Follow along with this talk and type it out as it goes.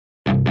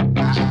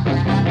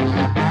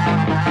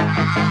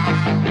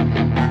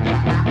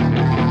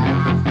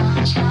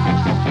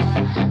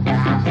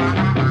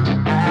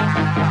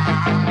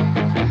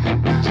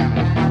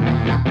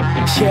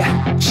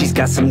Yeah, she's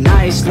got some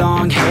nice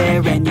long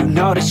hair, and you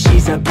know that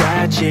she's a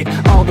bad chick.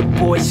 All the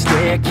boys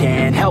stare,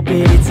 can't help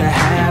it, it's a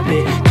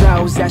habit.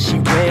 Clothes that she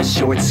wears,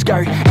 short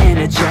skirt and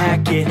a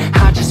jacket.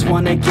 I just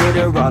wanna get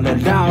her all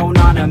alone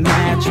on a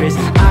mattress.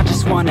 I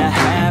just wanna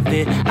have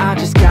it, I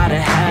just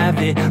gotta have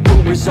it.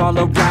 Rumors all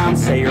around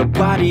say her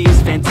body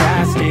is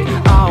fantastic.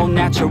 All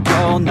natural,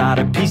 not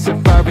a piece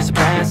of fur is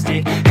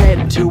plastic.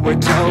 Head to her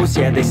toes,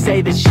 yeah, they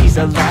say that she's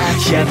a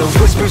latch. Yeah, the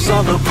whispers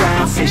all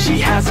around say she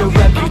has a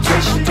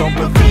reputation. Don't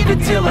believe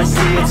it till I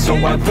see it, so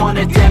I want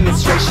a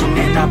demonstration.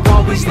 And I've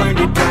always learned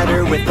it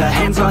better with a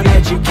hands-on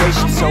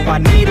education. So I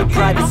need a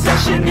private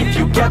session if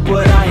you get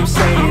what I am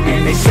saying.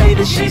 And they say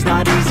that she's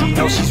not easy,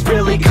 no, she's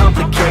really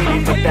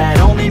complicated. But that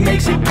only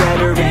makes it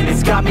better, and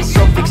it's got me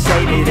so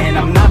fixated. And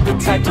I'm not the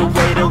type to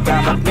wait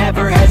around, I've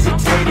never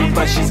hesitated.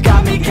 But she's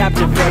got me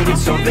captivated,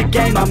 so the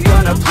game, I'm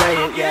gonna play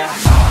it, yeah.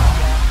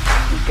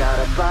 She got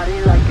a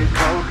body like a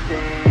coke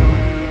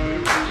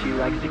thing. She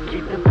likes to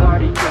keep the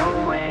party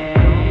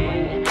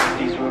going.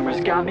 These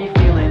rumors got me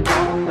feeling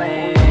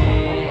lonely.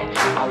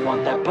 I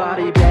want that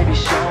body, baby,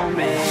 show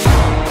me.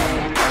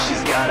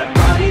 She's got a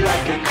body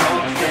like a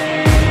coke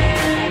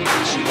thing.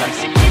 She likes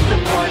to keep the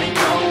party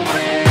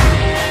going.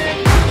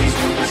 These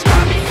rumors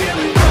got me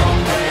feeling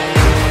lonely.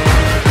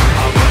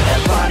 I want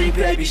that body,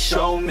 baby,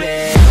 show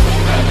me.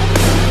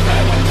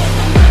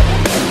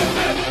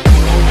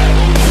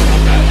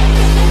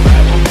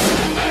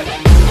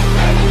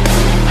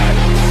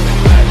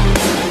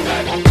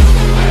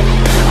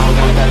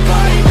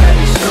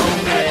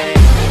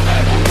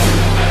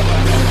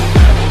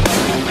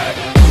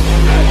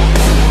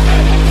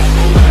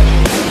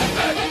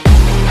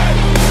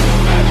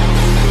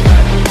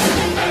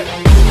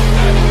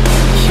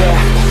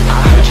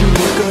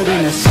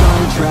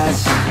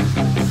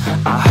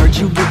 I heard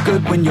you look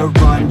good when you're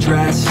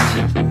undressed.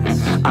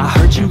 I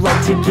heard you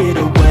like to get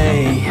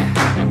away.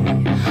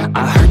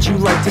 I heard you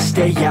like to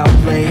stay out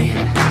late.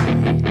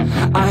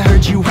 I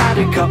heard you had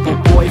a couple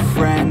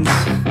boyfriends.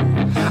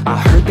 I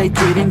heard they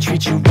didn't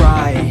treat you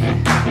right.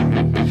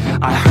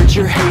 I heard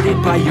you're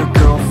hated by your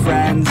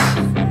girlfriends,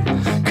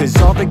 'cause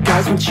all the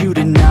guys want you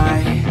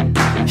tonight.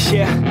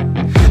 Yeah,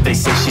 they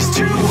say she's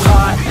too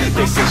hot,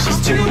 they say she's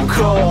too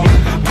cold.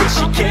 Where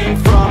she came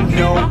from,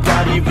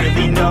 nobody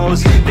really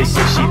knows. They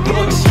say she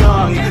looks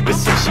young, but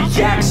say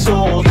she acts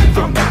old.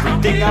 From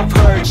everything I've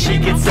heard, she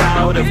gets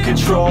out of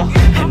control.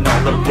 And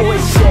all the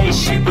boys say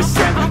she was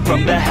sent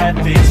from the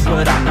heavens,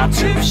 but I'm not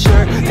too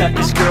sure that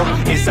this girl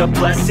is a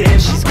blessing.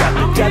 She's got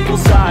the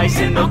devil's eyes,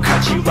 and they'll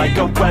cut you like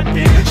a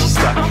weapon. She's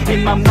stuck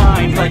in my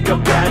mind like a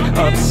bad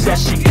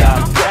obsession.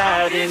 Got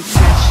bad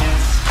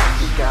intentions.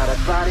 She got a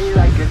body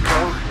like a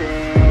coke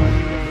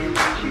thing.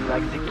 She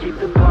likes to keep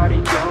the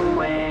party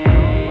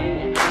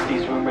going.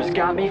 These rumors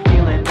got me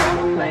feeling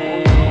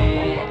lonely.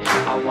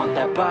 I want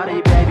that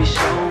body, baby,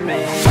 show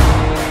me.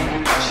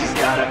 She's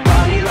got a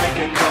body like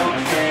a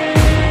coke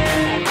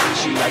thing.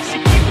 She likes to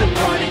keep the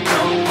party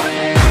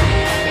going.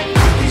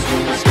 These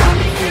rumors got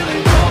me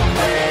feeling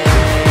lonely.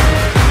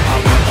 I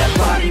want that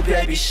body,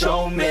 baby,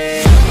 show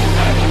me.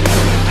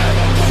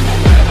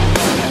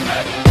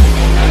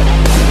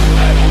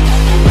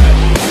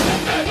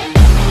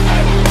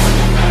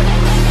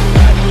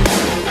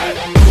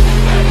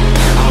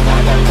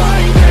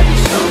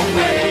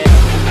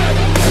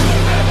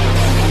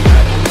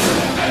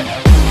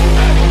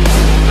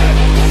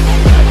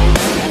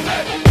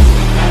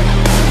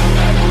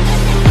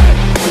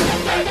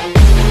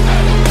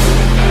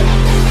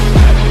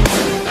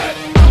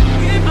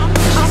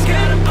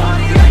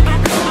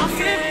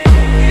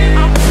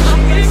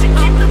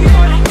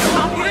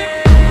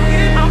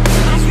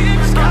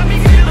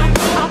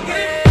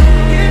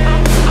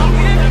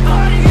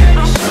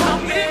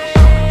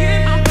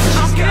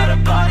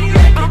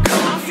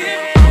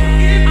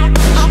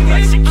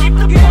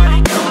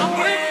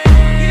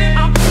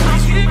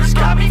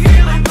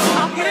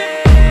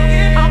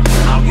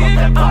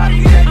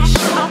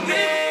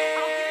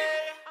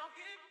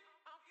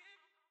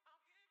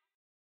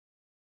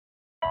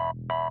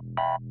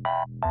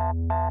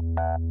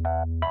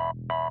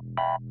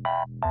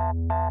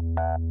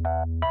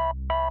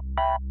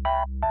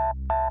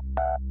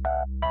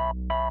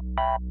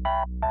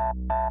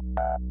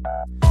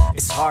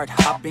 It's hard,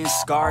 I've been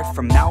scarred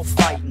from out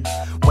fighting.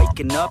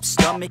 Waking up,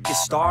 stomach is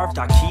starved,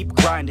 I keep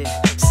grinding.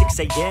 6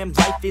 a.m,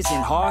 life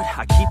isn't hard,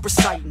 I keep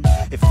reciting.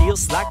 It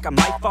feels like I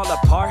might fall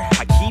apart,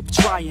 I keep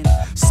trying.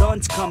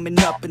 Sun's coming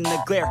up and the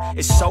glare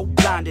is so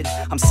blinding.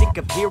 I'm sick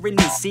of hearing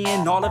and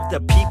seeing all of the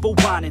people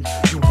whining.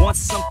 You want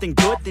something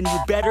good, then you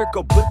better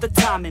go put the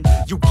time in.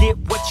 You get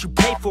what you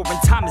pay for,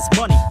 and time is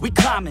money, we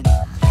climbing.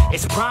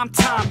 It's prime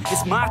time,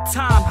 it's my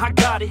time, I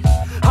got it.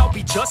 I'll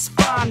be just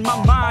fine,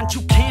 my mind,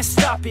 you can't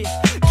stop it.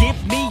 Give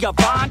me a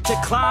vine to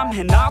climb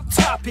and I'll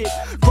top it.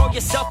 Grow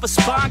yourself a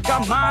spine,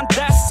 got mine,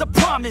 that's a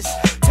promise.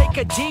 Take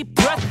a deep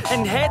breath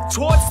and head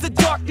towards the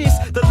darkness.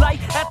 The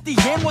light at the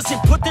end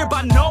wasn't put there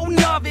by no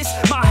novice.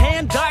 My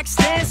hand I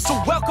extend, so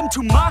welcome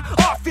to my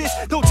office.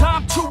 No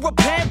time to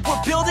repent,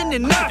 we're building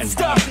and not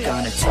stopping. We're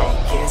gonna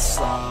take it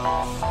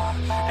slow,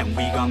 and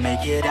we gon'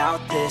 make it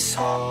out this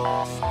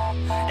hole.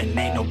 And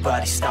ain't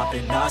nobody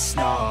stopping us,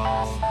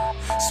 no.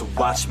 So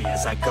watch me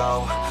as I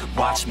go,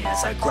 watch me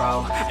as I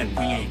grow. And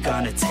we ain't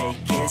gonna take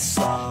it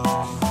slow,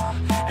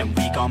 and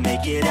we gon'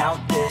 make it out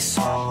this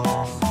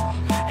hole.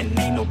 And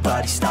ain't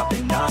nobody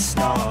stopping us,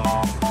 no.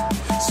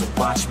 So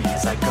watch me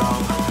as I go,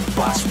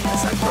 watch me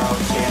as I grow.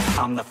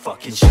 Yeah, I'm the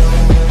fucking show.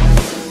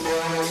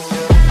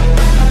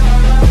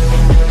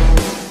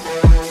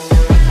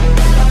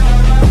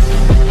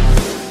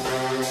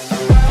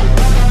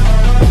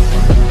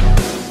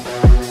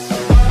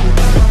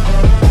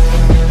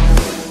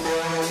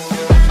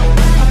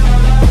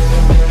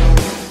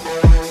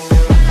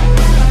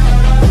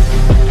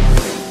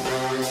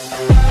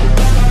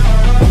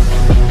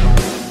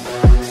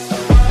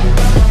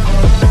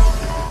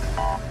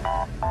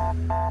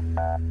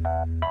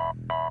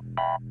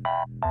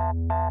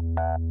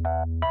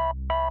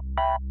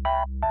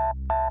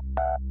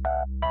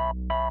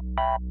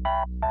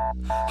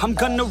 I'm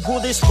gonna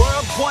rule this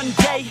world one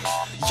day.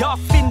 Y'all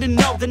finna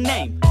know the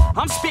name.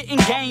 I'm spitting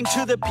game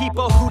to the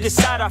people who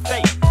decide our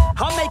fate.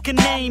 I'll make a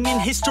name in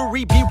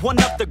history, be one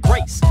of the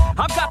greats.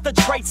 I've got the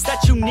traits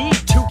that you need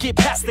to get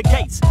past the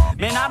gates.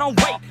 Man, I don't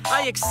wait,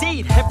 I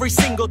exceed every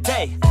single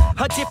day.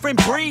 A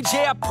different breed,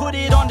 yeah, I put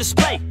it on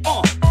display.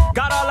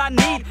 Got all I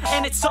need,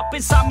 and it's up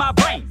inside my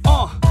brain.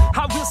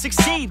 I will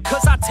succeed,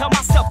 cause I tell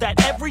myself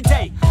that every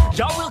day.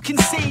 Y'all will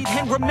concede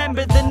and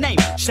remember the name.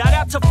 Shout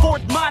out to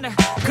Fort Minor,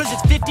 cause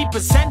it's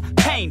 50%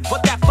 pain.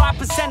 But that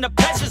 5% of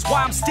pleasure's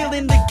why I'm still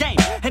in the game.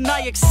 And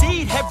I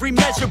exceed every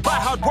measure by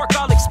hard work,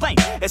 I'll explain.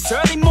 It's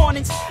early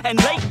mornings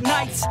and late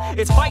nights.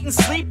 It's fight and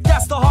sleep,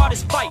 that's the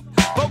hardest fight.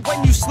 But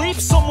when you sleep,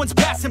 someone's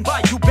passing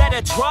by. You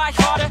better try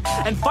harder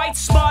and fight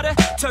smarter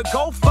to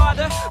go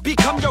farther.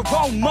 Become your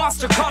own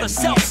monster, called a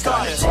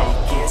self-starter.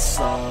 Take it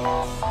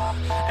slow,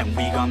 and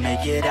we gon'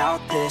 make it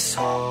out this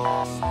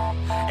hole.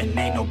 And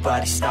ain't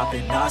nobody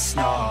stopping us,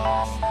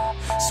 no.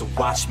 So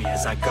watch me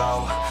as I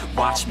go,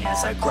 watch me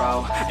as I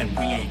grow. And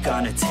we ain't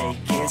gonna take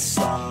it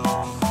slow,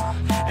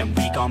 and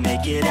we gon'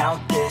 make it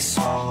out this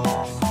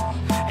hole.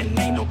 And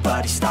ain't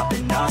nobody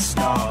stopping us,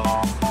 no.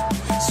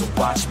 So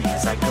watch me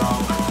as I go,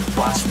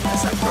 watch me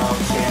as I grow.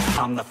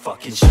 Yeah, I'm the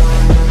fucking show.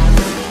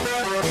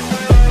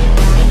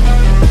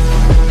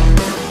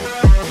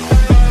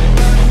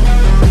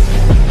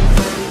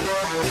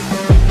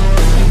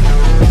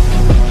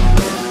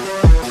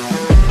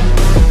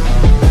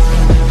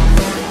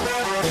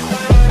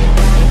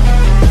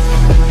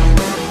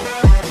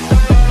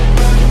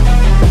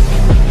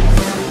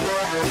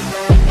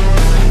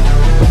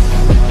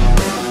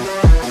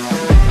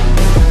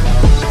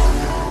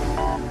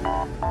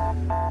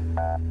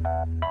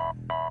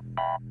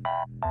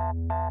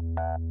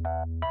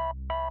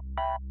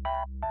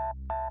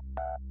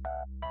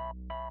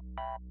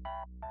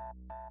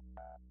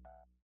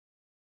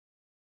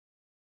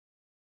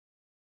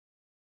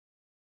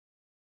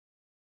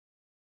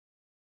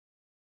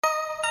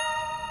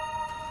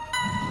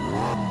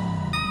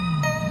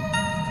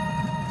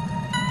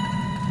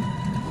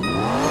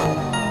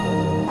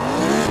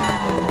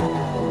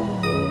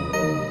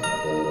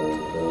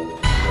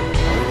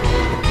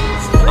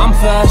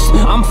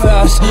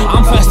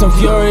 I'm fast and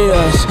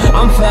furious.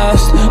 I'm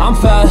fast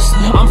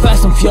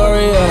and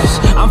furious.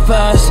 I'm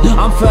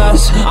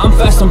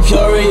fast and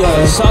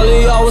furious. All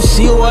of y'all will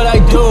see what I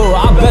do,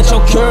 I bet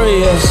you're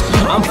curious.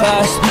 I'm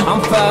fast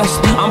and furious.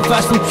 I'm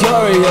fast and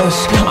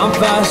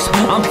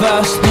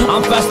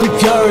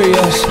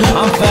furious.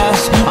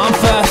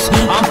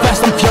 I'm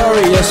fast and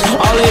furious.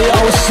 All of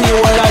y'all will see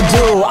what I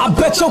do, I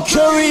bet you're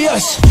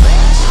curious.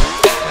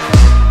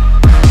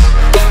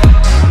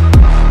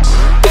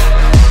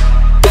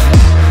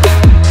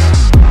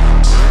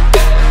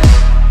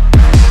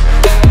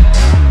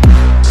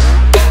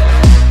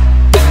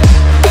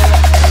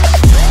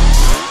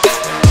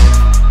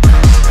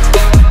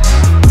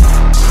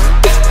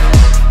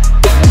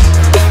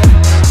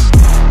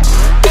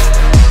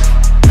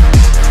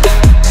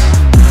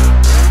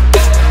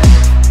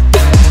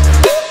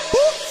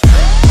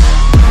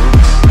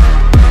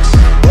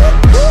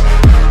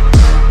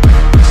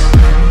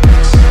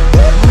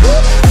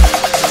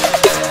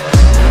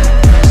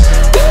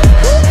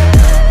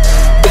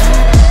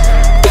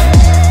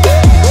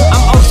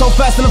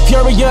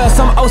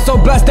 so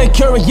blessed, they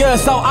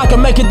curious how I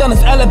can make it down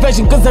this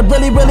elevation, cause I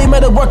really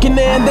made it working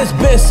in this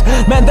biz.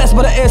 Man, that's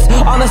what it is.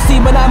 Honestly,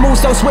 man, I move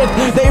so swift.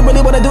 They really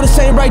wanna do the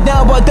same right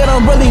now, but they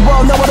don't really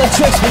well know what the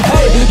tricks.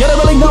 Hey, y'all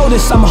don't really know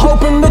this. I'm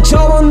hoping that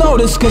y'all will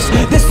notice, cause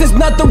this is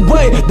not the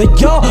way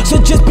that y'all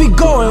should just be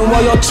going.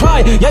 Well, y'all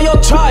try, yeah,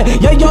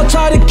 y'all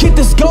try to keep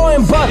this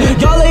going, but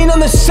y'all ain't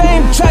on the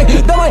same track.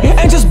 That way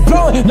ain't just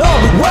blowing. No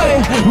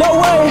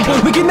way,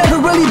 we can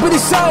never really be the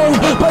same.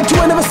 But you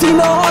ain't never seen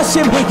no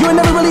hardship. You ain't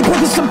never really put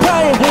this in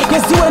pain.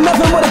 Cause you ain't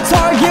nothing but a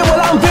target. Well,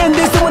 I'm Vin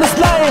Diesel when it's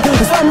lying.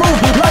 Cause I move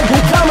like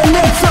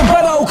Dominic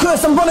Toretto,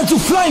 cause I'm running through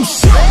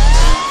flames.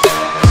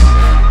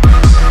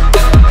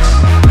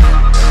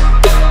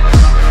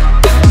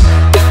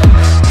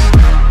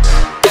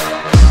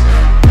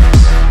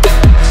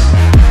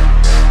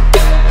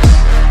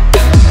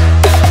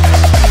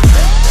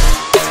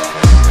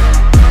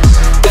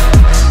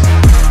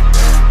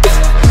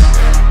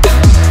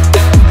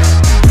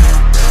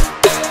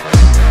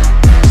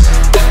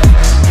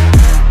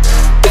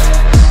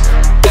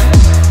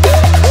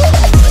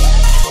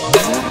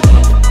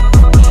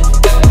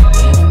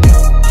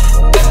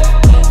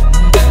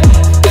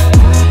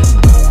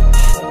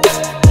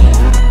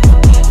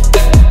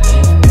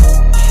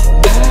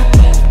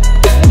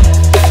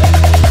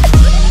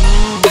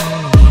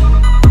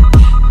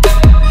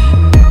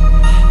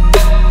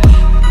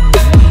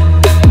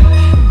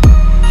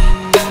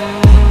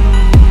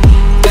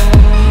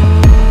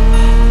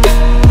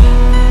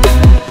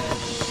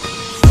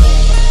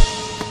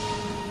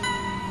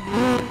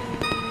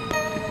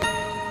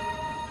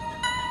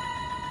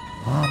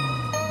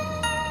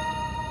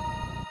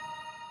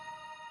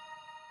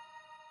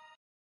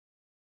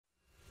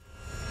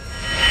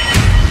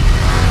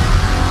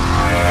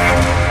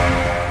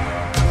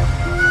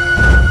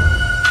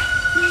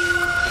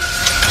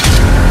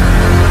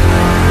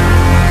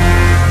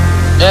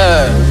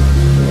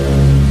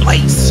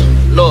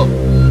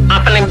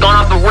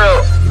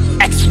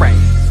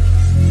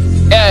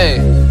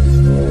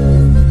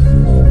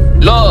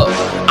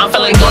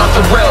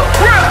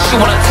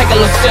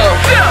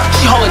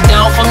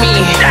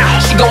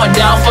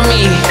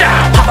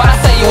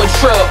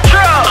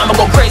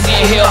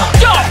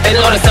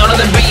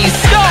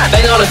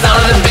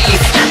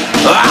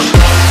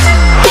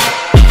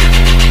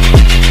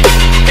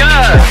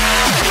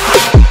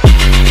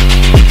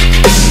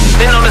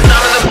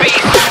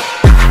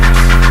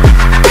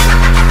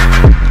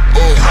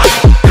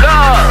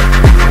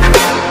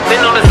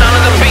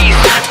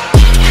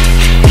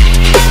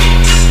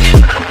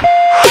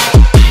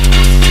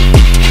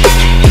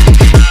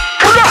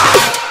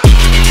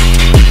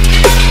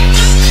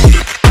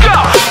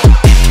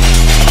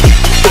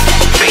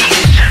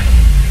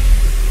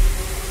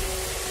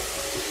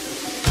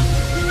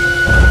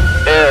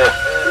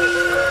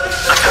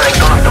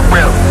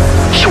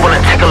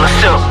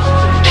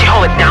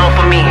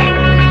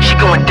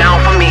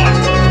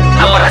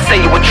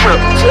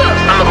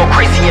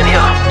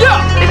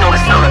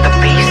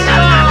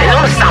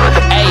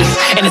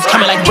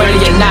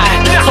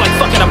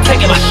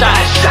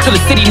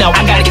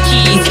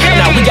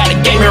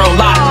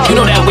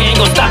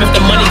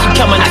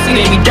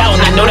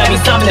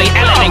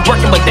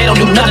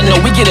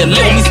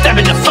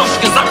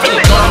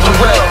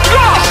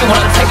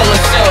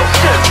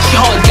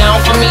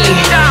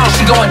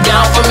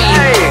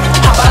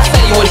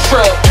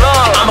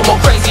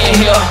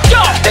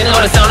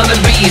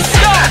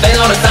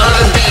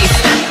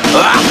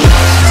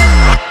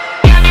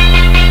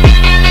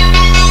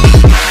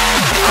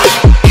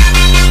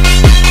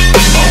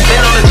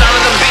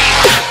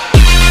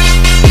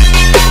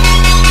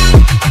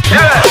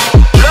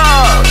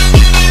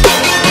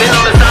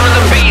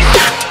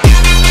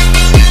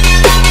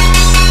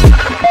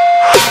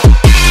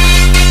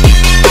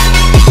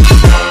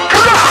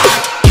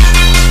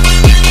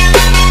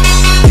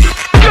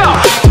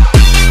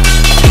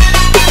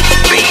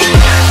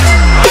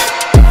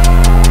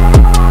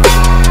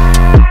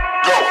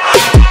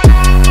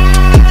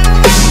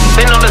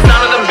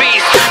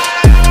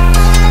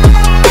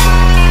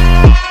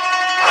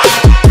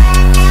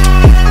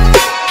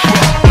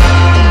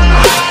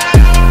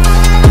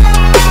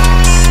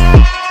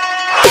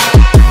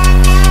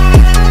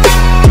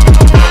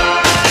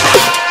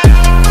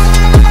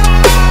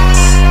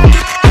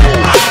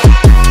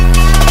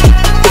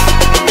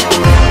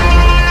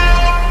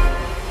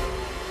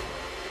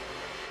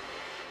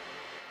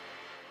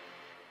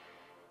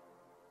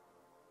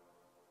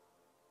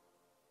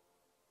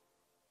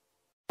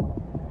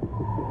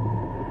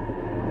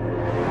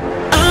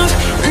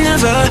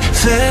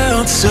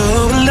 Felt so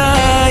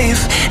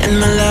alive in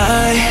my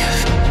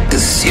life,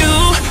 'cause you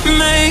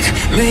make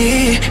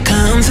me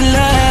come to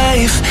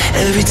life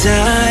every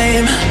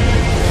time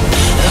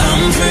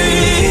I'm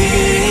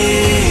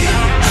free.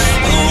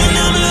 Oh, and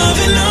I'm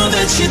loving all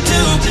that you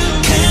do.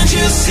 Can't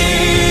you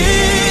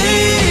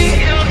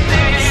see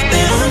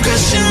that I'm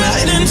crashing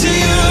right into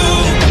you?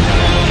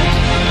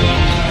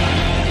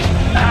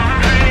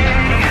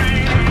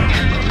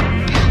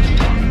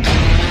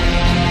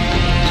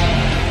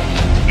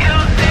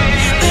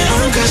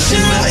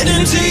 Crashing right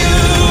into you.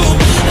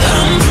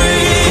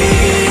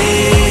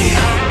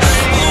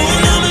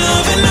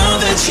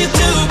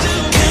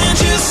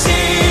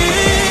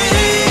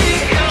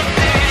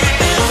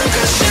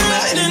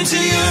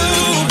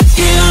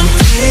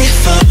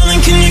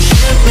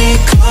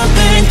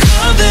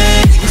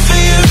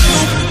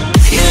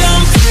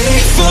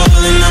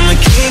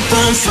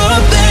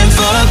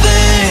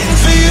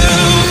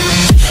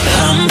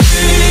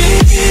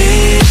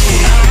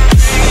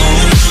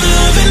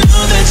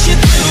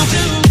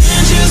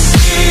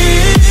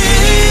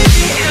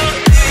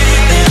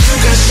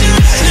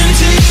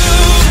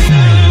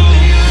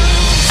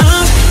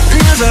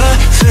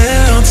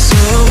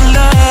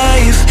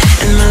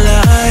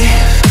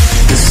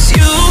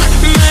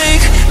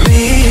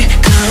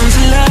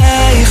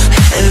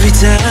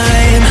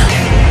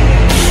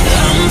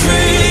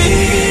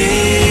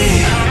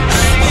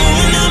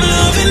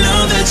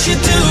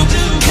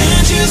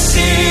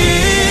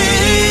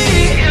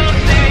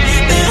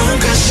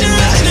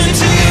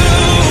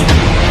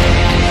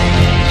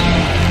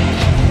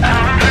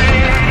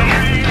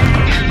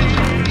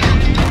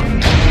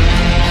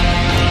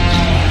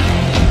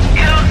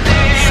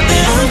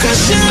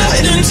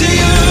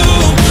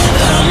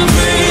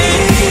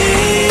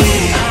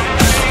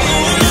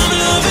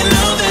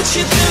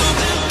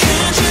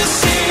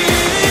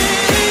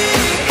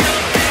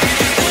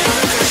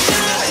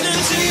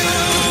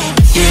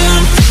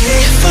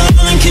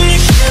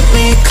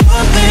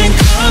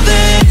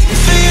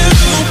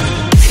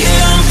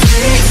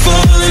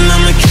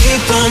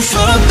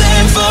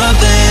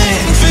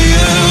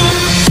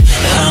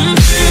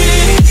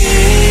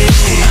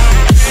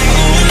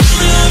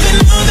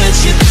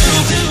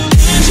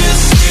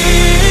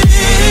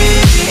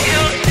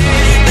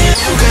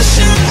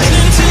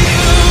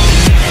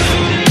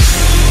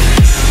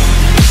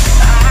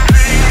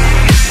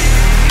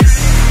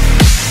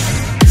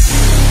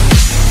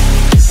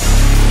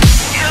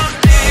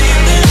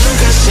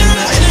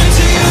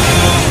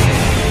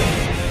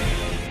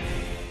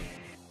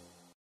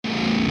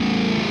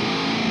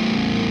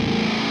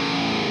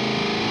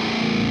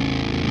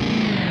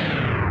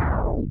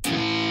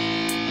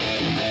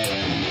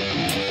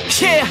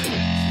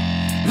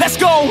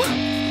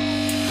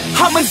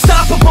 I'm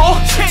unstoppable,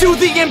 do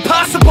the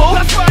impossible.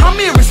 I'm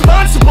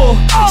irresponsible,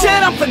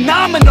 yet I'm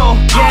phenomenal.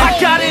 I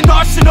got an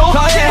arsenal,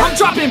 I'm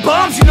dropping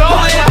bombs, you know.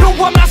 No,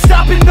 I'm not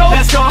stopping, no.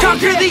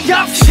 Conquer the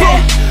obstacle.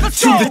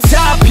 To the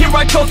top, here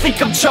I go,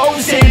 think I'm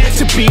chosen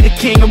to be the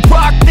king of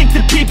rock, think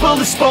the people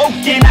have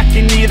spoken. I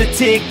can hear the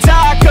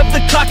tick-tock of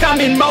the clock,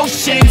 I'm in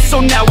motion. So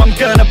now I'm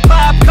gonna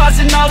pop,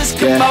 causing all this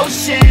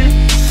commotion.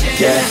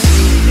 Yeah,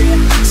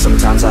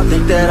 sometimes I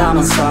think that I'm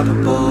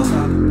unstoppable.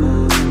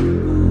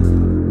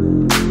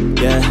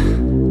 Yeah,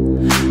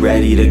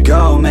 ready to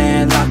go,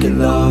 man, lock and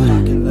load.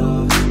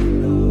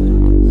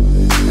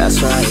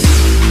 That's right,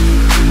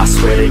 I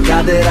swear to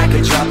God that I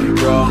could drop you,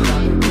 bro.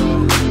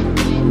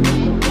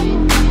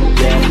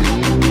 Yeah,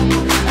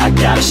 I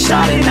got a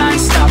shot and I ain't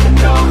stopping,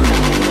 no.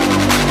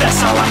 That's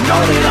how I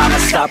know that I'm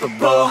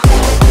unstoppable.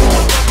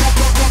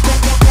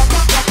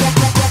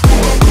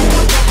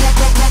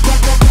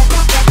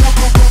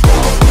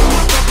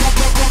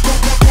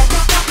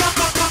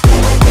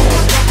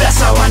 That's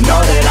how I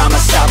know that I'm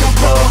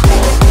unstoppable.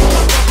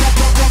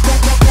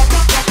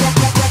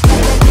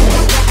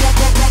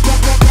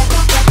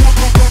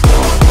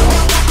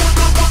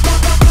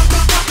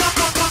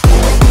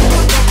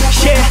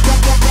 Yeah,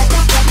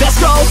 let's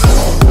go.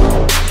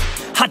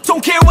 I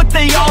don't care what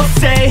they all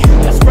say.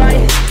 That's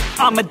right,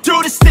 I'ma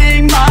do this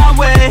thing my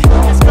way.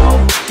 Let's go.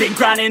 Been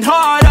grinding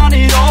hard on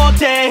it all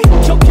day.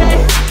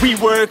 Okay, we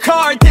work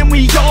hard, then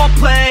we all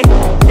play.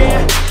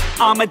 Yeah,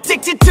 I'm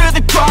addicted to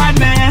the grind,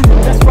 man.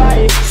 That's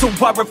right, so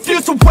I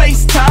refuse to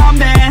waste time,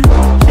 man.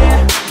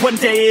 Yeah, one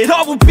day it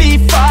all will be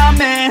fine,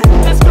 man.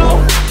 Let's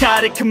go.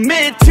 Gotta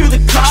commit to the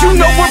climb. You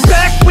know we're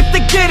back with the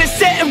Guinness,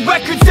 setting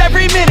records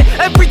every minute,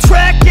 every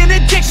track. In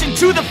addiction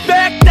to the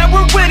fact that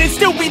we're winning,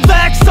 still we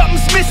lack,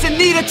 something's missing.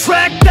 Need a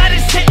track that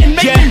is hitting,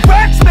 making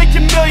racks,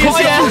 making millions.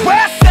 If you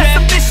ask, that's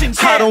the mission.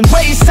 I don't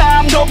waste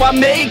time, no, I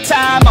make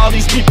time. All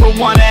these people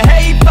wanna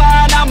hate,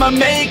 fine, I'ma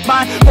make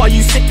mine. While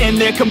you sitting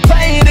there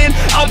complaining,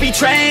 I'll be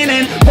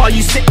training. While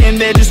you sitting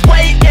there just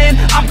waiting,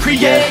 I'm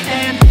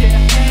creating.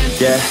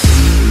 Yeah,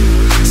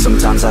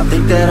 sometimes I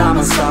think that I'm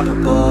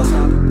unstoppable.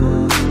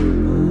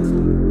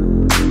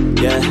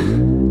 Yeah,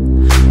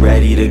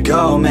 ready to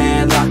go,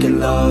 man, lock and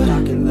load.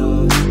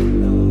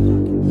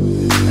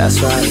 That's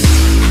right,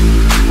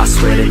 I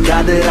swear to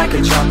God that I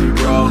could drop you,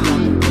 bro.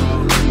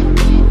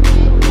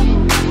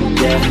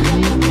 Yeah,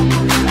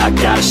 I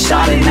got a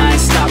shot and I ain't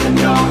stopping,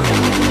 no.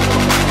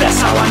 That's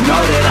how I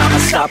know that I'm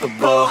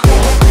unstoppable.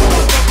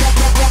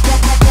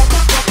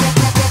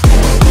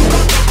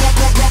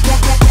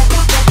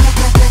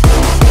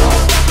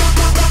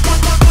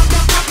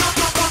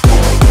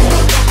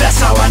 That's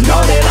how I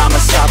know that I'm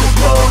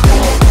unstoppable.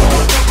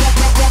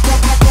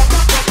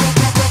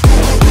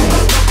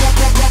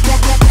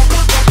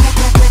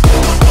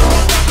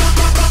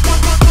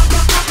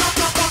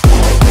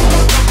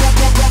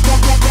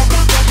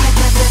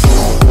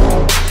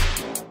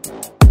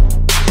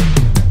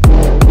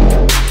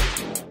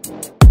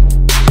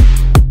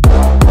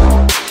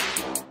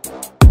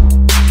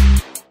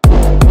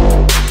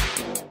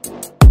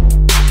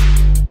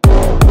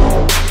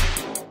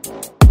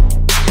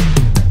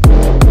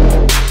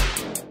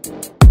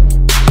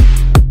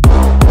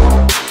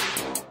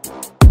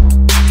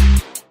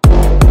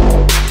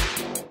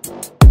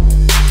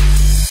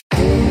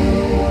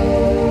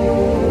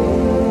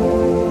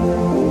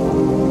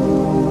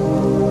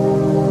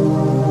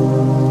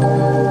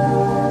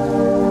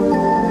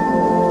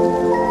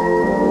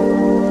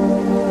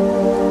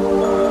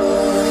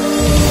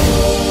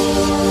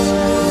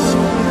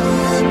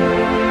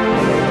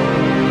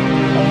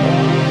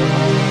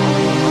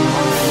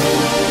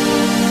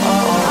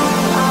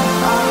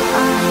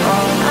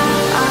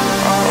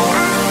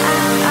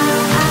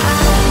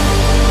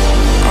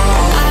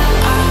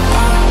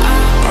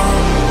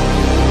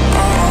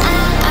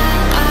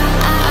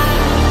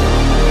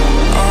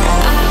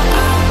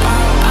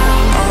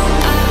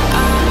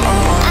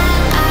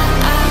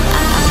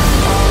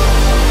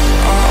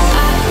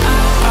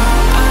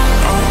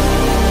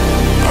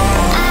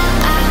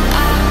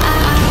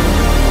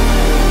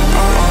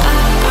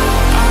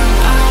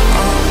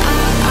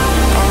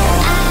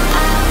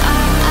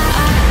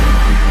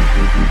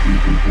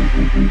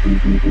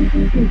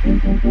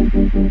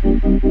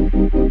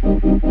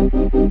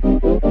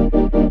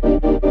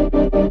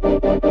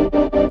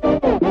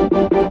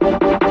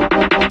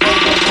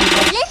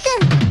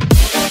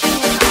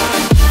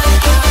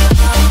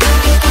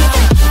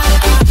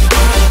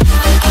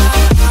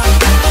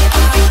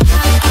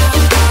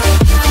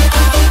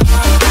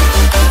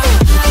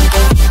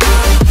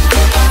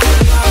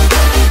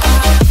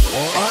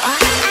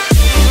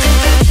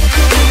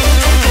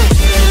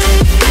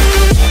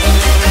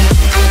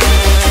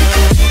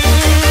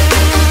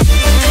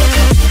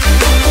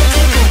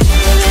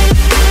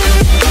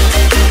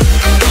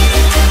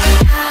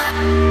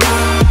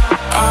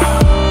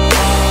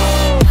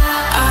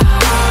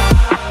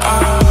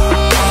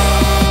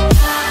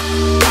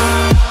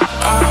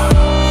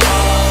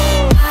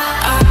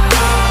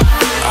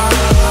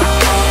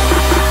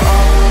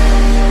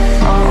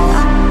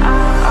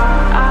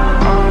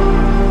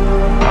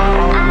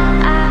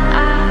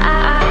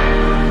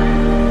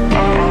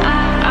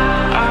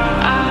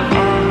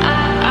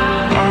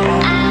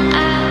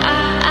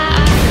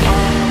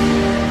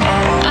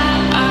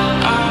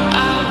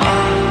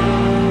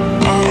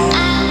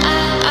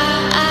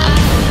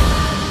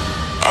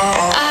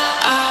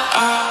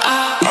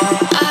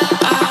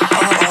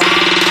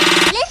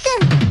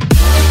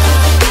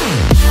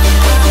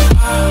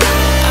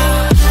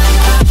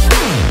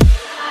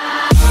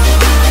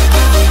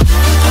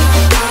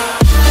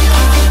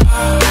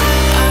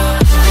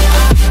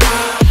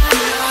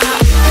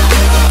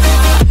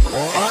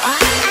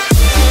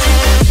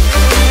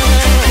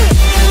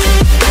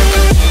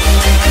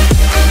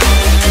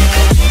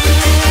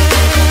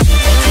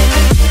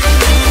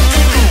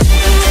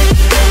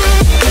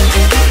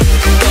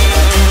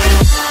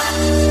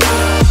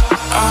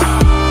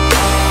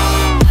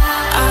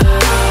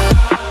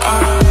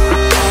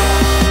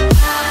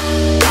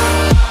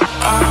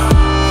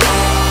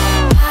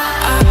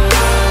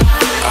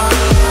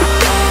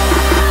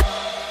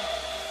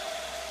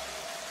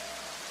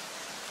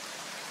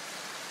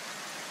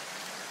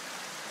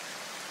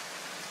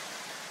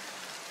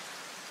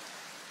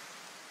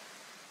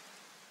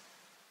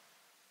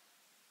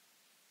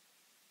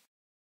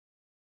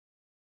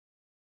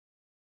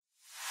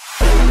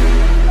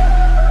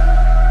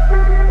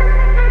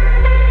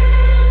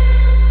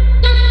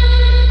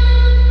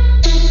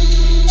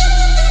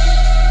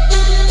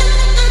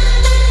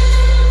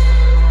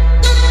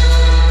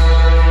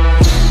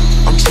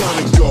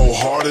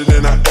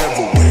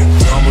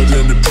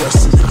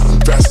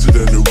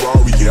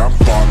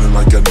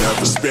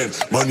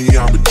 spent money,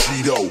 I'm a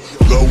Cheeto.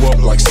 Blow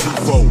up like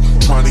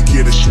C4, trying to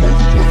get a smoke.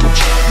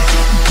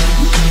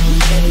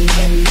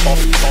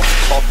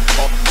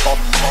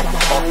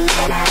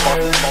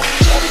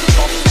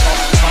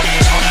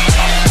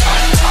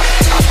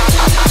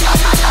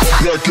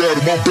 Black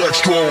Adam, I'm back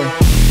strong.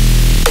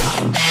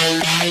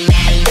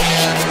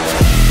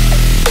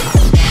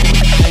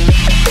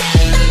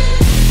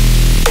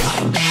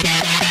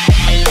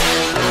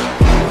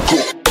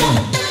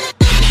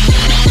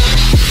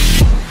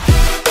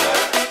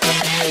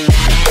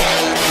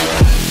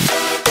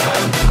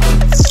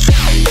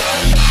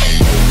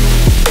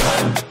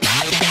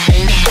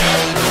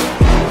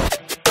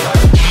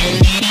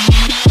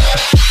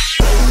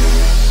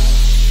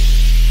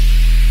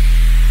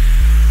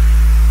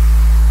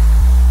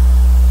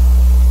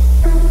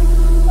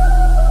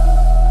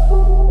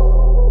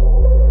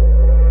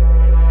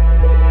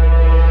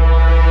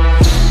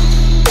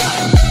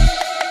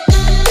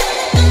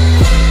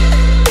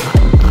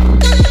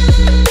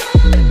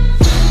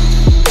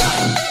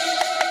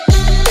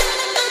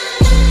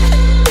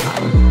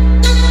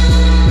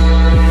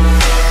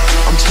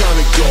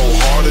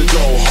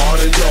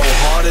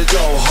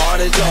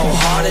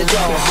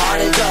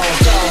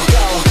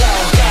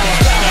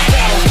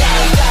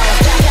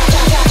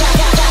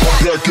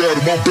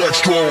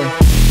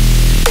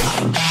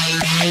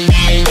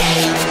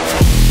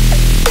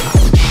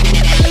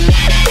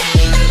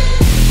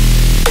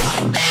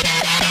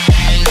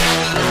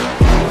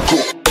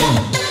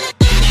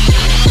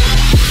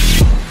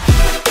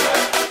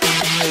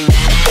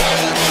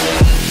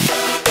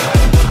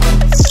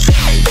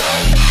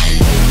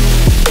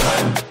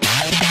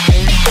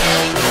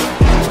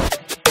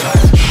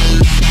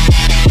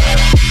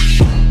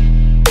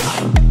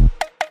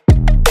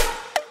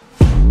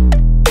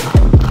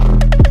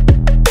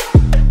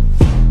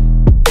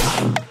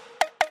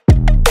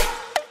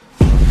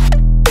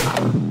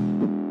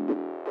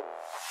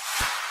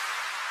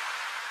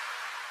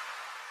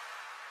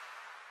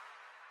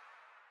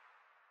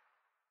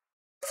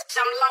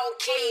 I'm low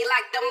key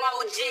like the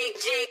MOHA,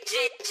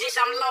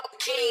 I'm low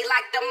key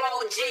like the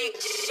MOHA,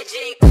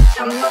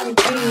 I'm low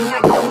key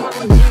like the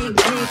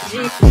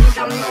MOHA,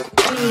 I'm low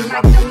key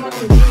like the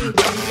MOHA,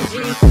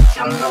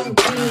 I'm low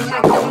key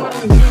like the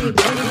MOHA.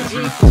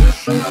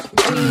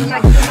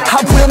 I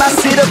will not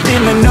sit up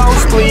in the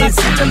nosebleeds.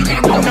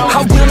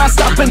 I will not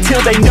stop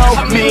until they know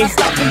me.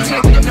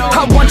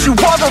 I want you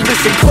all to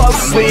listen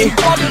closely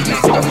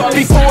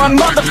before I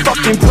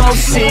motherfucking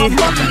proceed.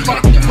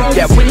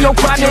 Yeah, when you're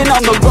grinding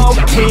on the low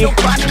key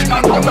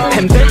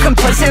and they're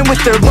complacent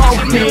with their low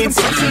needs,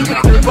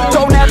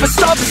 don't ever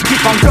stop, just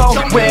keep on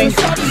going.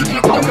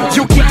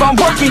 You keep on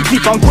working,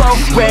 keep on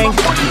growing.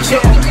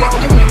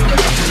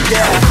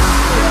 Yeah.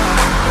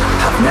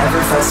 I've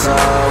never felt so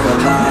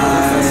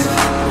alive.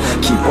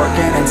 Keep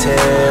working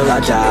until I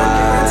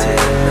die.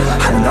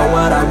 I know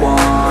what I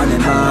want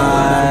in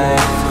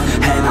life,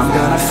 and I'm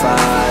gonna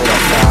fight,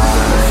 I'll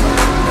fight.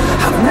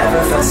 I've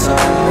never felt so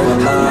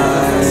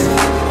alive.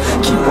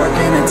 Keep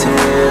working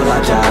until I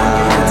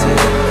die.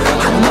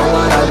 I know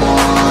what I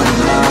want in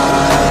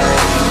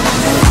life,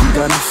 and I'm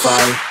gonna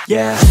fight,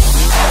 yeah.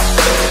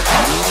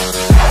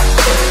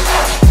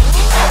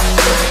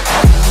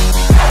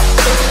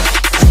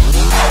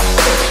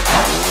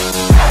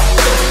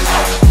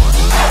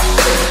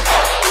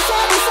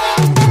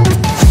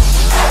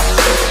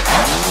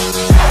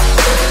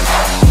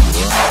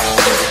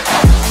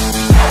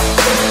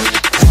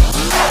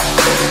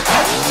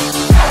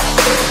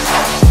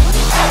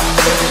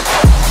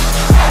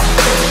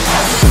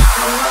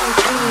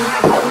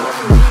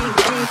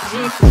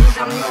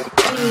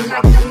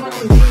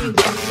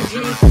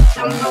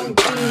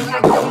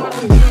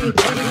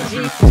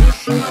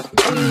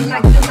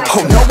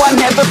 Oh no, I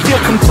never feel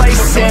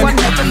complacent.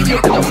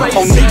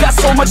 Only got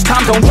so much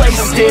time, don't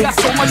waste it.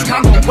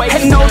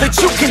 And know that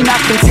you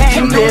cannot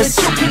contain this,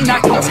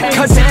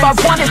 cause if I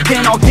want it,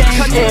 then I'll gain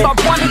it.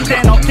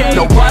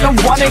 No, I don't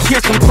wanna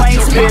hear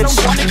complaints, bitch.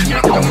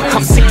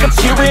 I'm sick of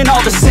hearing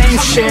all the same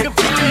shit.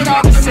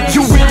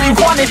 You really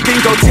want it, then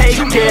go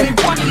take it.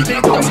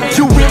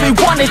 You really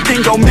want it,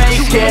 then go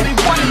make it.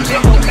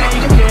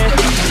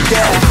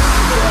 Yeah.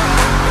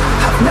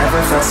 I've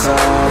never felt so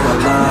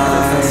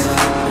alive.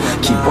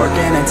 Keep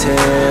working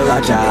until I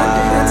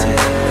die.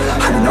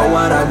 I know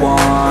what I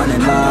want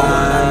in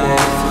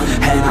life,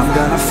 and I'm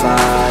gonna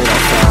fight,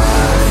 I'll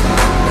fight.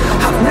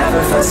 I've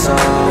never felt so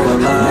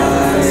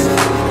alive.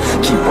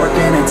 Keep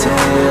working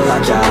until I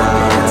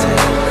die.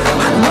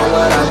 I know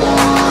what I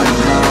want in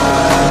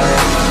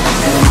life,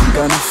 and I'm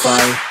gonna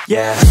fight,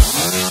 yeah.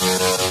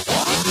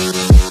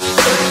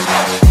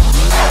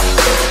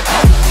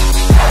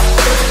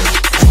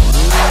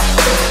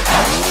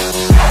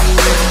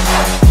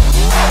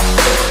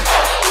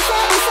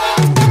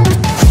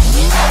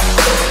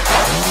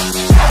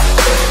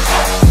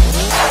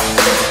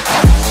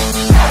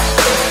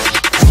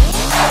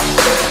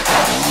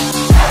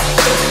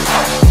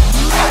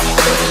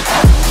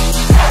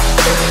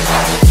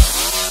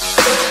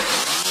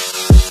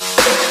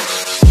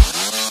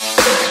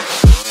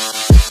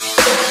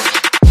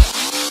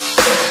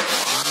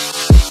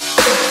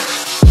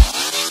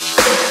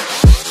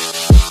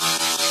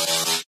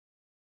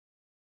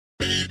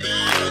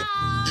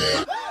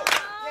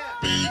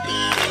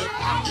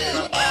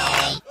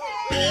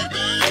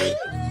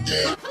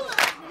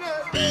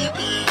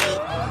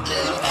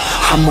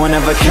 I'm one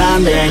of a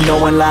kind, there ain't no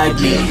one like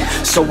me.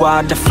 So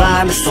hard to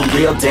find, it's the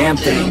real damn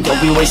thing. Don't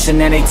be wasting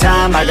any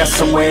time, I got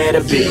somewhere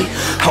to be.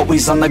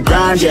 Always on the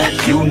grind, yeah,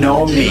 you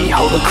know me.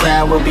 Hold the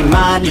crown will be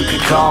mine, you can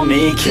call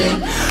me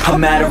king. A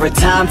matter of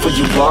time for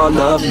you all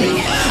love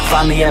me.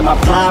 Finally at my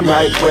prime,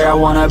 right where I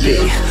wanna be.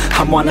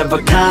 I'm one of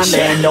a kind,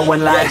 there ain't no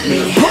one like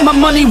me. Put my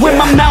money where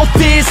my mouth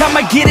is,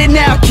 I'ma get it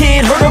now,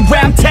 kid. Heard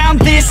around town,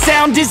 this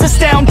sound is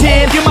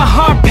astounding. Feel my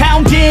heart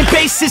pounding,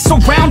 bass is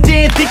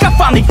surrounding. Think I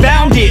finally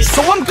found it,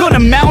 so I'm gonna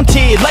mount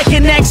it. Like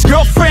an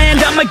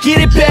ex-girlfriend, I'ma get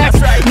it back.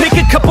 Make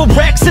a couple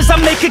racks as I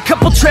make a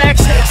couple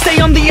tracks.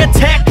 Stay on the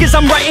attack as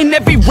I'm writing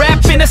every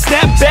rap in a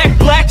snapback.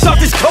 Blacks off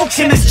this coke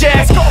and this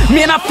jack.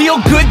 Man, I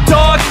feel good,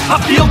 dog, I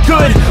feel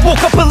good.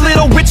 Woke up a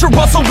little richer,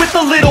 also with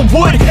a little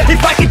wood.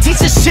 If I could teach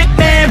this shit,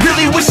 man,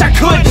 really wish I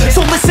could.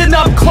 So listen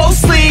up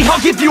closely,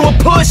 I'll give you a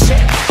push.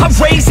 I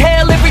raise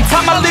hell every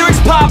time my lyrics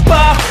pop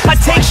up. I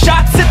take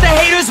shots at the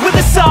haters with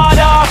a sawed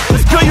off.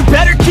 Girl, you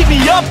better keep me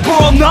up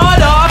or I'll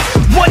nod off.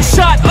 One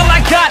shot, all I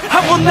got,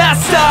 I will not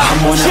stop.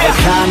 I'm one of a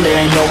kind, there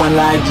ain't no one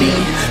like me.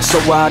 So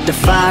hard to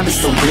find,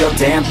 it's the real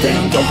damn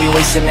thing. Don't be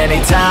wasting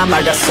any time,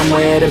 I got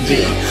somewhere to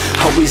be.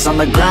 Always on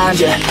the grind,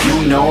 yeah,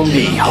 you know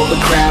me. Hold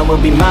the crown will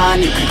be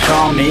mine, you can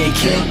call me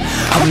king.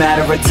 A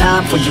matter of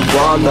time for you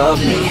all love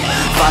me.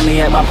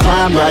 Finally at my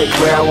prime, right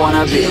where I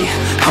wanna be.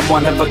 I'm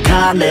one of a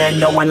kind, there ain't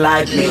no one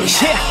like me.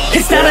 Yeah,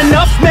 it's not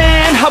enough,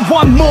 man, I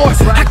want more.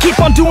 I keep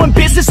on doing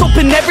business,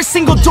 open every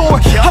single door.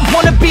 I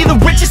wanna be the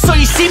richest, so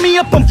you see me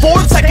up on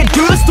Forbes. I can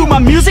do this through my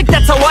music,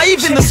 that's how I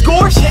even the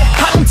score.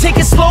 I don't take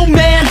it slow,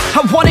 man,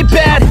 I want it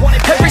bad.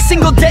 Every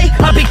single day,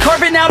 I'll be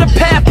carving out a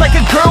path. Like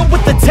a girl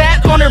with a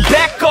tat on her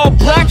back, all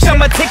black.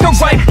 I'ma take her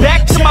right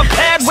back to my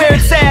pad where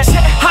it's at.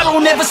 I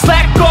don't ever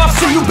slack off,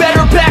 so you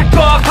better back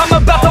off.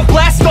 I'm about to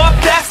blast off,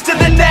 faster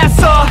than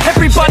NASA.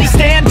 Everybody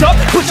stand up,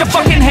 put your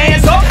fucking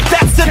hands up.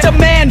 That's the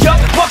demand, yup.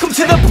 Welcome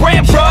to the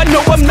brand, bruh.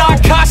 No, I'm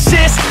not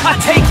cautious, I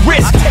take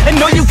risks. And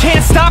no, you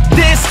can't stop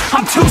this,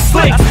 I'm too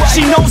slick.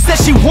 She knows that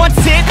she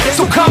wants it,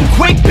 so come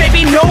quick,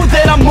 baby, know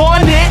that I'm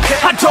on it.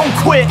 I don't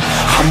quit.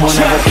 I'm one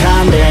of a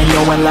kind, there ain't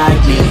no one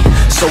like me.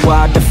 So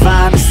hard to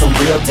find, it's the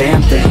real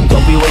damn thing.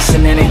 Don't be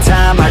wasting any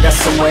time, I got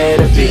somewhere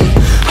to be.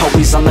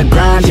 Always on the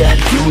grind, yeah,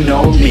 you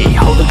know me.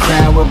 Hold the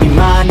crown will be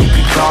mine, you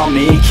can call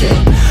me king.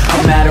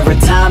 A matter of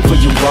time for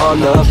you all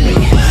love me.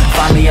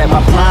 Finally at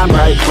my prime,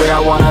 right where I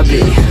wanna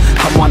be.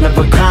 I'm one of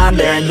a kind,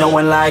 there ain't no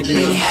one like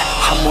me.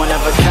 I'm one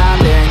of a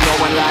kind, there ain't no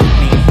one like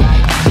me.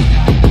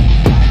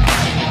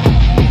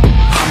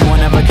 I'm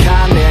one of a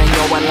kind, there ain't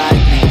no one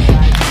like me.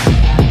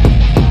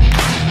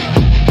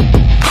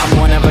 I'm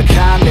one of a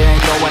kind, there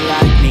ain't no one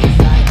like me.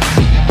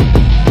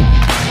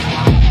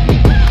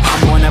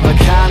 I'm one of a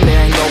kind,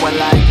 there ain't no one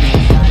like me.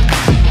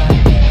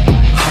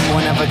 I'm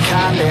one of a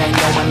kind, there ain't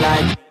no one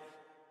like me.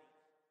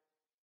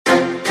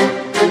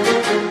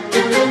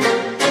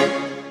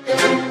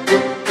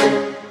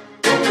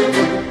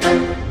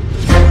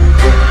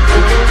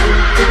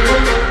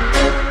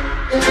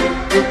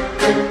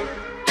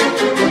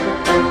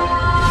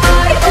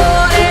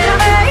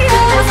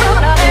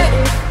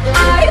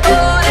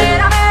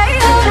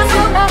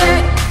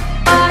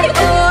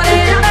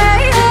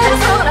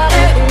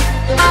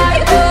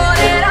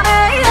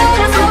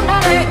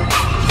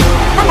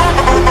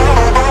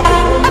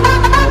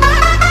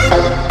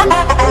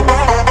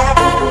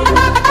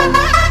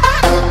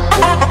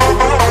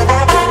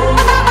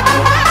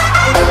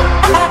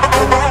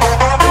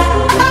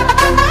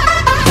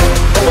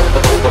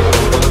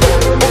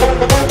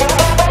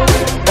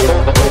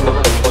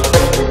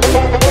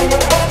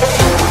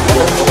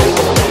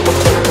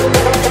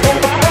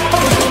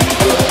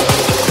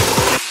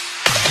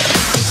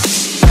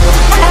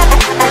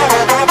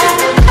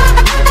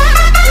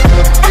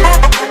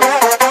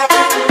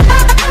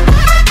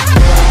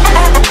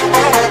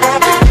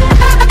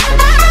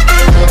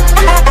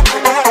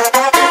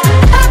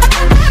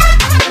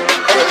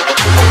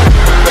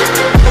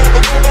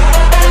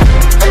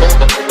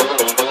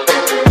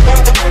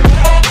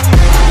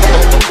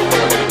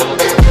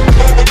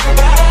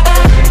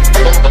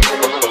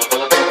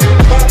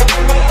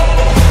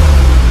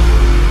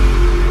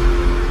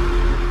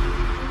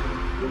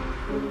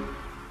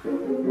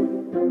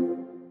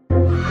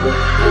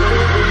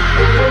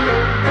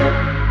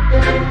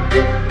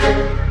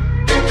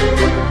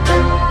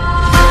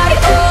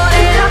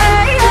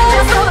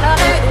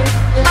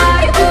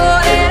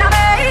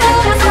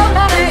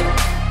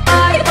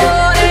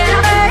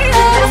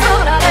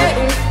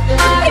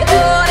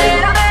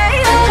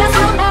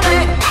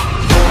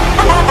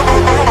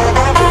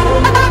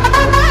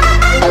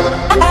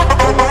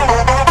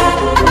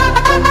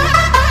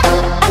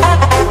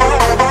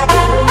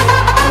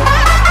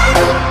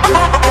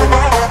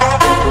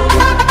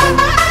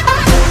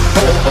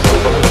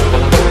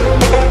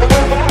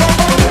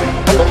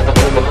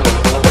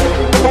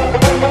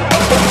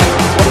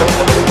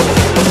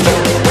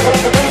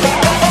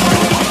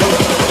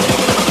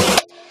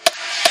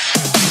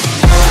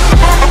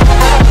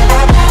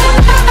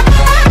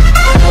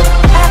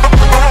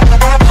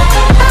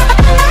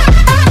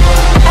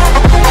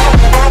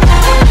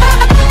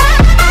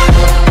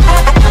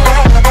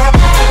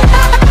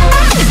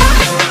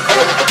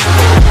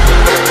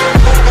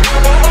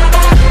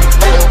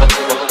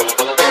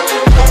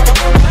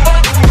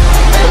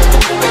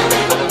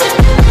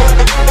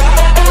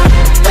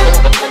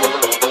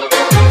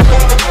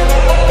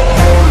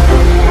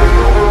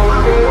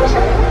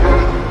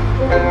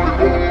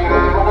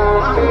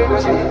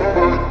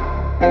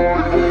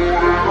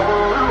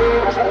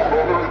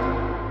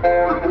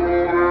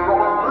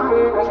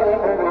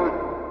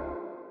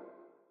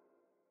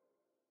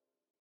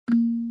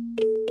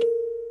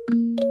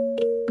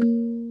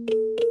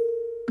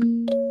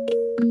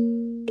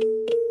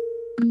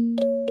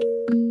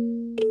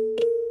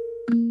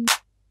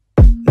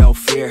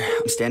 fear.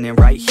 I'm standing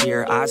right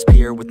here, eyes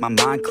peer with my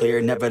mind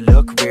clear. Never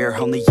look rear,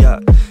 only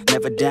up,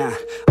 never down.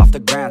 Off the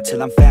ground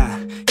till I'm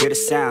found. Hear the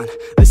sound,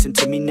 listen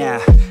to me now.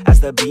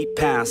 As the beat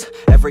pounds,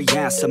 every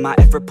ounce of my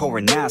effort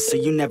pouring out. So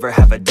you never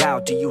have a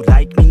doubt, do you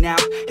like me now?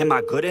 Am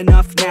I good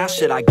enough now?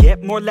 Should I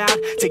get more loud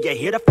till you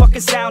hear the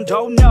fucking sound?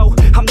 Oh no,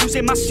 I'm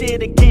losing my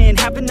shit again,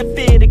 having to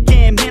fit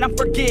again. Man, I'm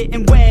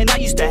forgetting when I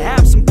used to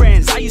have some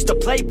friends. I used to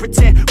play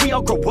pretend, we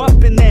all grow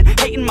up and then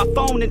hating my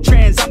phone and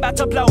trends. I'm about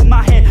to blow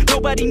my head,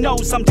 nobody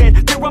knows I'm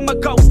dead. Fear I'm a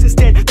ghost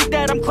instead, think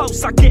that I'm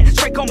close. I get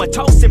straight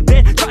comatose in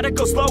bed, try to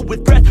go slow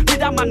with breath,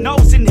 without my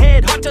nose and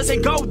head. Heart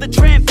doesn't go the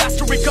trend,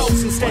 faster it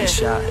goes instead. One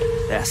shot,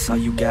 that's all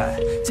you got,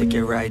 take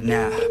it right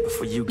now,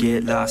 before you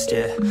get lost,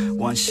 yeah.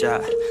 One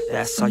shot,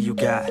 that's all you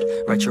got,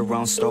 write your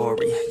own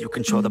story, you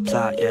control the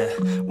plot, yeah.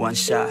 One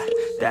shot,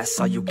 that's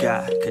all you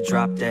got, could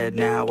drop dead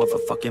now of a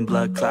fucking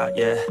blood clot,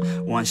 yeah.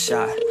 One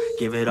shot,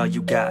 give it all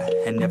you got,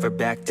 and never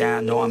back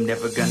down, no I'm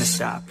never gonna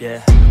stop,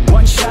 yeah.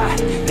 One shot,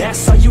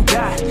 that's all you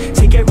got,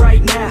 take it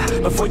right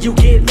now, before you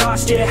get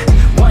lost, yeah.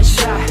 One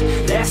shot,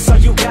 that's all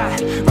you got,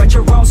 write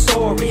your own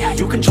story,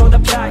 you control the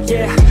plot,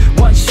 yeah.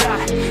 One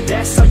shot,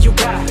 that's all you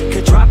got,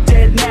 could drop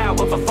dead now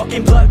of a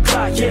fucking blood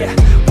clot, yeah.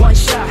 One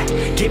shot,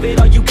 give it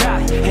all you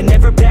got, and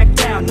never back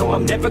down, no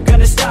I'm never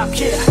gonna stop,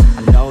 yeah.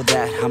 I know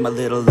that I'm a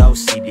little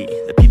OCD,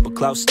 the people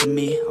close to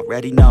me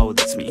already know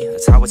that's me.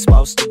 That's how it's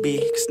supposed to be,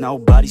 cause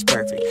nobody's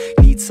perfect.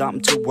 You need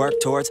something to work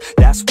towards,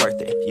 that's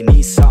worth it. You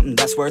need something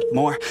that's worth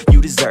more,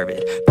 you deserve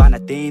it. Find a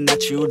thing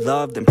that you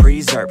love, then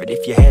preserve it.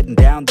 If you're heading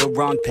down the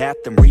wrong path,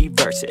 then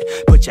reverse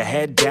it. Put your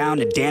head down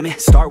and damn it,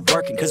 start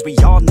working, cause we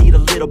all need a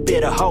little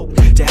bit of hope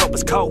to help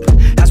us cope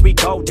as we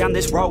go down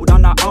this road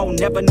on our own,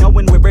 never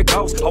knowing where it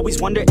goes.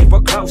 Always wonder if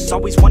we're close,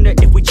 always wonder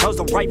if we chose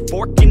the right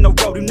fork in the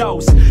road. Who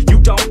knows? You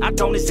don't, I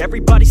don't, is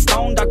everybody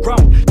stoned? I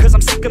groan, cause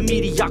I'm sick of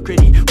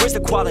mediocrity. Where's the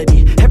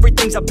quality?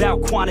 Everything's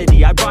about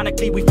quantity.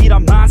 Ironically, we feed our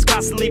minds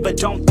constantly, but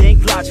don't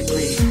think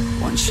logically.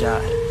 One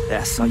shot,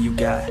 that's all you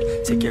got,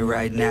 take it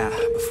right now,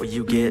 before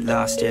you get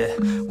lost, yeah.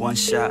 One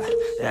shot,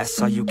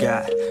 that's all you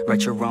got,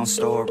 write your own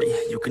story,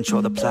 you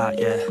control the plot,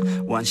 yeah.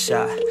 One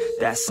shot,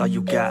 that's all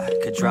you got,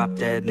 could drop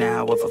dead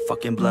now of a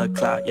fucking blood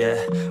clot, yeah.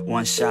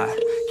 One shot,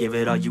 give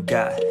it all you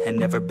got, and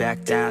never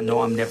back down,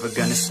 no I'm never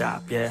gonna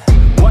stop, yeah.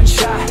 One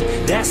shot,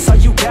 that's all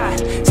you got,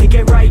 take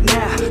it right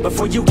now,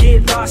 before you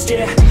get lost,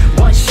 yeah.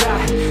 One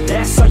shot,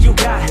 that's all you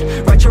got,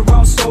 write your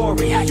own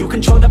story, you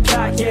control the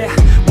plot, yeah.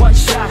 One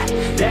shot,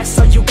 that's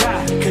all you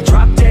got, could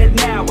drop dead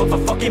now of a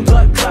fucking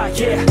blood clot,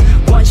 yeah.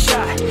 One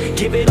shot,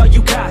 give it all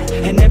you got,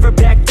 and never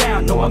back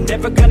down, no I'm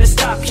never gonna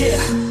stop, yeah.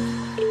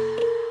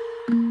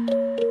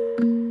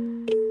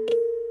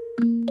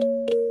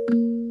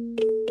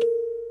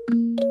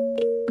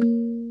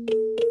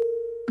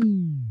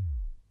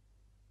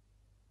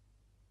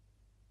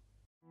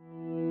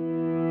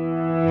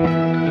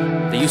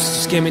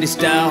 Just gave me this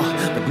style,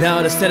 but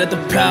now they said that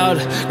they're proud,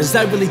 cause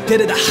I really did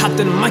it. I hopped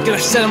in the mic and I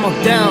set them all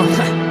down.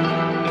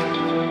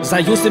 Cause I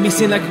used to be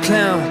seen like a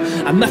clown.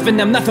 I'm nothing,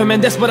 man,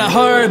 that's what I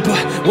heard.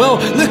 But, well,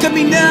 look at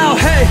me now,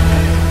 hey,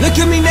 look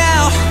at me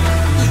now.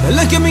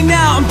 Look at me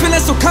now, I'm feeling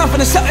so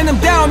confident, shutting them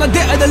down. I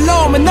did it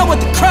alone, and not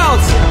with the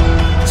crowds.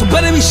 So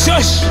better be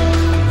shush,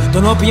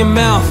 don't open your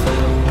mouth.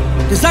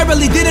 Cause I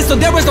really did it, so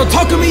there was no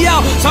talking me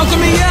out.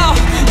 Talking me out,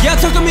 yeah,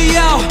 talking me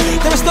out.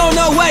 There was no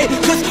way,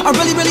 cause I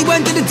really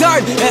went to the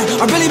dirt, yeah,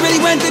 I really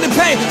went to the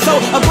pain. So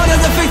I'm part of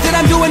the things that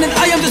I'm doing, and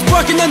I am just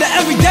working on it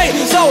every day.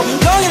 So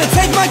I'm gonna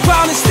take my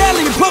crown and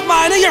stand and put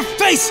mine in your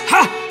face,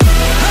 ha!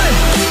 Hey.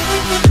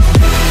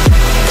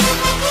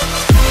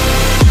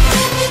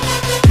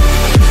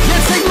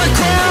 Yeah, take my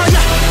crown,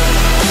 yeah.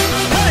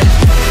 Hey.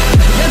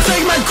 Yeah,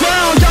 take my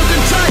crown, y'all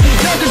can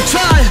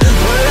try,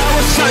 but I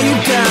will shut you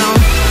down.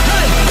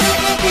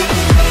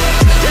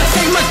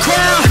 Take my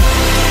crown,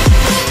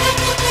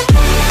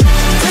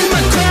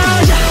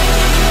 yeah.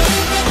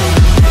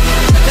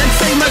 Then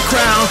take my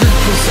crown,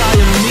 cause I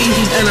am me,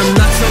 and I'm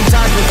not some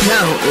type of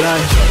count,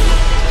 like.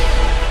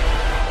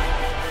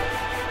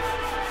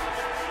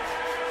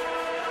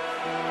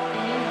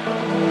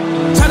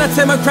 Tryna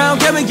take my crown,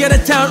 can we get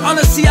it down?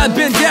 Honestly, I've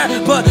been there,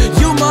 but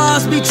you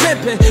must be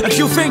tripping if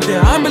you think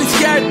that I'm really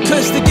scared.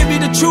 Cause to give you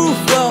the truth,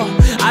 well,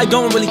 I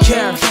don't really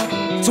care.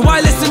 So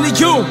I listen to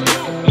you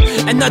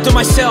and not to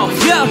myself,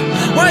 yeah.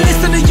 Why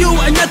listen to you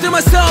and not to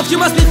myself? You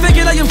must be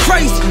thinking I am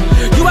crazy.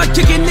 You are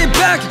kicking it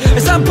back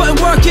as I'm putting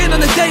work in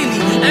on the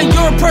daily. And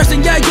you're a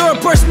person, yeah, you're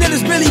a person that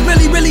is really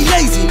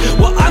lazy.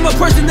 Well, I'm a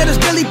person that is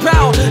really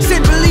proud,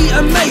 simply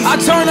amazing. I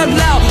turn up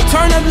loud,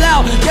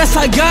 yes,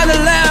 I gotta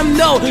let them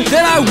know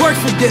that I work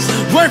for this,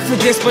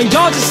 but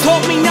y'all just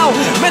told me no.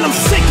 Man, I'm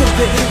sick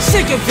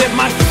of it,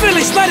 my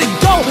feelings, let it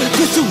go.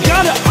 Cause you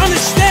gotta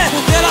understand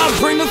that I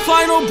bring the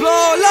final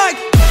blow like.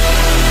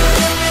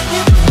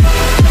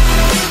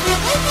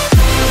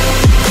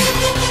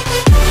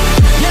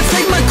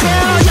 Take my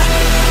crown, yeah.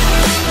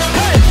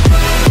 Hey,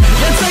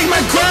 yeah, take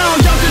my crown.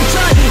 Y'all can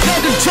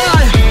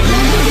try.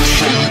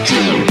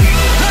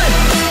 Hey,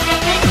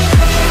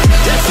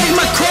 yeah, take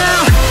my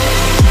crown.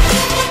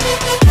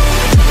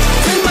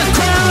 Take my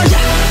crown,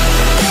 yeah.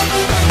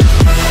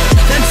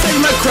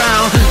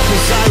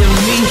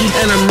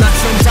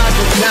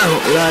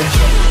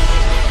 done.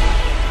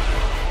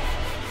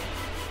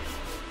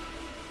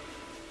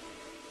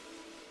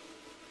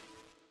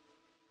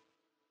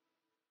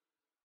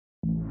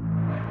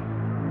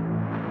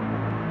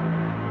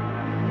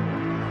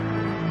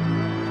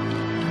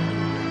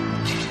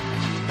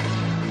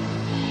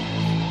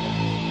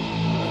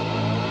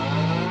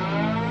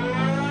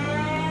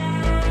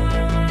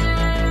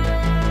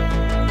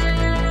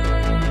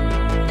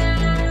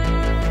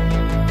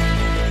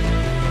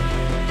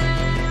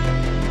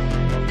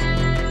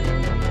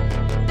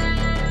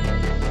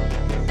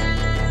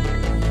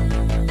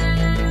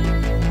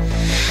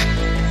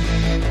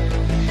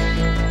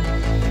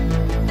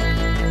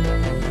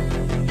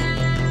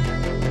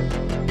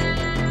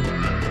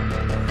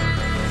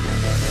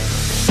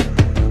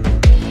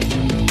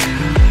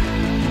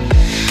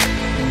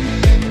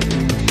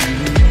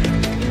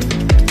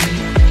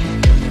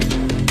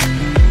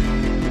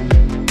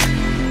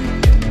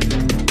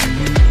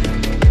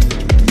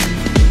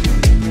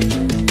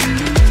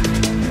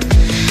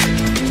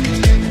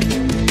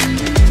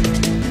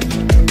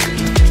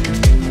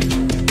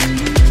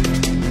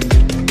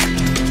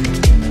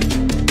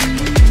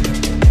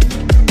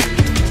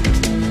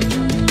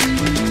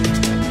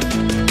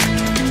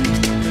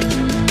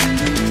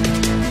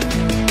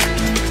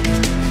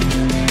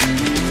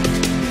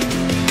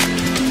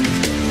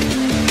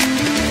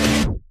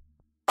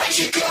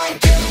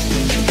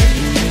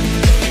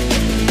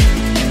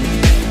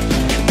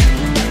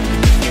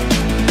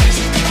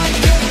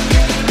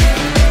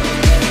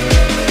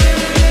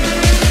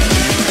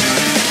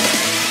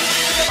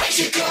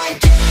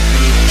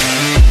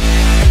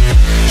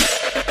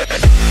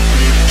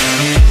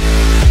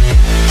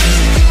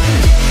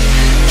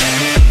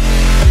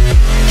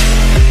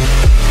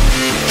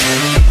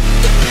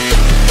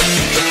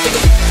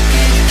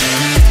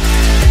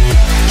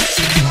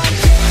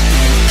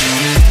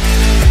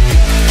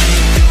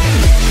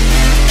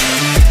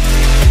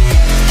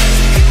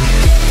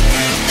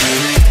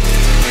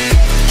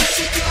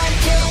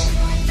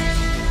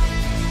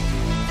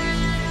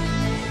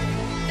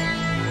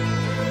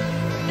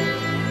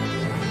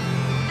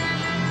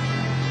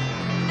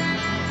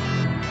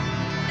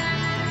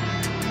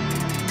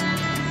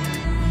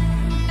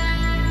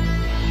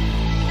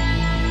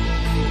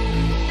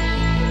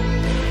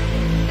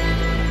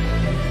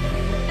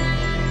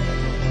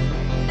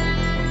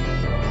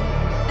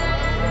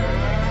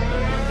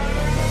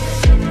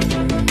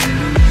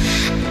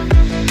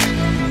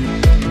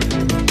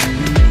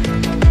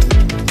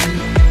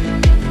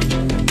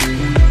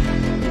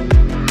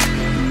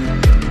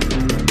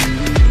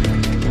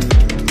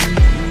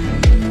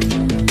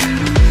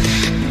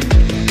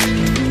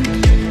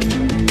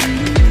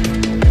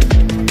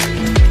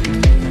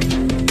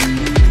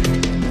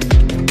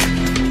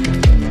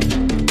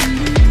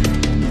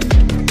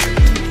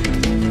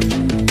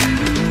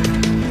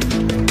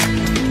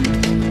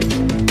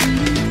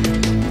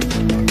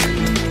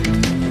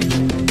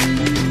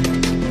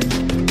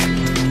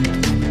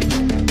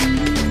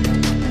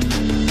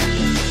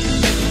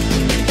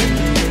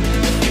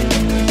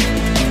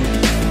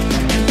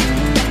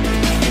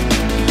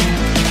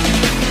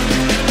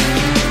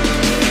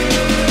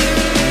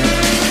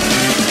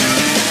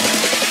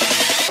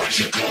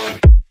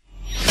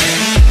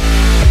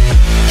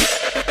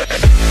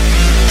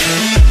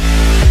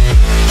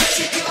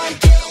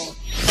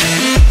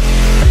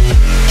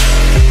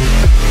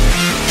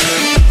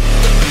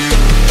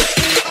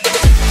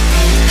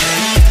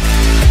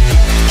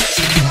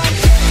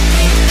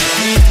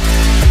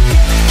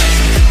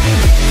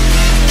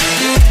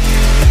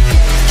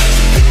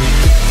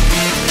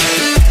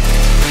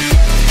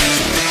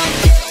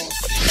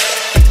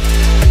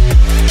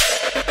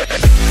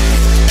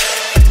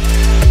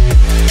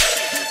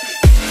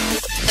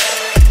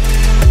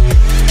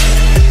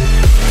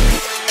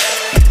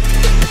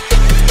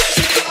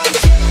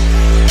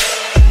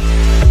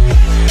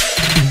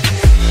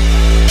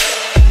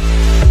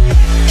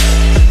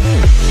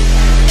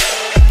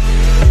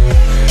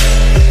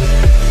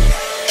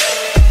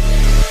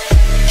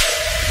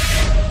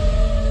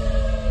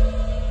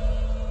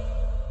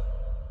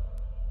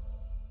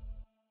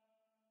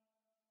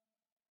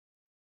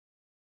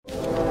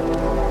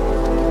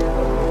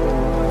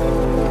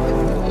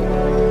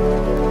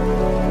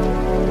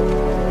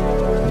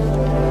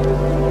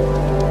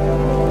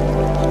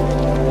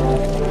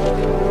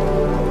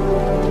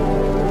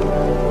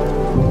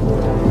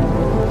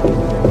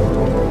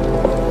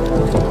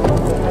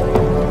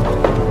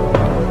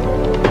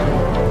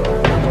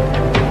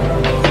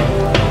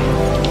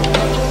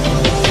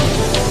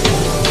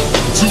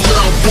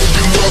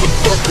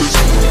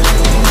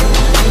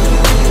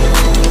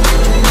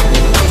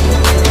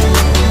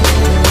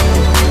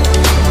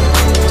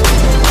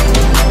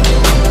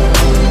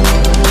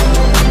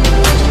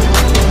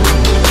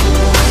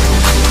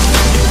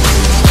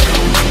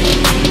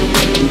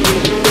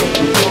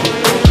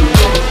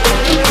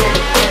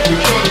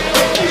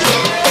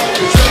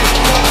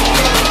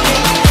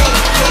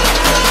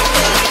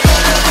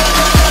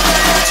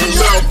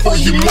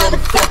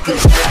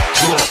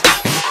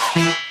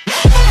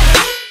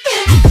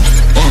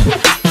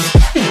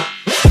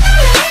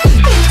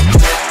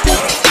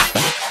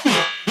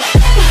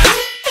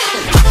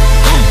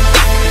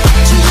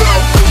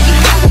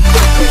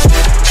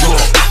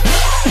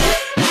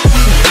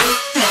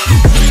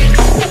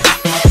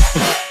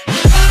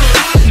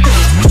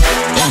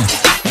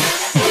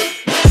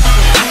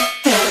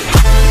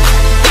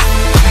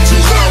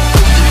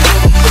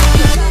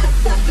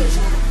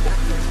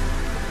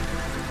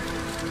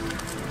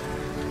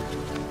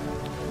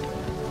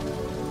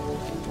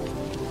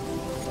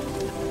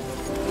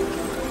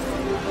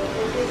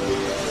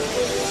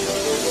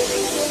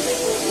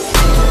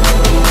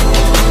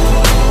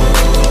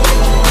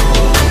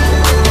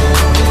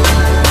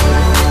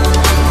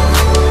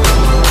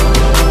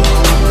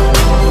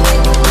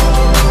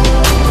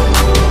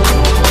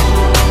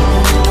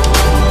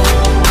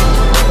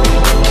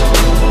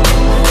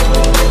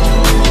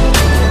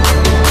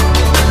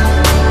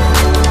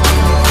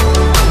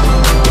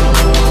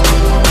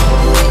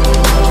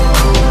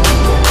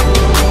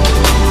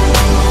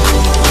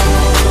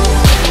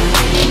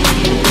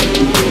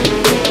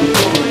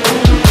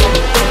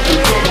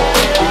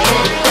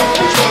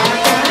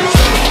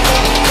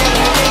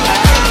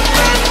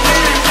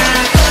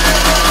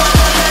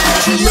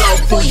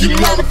 you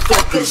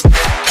motherfuckers.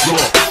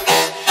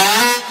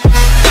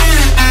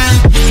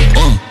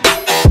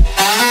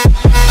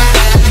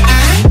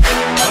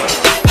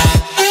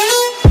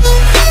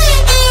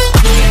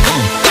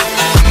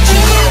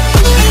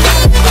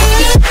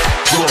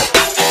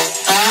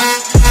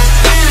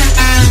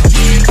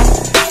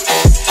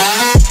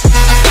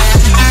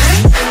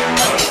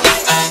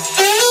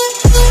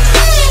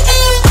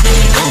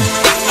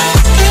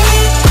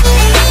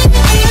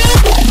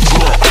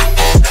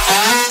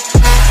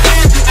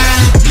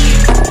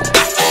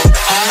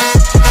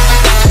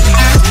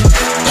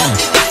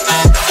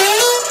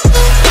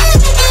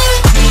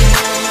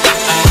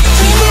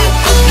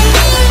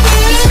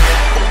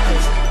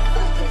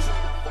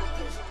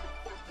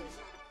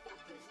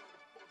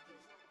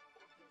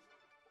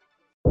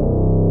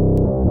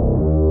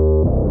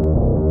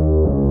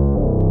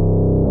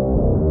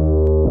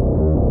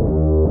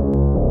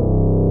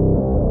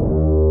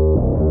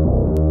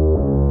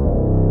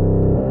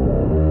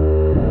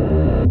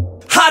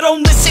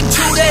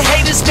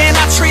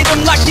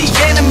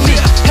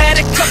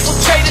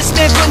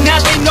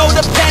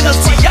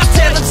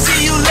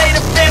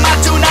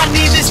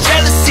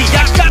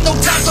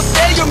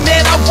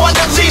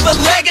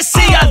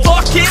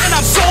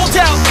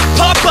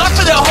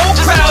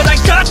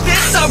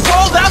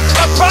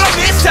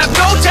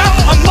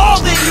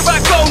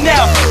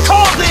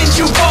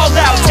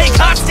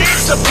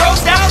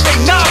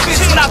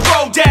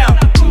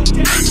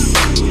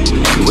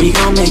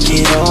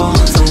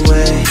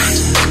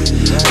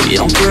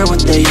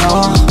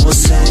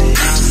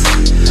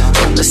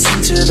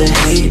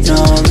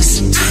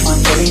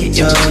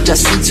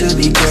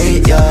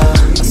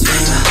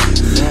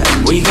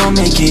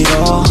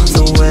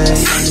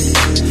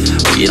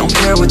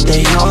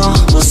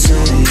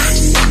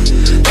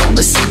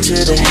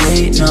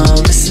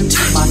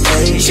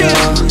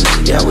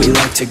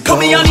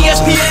 Put me on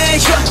ESPN,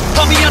 yeah.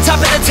 Put me on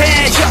top of the 10,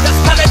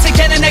 yeah. Pilots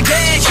again and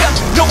again,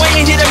 yeah. No, I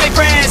ain't here to make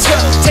friends, yeah.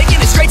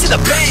 Taking it straight to the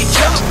bank,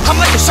 yeah. I'm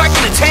like a shark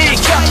in a tank,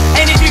 yeah.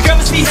 And if your girl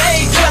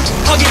misbehave,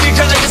 yeah, I'll give your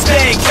girl like a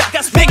spank, yeah.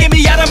 That's making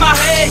me out of my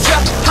head,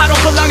 yeah. I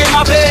don't belong in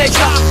my bed,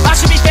 yeah. I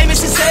should be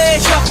famous instead,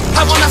 yeah.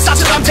 I will not stop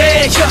till I'm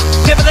dead, yeah.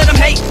 Never let them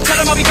hate, tell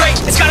them I'll be great.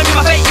 It's gotta be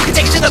my fate, you can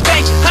take it to the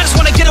bank. I just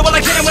wanna get it while I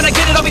get it. When I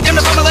get it, I'll be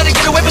damned if I'ma let it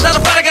get away. Without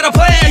a fight, I got a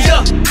plan,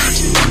 yeah.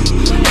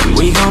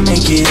 We gon'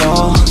 make it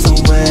all the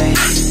way.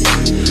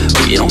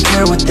 We don't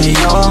care what they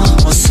all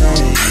will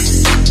say.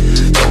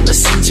 Don't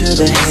listen to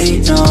the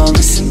hate, no.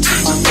 Listen to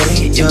my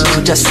fate, yo.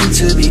 Destined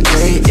to be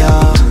great, yo.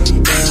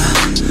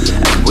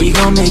 And we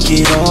gon' make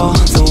it all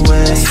the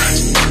way.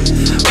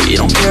 We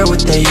don't care what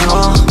they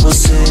all will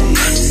say.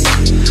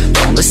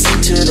 Don't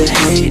listen to the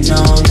hate, no.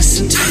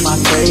 Listen to my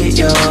fate,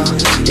 yo.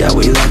 Yeah,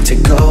 we like to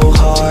go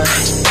hard.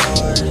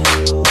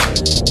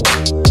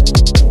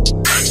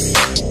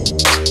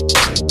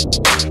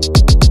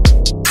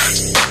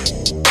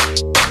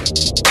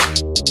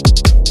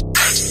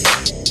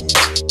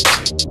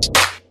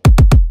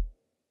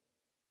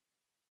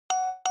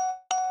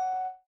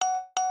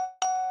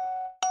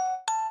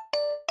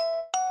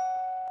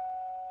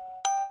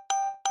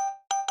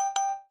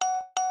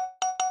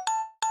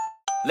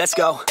 Let's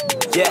go,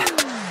 yeah.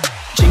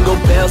 Jingle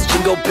bells,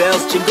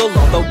 jingle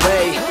all the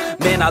way.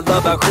 Man, I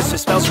love how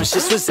Christmas smells, wish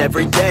this was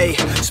every day.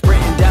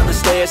 Sprinting down the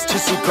stairs to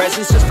see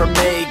presents just for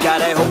me.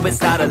 God, I hope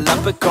it's not a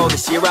lump of coal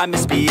this year I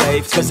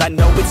misbehaved. Cause I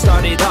know it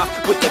started off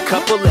with a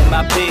couple in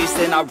my B's.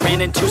 Then I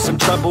ran into some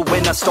trouble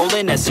when I stole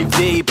an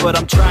SUV. But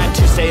I'm trying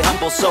to stay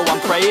humble, so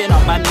I'm praying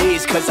on my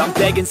knees. Cause I'm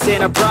begging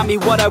Santa brought me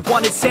what I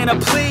wanted, Santa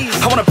please.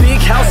 I want a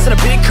big house and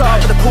a big car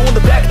with a pool in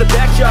the back of the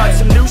backyard.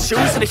 Some new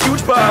shoes and a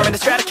huge bar and a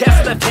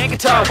Stratocaster left-hand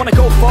guitar. Wanna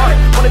go far,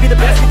 wanna be the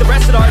best, be the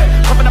rest at art.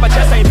 Pumping on my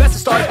chest, I ain't best to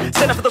start.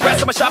 Send up for the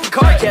rest of my shopping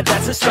cart, yeah,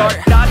 that's a start.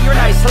 Naughty or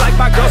nice, I like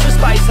my girls with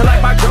spice, I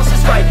like my girls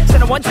with Sprite.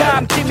 Send her one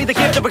time, give me the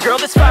gift of a girl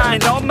that's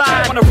fine, all mine.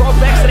 I want a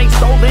Rolex that ain't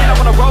stolen, I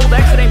want a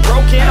Rolex that ain't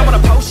broken. I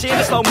want a potion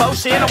in slow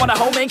motion, I want a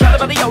home in Calli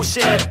by the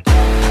ocean.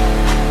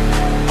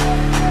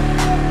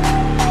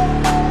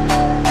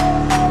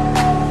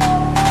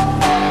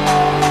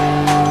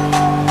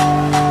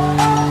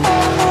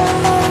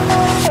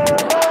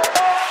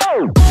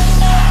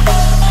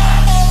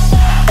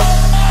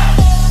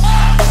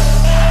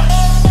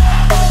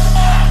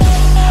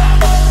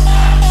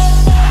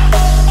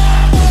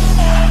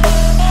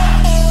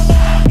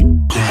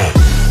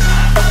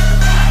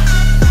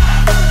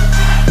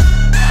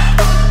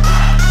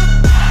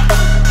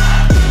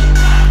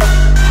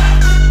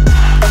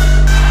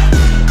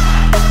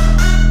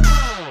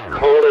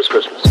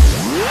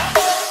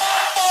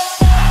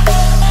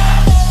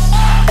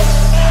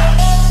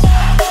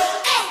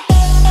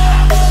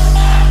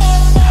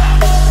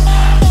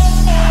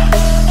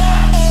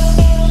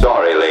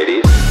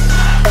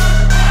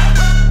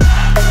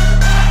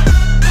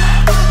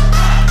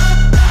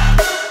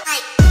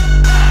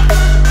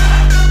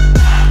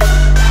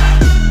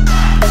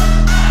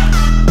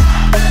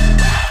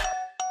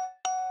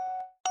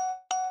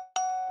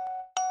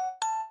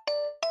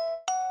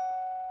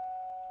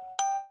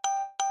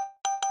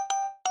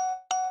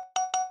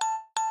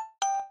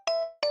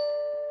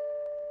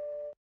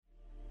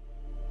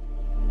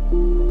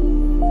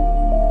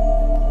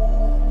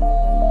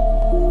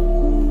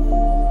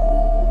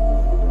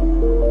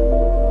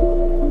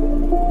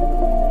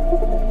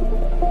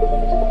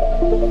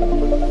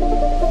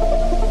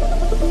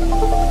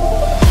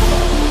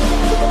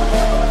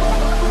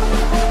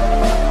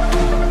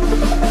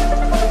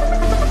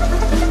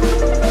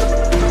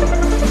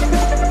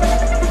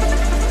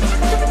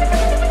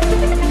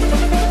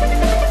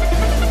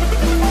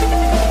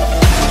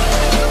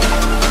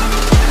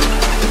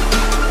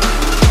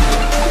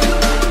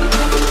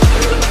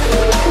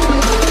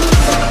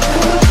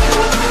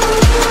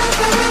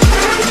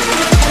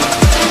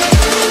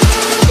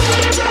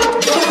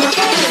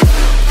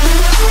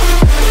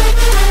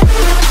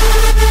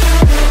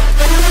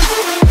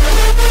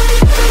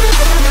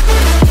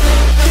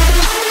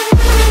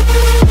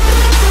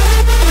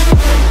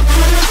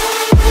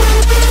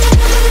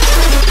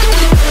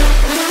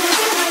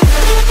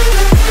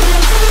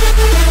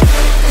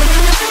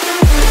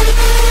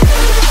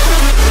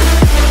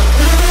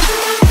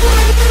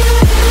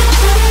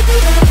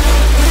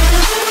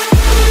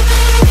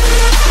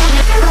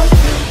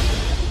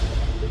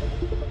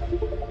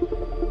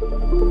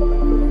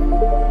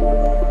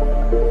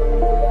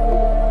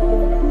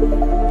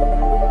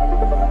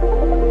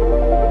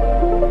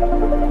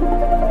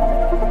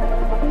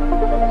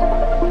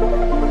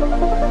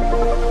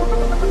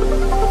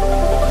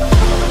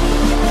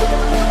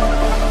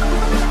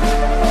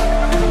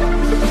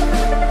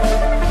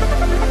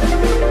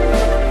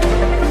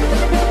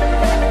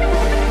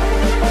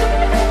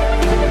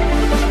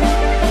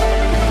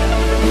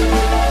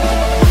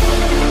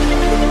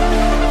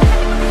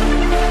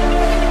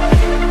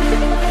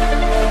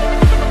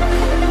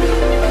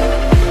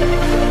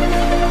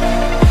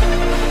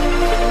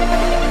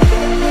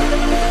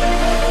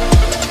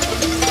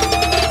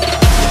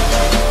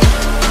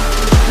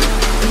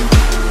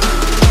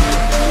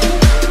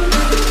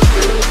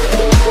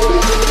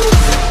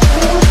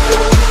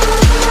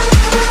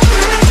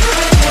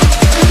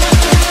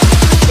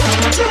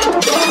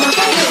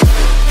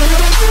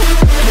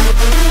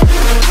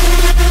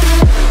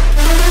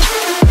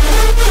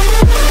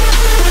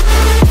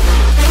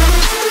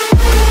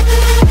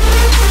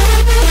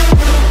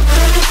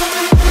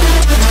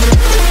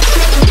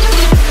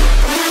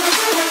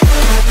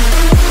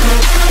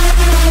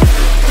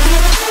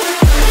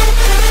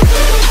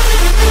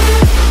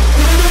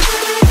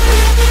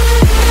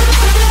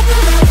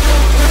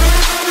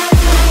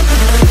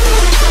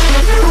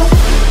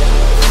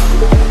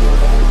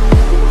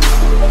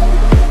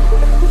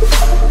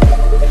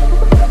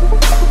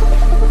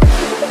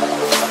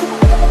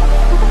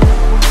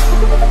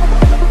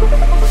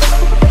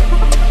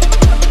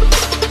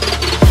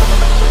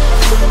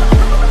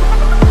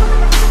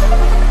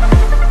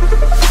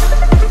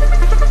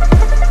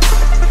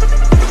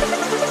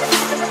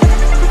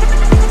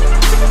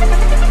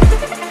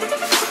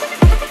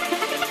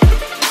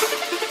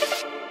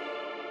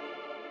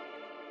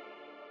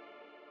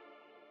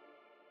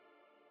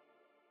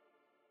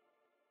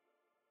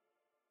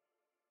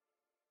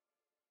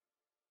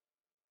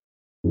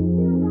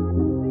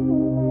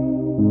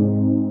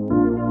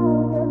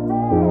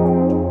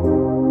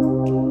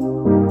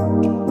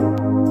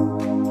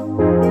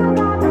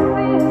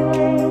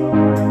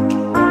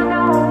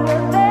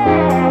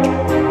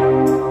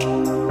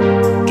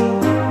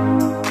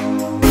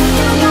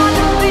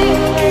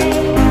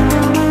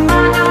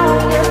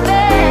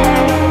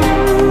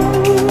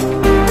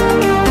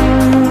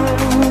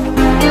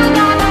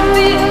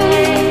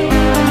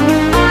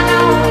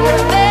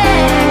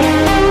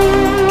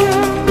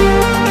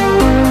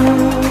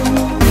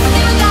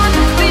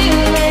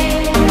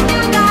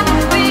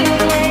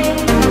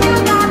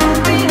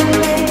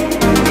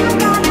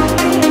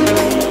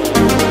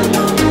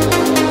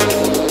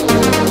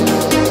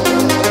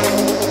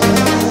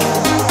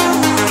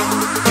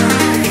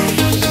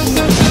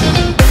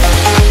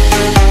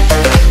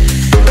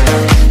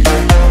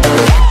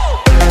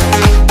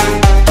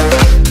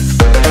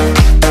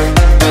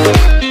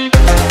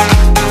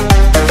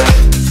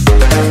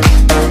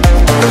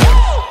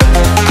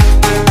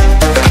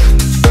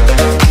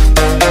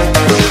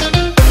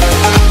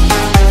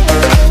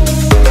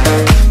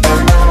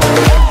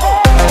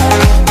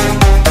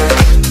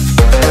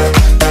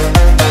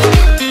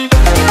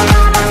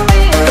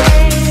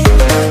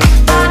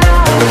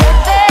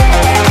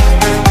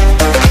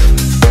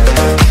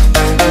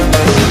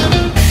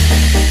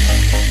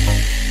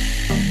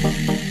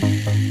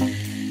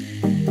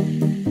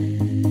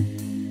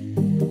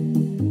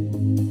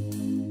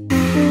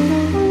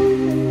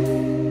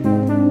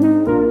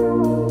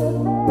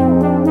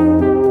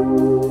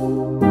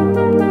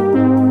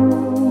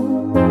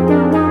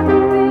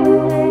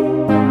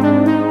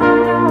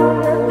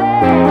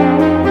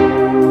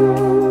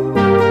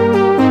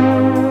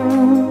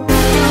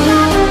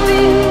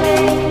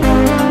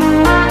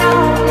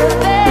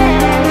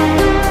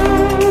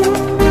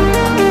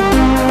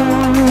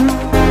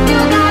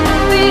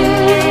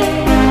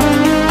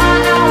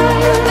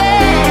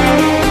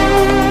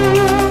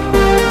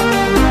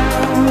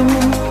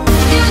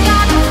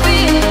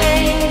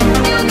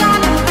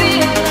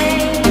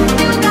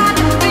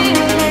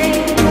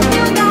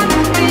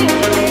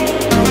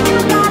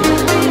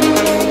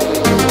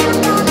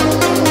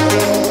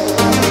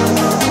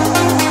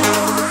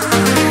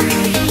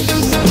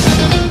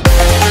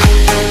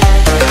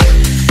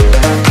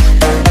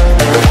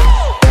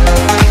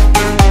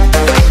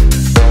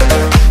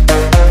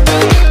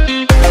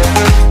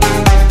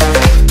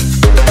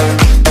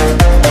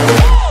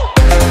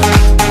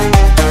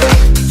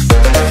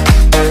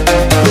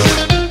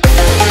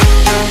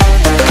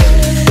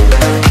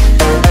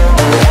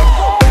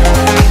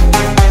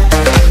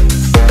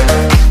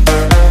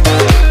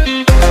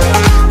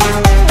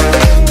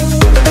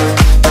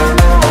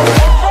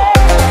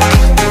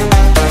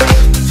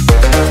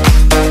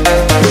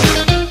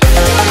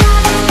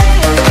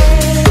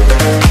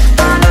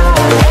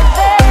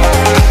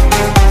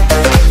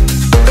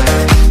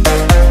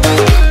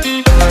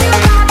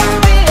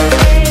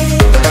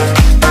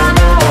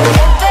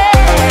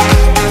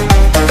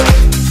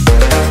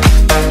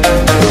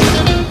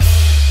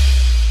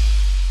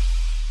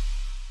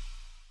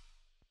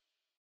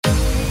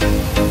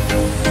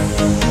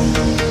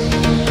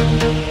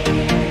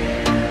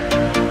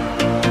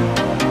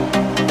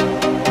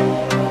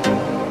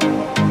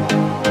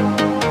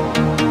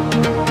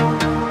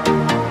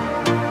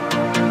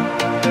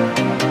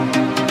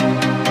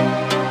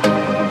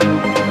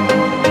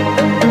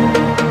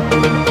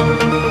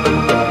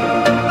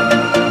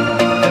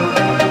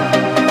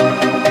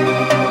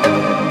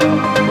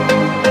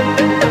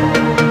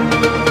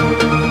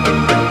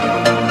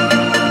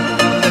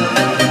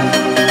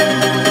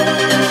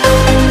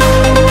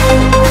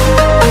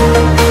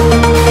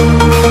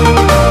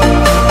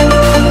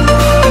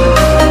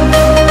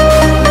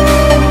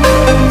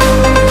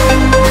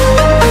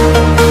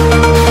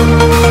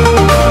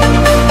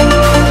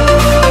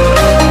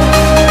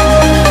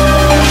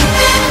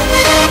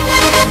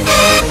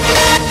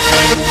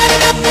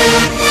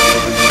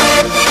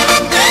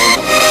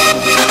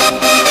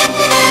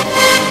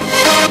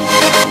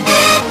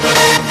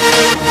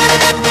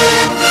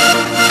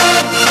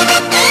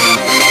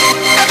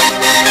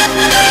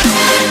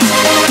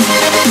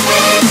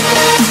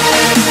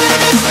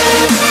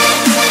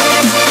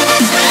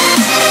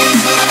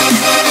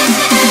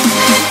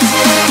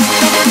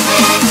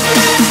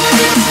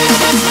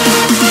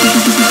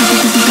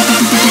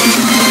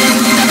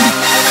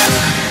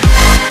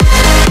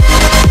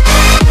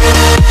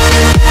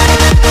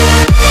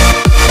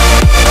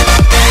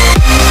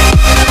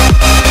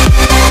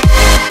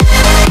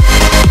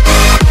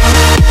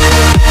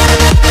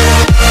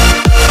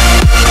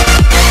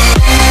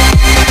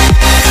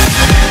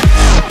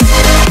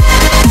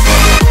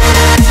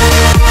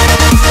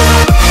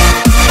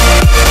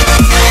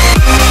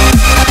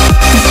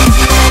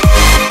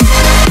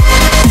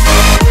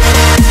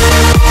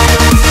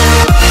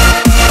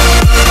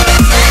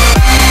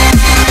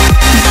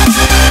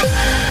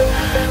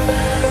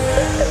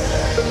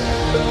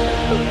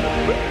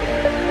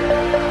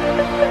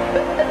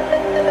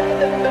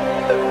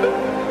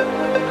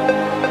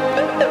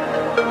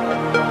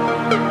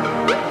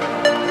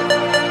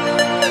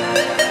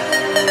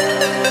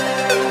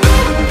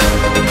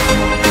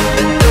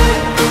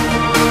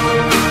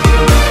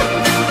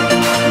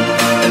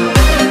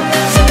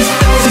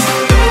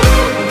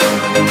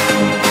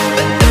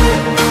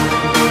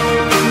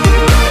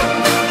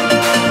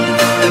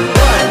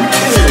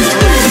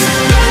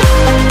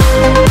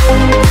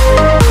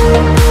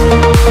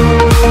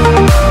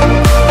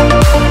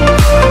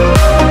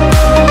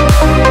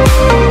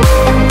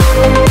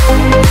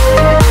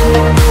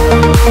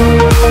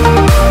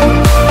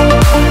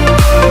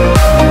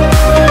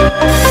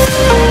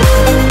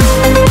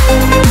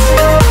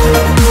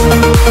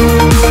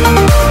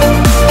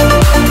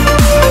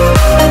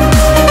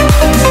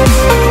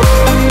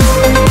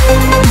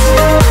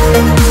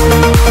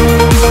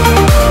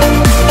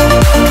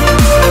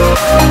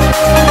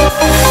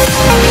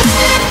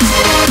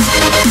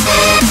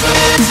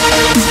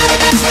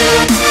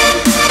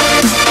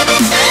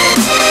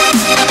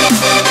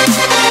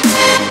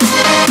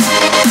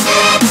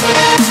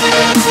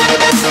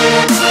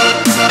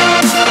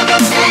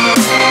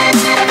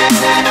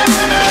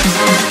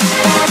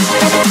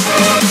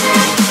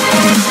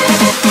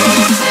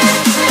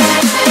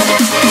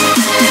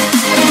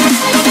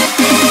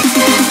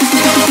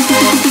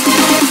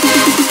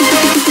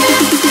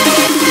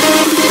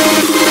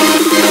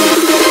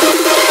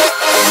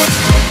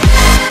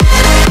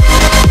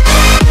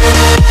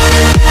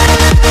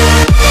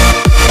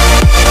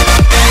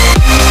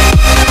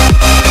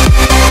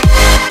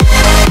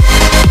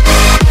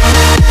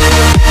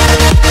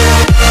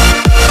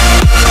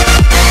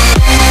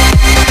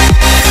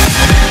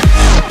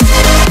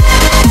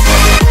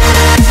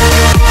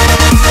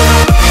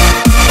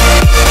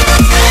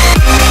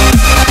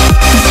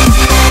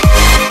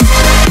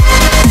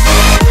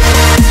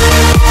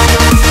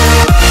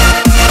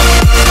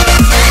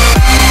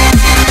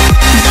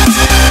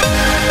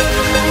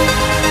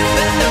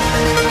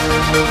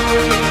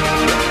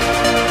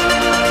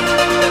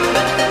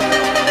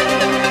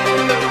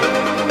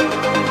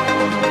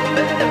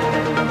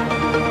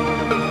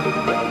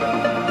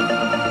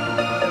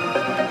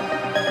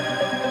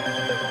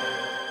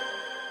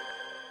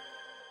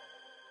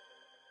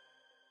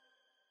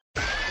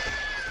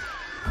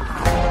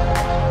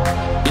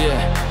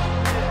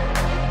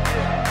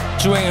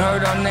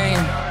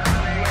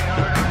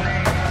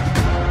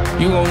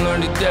 You gon' learn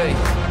today.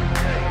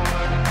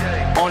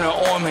 Onur,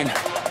 Ormen,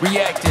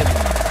 Reaktive,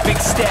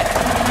 Bigstat.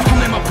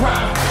 I'm in my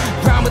prime,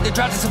 grind with the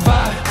drive to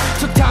survive.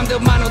 Took time to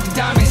mine all the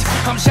diamonds.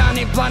 I'm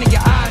shining blind in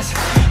your eyes.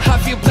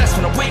 I feel blessed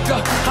when I wake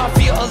up. I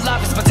feel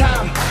alive, it's my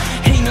time.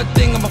 Ain't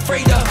nothing I'm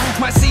afraid of.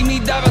 Might see me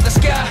dive out the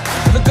sky.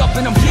 Look up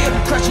and I'm here,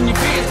 crushing your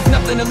fears.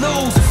 There's nothing to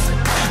lose.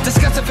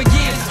 Discuss it for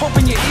years,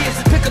 open your ears,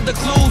 pick up the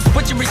clues,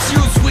 but you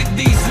refuse with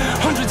these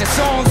hundreds of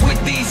songs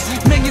with these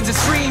millions of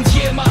streams.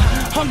 Yeah, my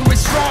hunger is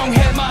strong,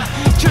 had my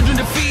children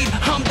to feed.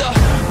 I'm the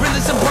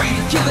realest of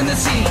breed, killing the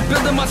scene,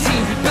 building my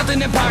team,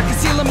 building empire,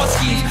 concealing my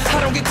schemes.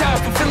 I don't get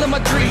tired, fulfilling my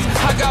dreams.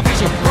 I got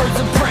vision,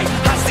 birds of prey,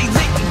 I stay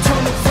lit,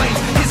 eternal flame.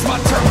 It's my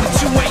turn, but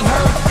you ain't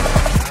heard.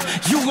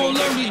 You gon'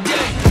 learn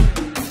today.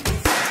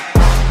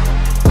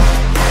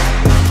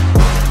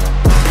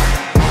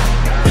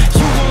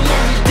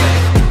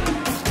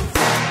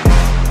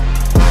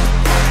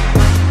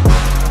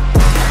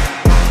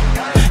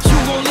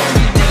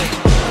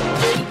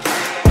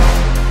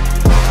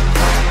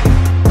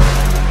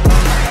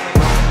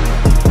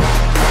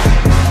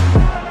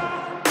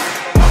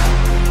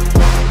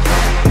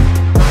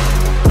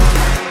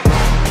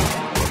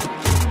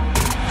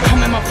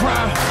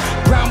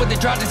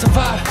 Drive to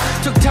survive.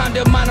 Took time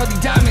to mine all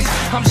these diamonds.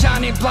 I'm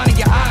shining blind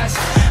in your eyes.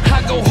 I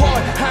go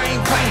hard, I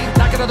ain't playing.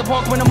 Knock it out the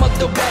park when I'm up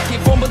the back.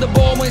 Hit form of the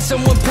ball when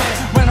someone pass.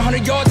 Run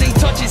 100 yards, ain't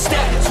touching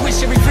stat.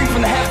 Switch every free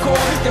from the half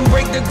court. Then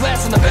break the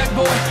glass on the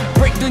backboard.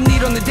 Break the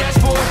need on the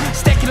dashboard.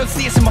 Stack it up,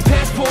 see it's in my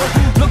passport.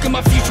 Look at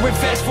my future and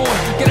fast forward.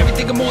 Get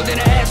everything and more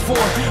than I asked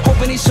for.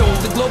 Hoping it shows,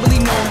 the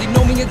globally known. They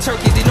know me in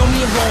Turkey, they know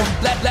me in Rome.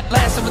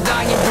 Last of a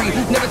dying breed.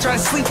 Never try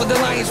to sleep with the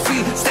lion's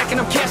feet. Stacking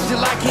up cash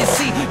till I can't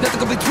see. Nothing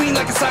go between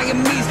like a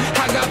Siamese.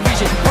 I got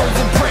vision, birds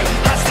of prey.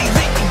 I stay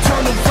lit,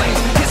 eternal flame.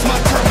 It's my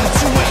turn, but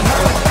you ain't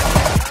heard.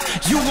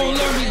 You gon'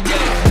 learn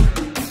today.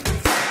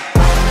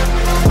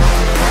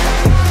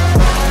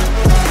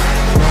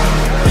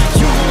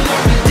 You gon'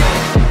 learn today.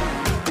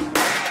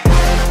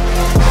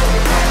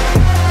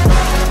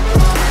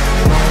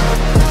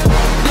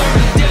 Learn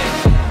today.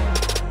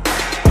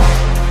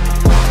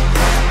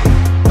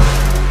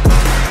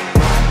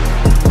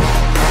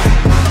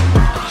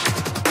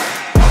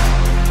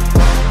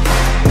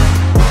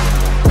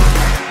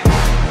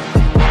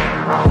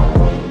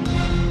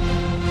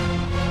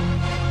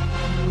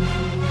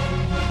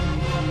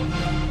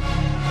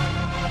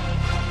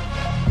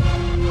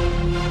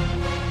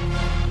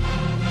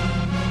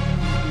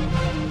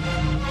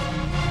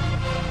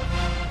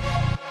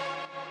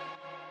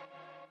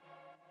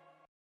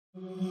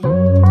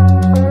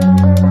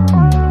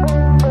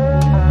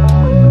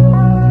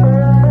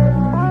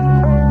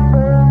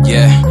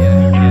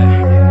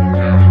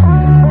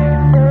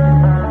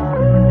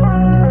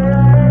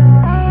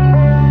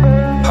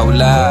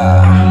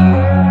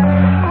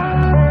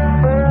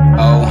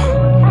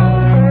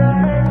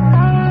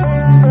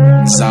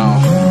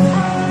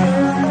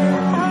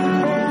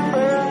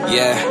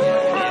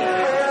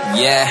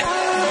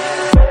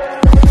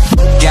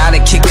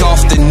 Gotta kick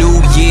off the new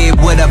year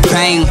with a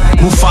bang.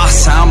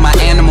 Mufasa, I'm an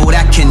animal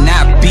that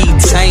cannot be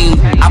tamed.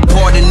 I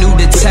bought a new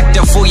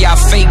detector for y'all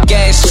fake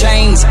ass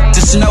chains.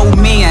 Just know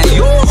me and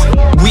you,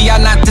 we are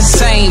not the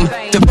same.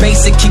 The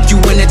basic kick you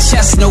in the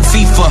chest, no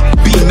FIFA.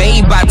 Be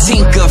made by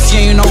Tenka, if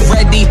you ain't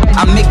already,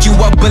 I make you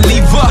a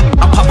believer.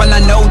 I'm poppin', I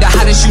know the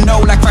hottest you know,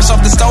 like fresh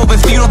off the stove.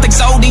 If you don't think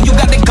so, then you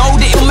got the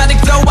gold, the illmatic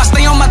flow. I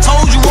stay on my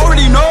toes, you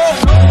already know.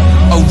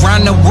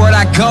 Around the world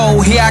I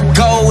go, here I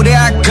go, there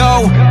I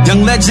go.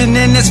 Young legend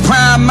in this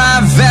prime, I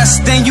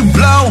invest, then you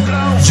blow.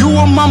 You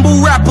a mumble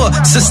rapper,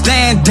 so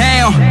stand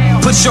down.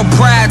 Put your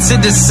pride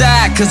to the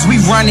side, cause we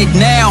run it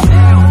now.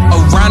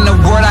 Around the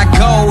world I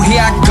go,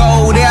 here I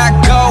go, there I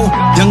go.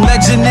 Young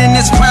legend in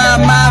this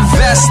prime, I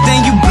invest,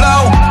 then you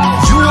blow.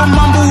 You a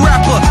mumble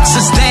rapper, so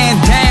stand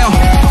down.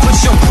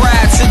 Put your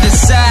pride to the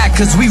side,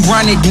 cause we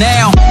run it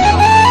now.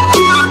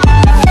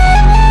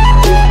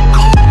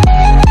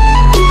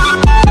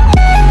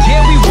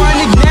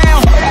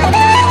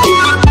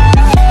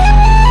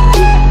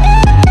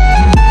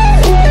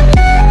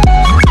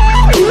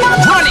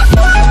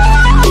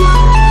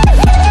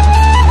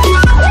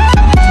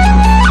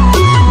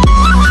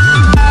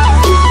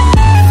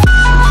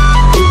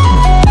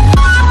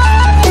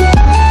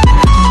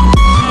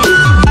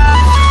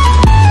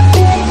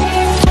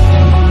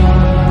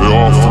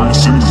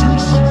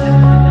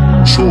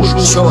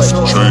 Choice,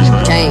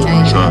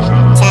 change.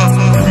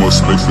 You must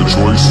make the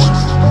choice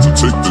to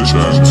take the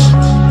chance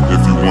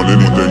if you want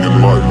anything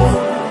in life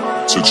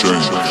to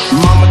change.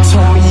 Mama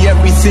told me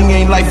everything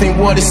ain't life ain't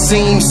what it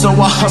seems. So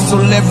I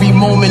hustle every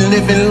moment,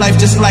 living life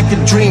just like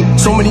a dream.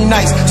 So many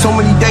nights, so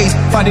many days,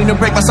 fighting to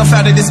break myself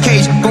out of this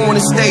cage. Going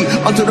to stay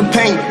until the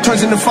pain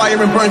turns into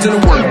fire and burns into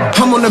wood.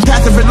 I'm on the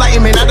path of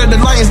enlightenment, out of the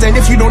lions den.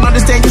 If you don't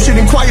understand, you should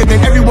inquire. Then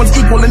everyone's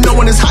equal and no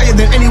one is higher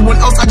than anyone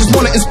else. I just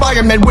wanna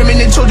inspire men,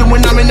 women and children.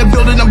 When I'm in the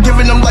building, I'm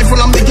giving them life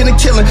when I'm making a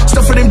killing.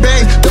 Stuff it in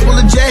bags, double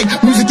the jag.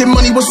 Music and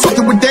money was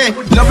fucking with that.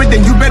 Love it,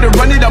 then you better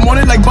run it. I'm on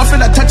it like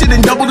Buffett, I touch it and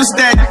double the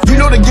stack. You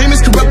know the game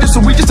is corrupted, so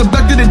we just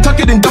abducted and tuck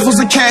it in duffels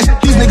of cash.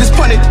 These niggas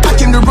punted, I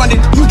came to run it.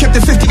 You kept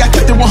it 50, I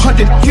kept it 100.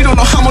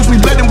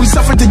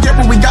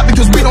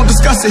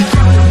 discuss it.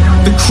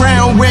 The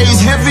crown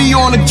weighs heavy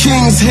on the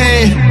king's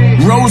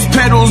head. Rose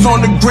petals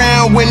on the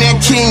ground when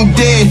that king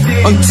dead.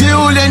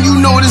 Until then,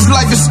 you know this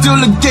life is still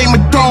a Game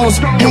of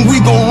Thrones, and we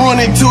gon' run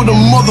it till the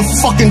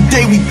motherfucking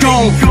day we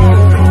gone.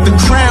 The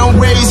crown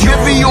weighs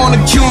heavy on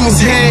the king's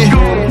head.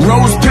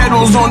 Rose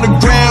petals on the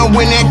ground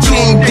when that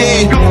king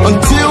dead.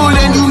 Until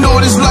then, you know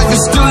this life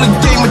is still a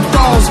Game of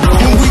Thrones,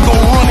 and we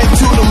gon' run it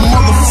till the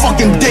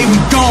motherfucking day we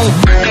gone.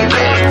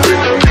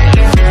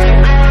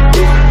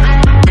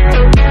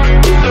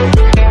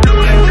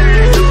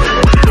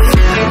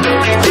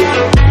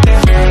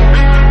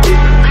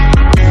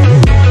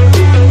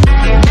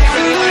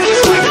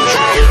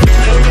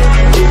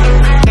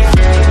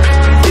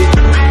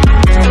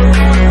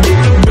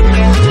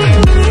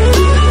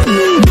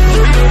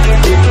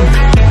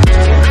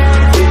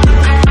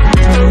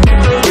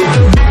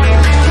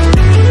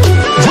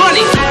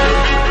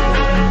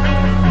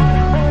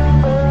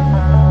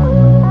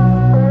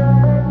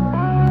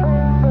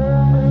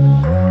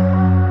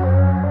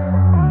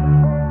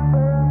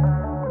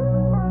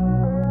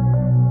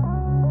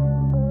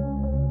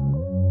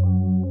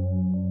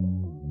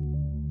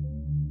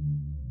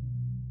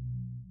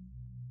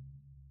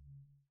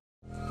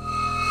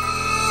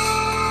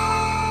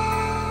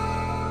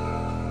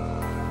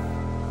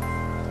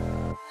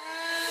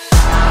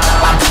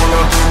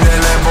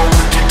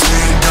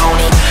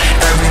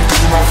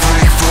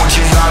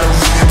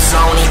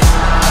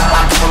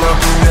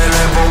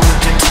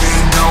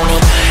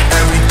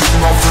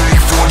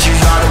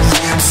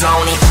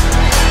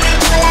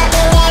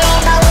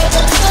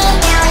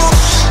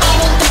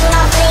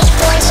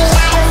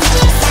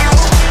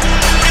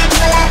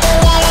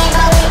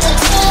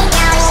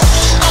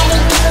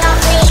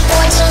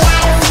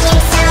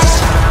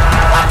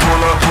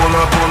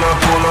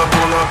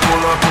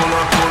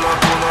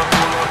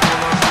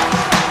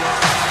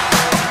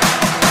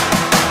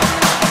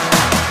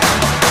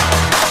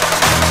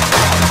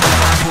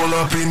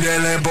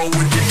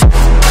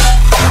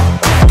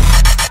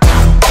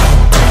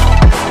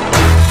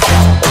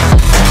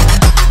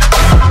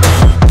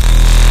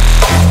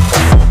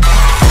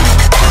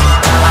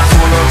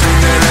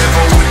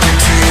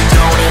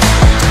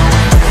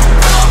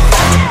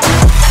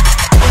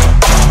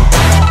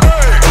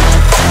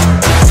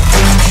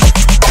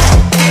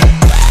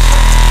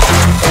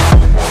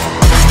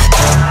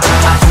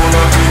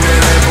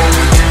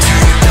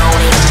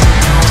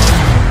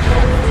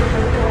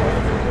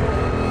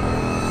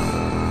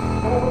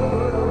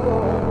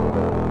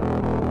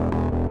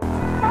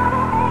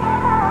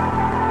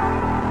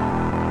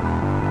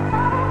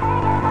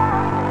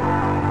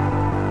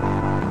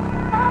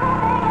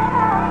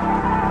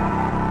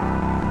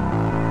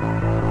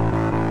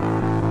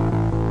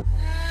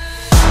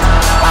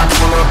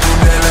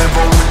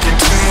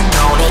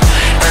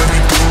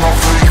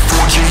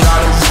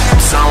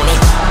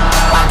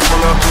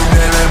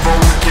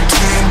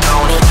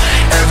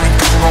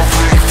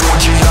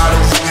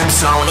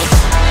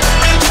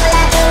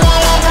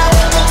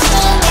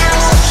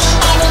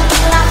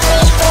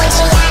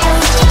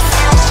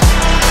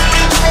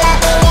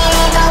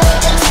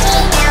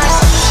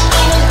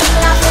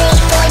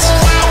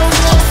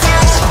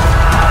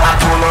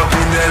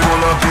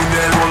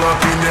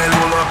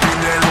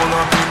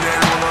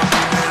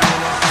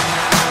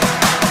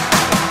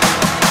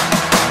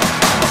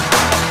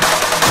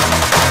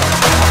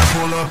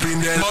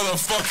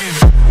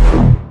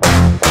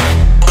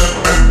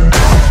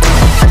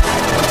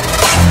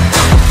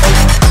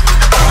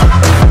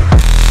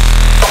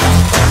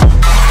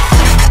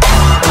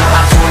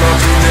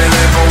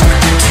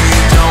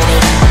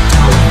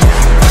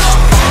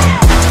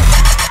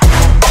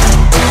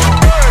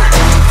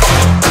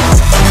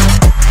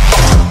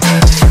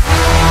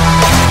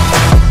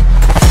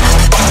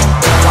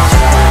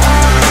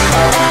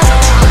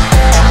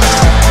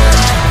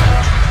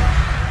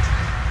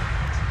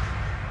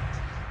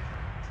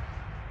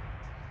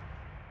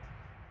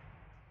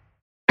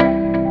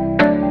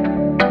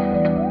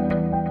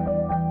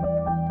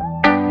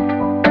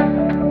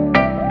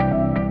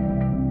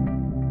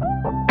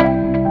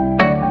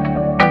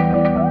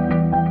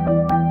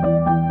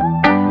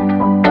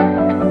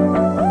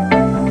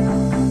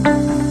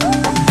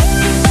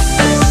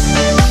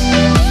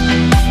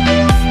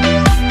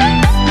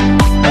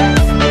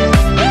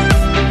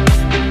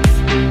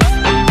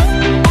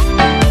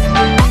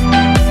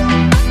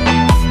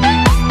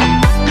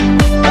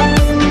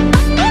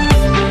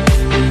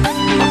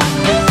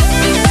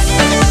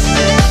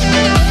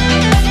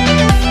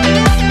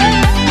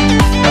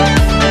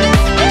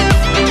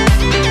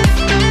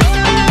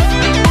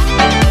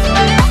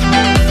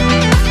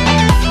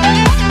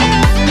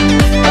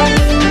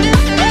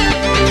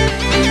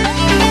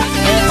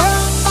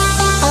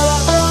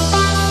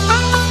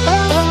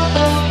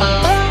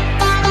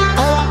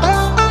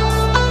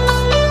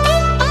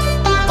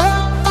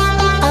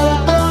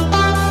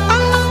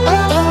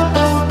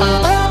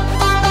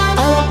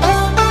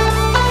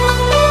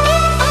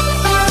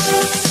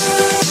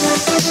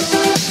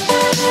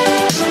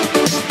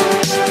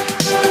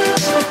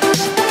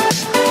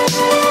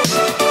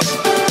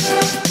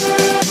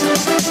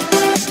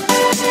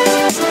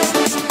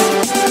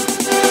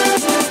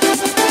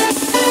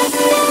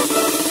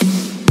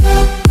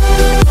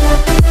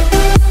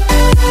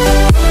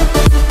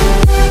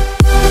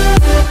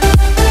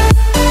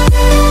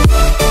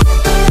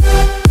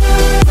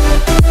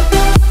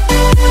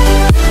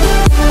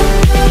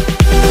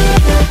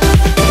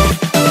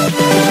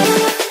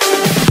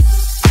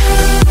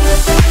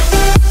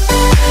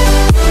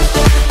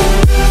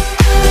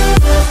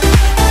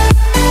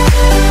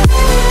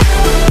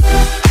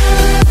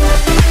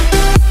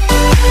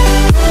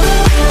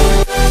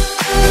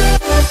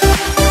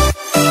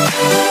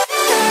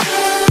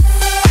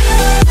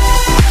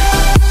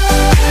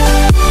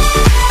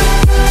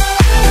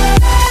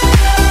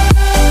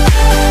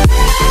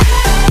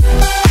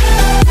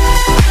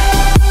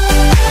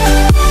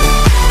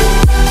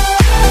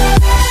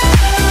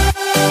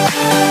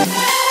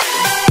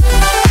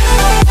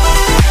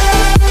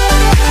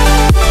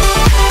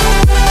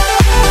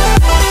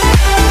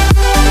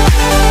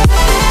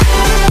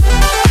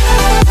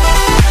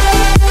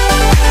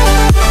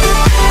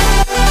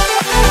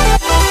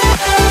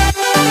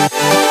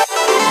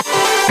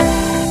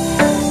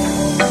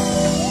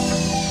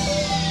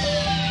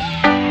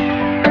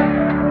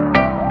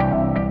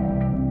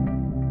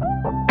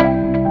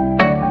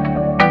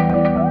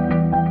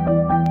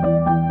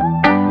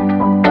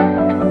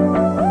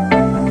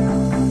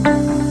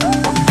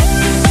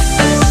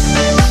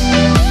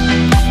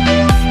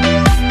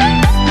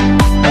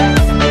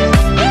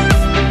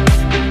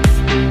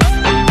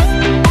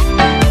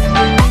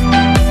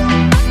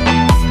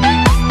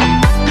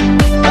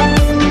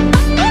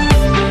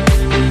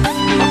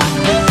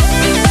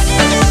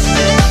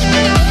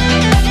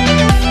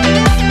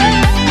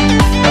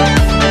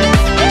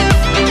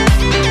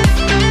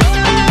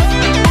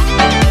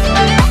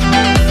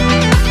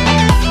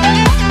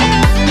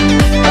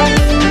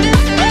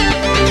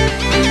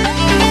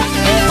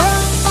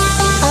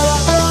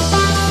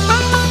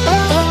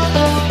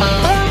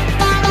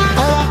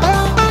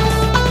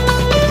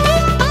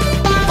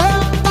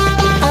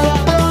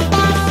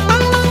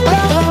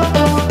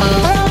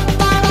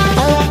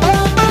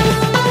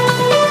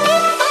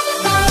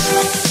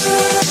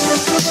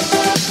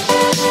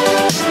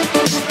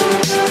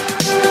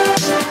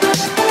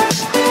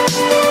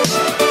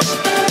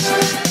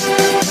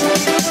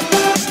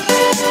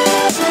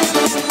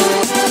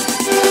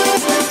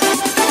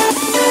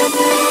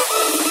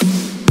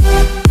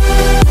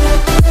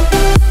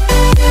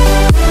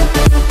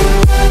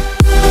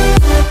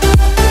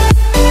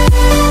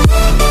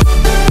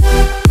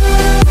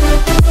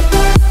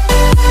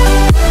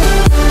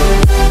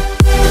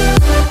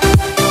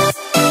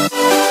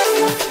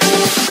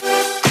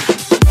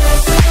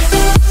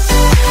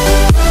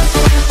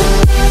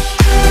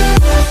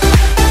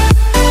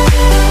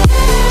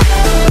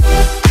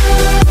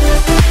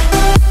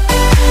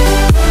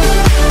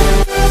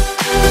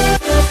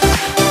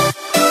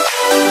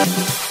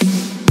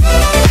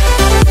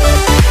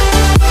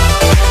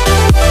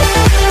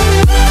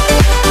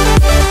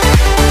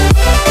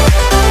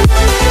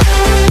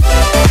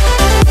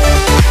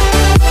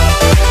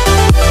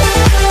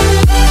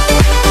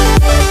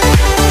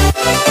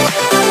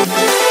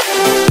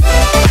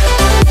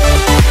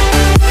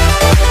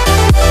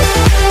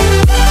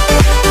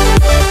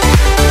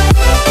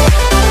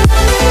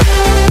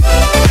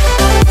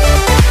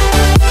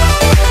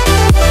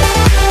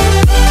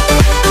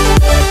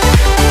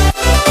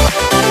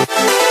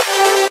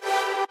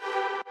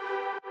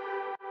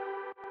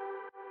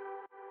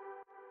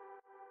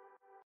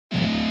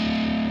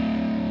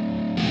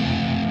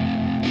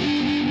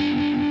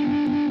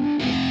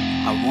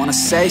 I wanna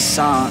say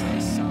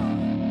something.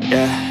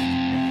 Yeah.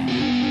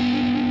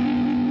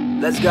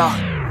 Let's go.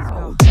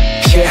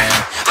 Yeah,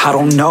 I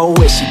don't know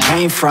where she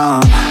came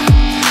from,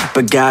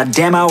 but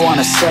goddamn, I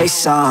wanna say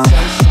something.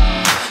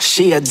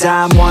 She a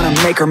dime, wanna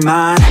make her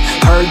mine.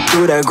 Heard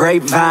through the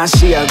grapevine,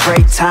 she a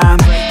great time.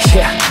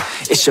 Yeah,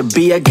 it should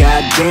be a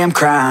goddamn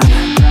crime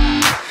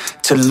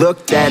to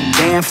look that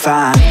damn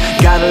fine.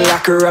 Gotta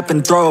lock her up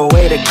and throw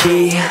away the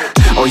key,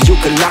 or you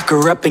could lock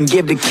her up and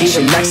give the key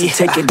to me.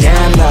 Take it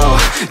down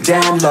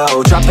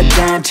low, drop it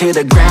down to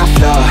the ground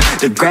floor,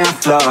 the ground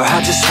floor.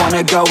 I just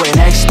wanna go and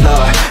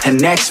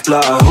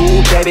explore.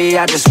 Ooh, baby,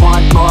 I just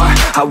want more,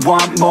 I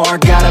want more.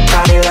 Got a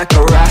body like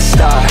a rock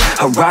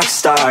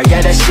star.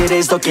 Yeah, that shit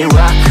is looking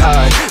rock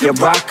hard, yeah,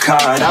 rock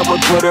hard. I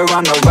would put her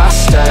on the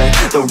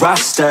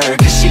roster,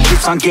 cause she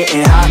keeps on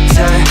getting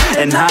hotter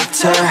and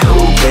hotter.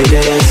 Ooh, baby,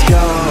 let's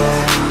go.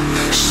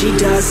 She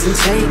doesn't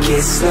take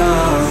it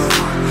slow,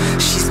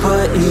 she's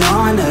putting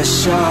on a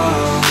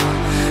show.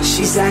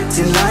 She's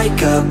acting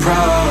like a pro.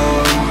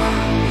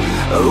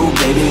 Oh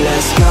baby,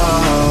 let's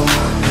go.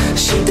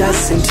 She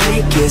doesn't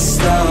take it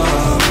slow,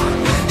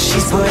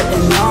 she's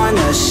putting on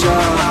a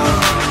show.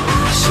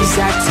 She's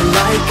acting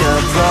like a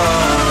pro.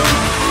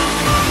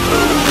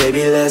 Oh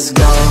baby, let's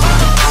go.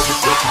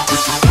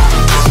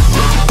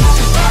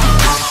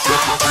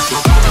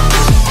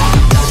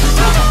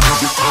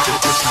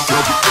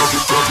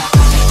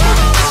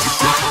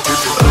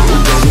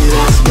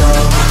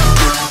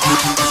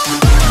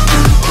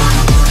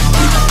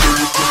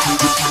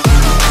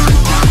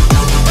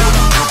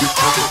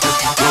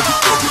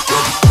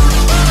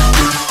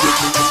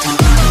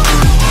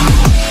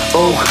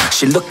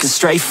 She looking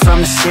straight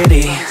from the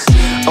city.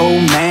 Oh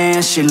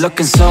man, she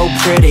looking so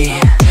pretty.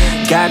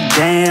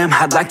 Goddamn,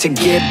 I'd like to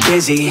get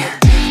busy.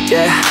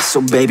 Yeah, so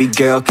baby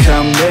girl,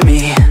 come with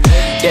me.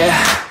 Yeah,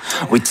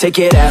 we take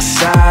it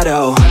outside,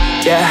 oh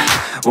yeah.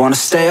 Wanna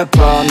stay up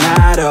all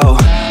night, oh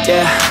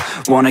yeah.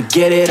 Wanna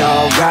get it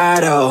all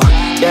right, oh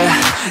yeah.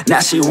 Now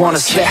she wanna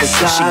slip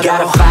aside. She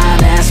got a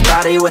fine ass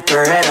body with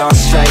her head on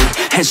straight,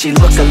 and she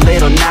look a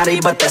little naughty,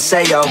 but that's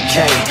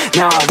a-okay.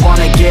 Now I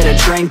wanna get a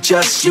drink,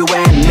 just you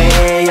and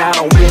me. I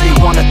don't really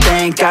wanna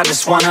think, I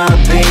just wanna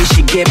be.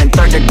 She giving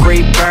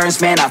 3rd-degree burns,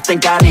 man, I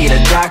think I need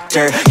a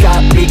doctor.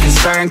 Got me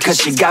concerned, cause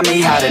she got me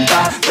hot and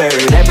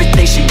bothered.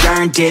 Everything she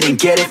earned, didn't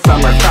get it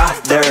from her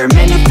father.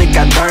 Man, you think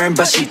I learned,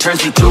 but she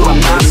turns me to a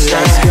monster.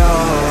 Let's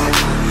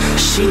go.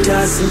 She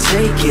doesn't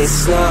take it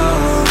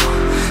slow,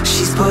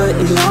 she's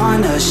putting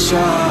on a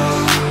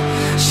show.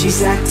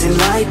 She's acting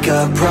like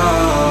a pro.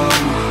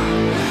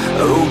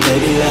 Oh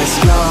baby, let's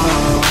go.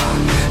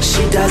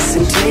 She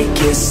doesn't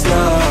take it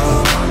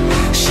slow,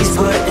 she's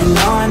putting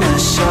on a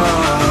show.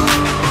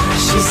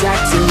 She's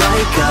acting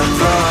like a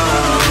pro.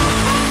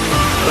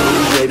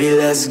 Oh baby,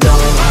 let's go.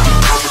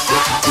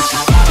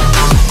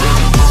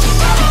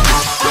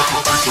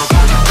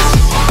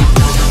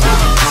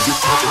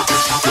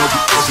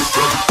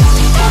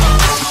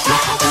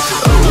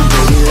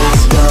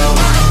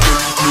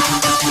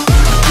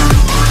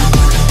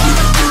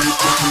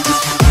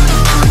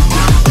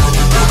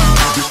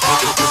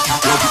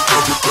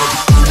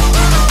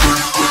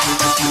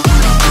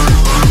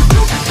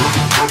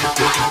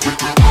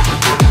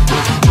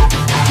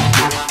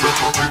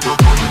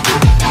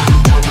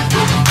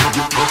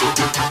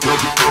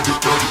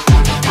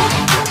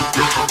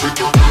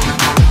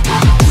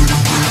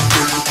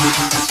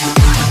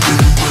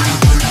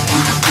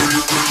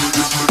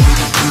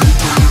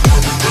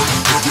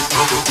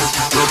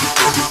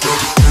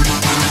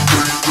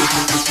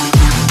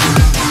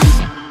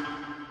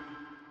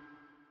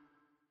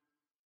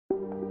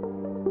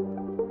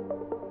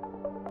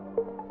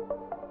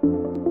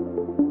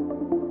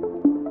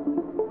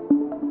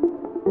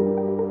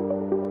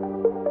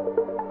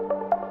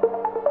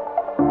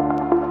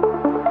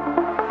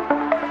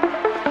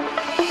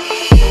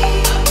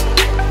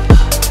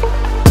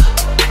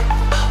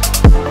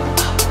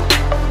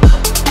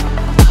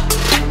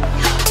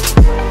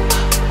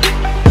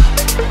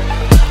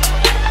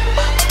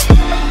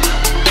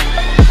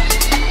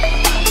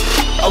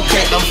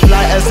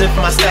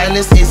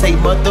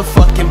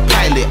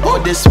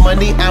 This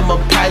money, I'm a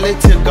pilot.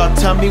 Till God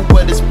tell me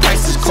what his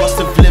price is, cost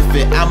of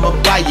living. I'ma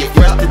buy it.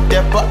 Fresh to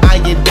death, but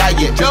I ain't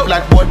diet. Drip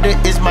like water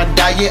is my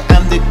diet.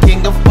 I'm the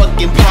king of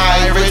fucking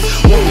pirates.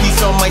 One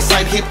piece on my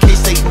side hip,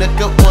 case a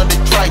nigga wanna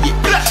try it.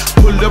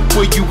 Pull up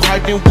where you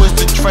hiding, was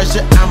the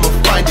treasure? I'ma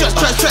find it.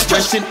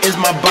 Expression is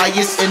my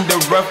bias. In the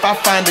rough, I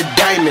find a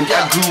diamond.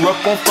 I grew up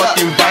on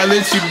fucking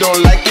violence. You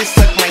don't like it,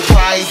 suck my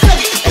prize.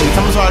 Hey,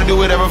 someone's hard to do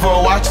whatever for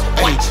a watch.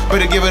 Hey,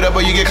 better give it up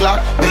or you get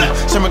clocked. Hey,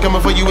 someone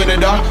coming for you in the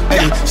dark.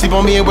 Hey, sleep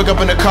on me and wake up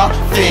in the car.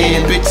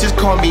 Then bitches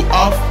call me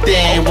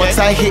often. Once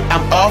I hit,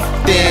 I'm off.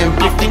 Then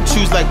pick and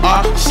choose like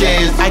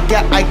options. I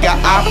got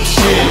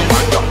options.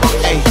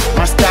 Hey,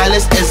 my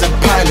stylist is a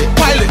pilot.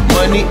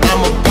 Money,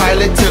 I'm a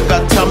pilot. Till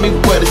God tell me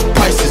what his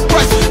price is.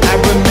 I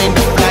remain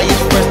the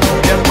flyest, fresh to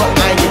death, but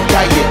I ain't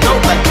diet.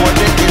 Don't like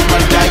water is my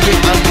diet.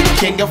 I'm the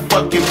king of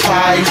fucking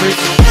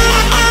pirates.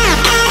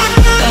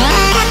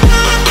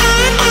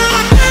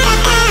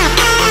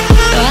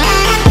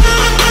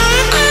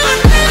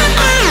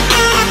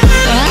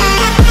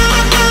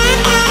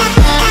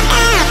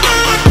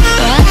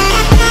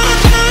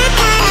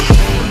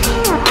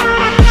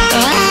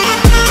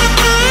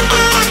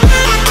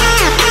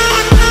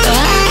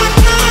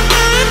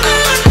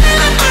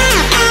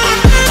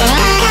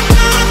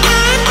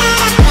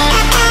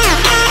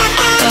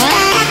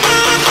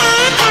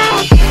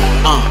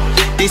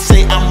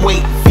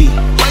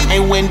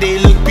 When they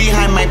look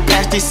behind my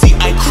past, they see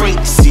I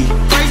crazy.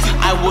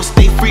 I will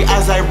stay free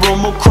as I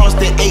roam across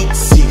the 8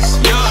 seas.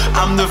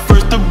 I'm the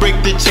first to break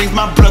the chains,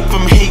 my blood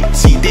from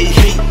Haiti. They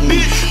hate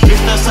me,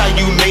 bitch, that's how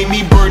you made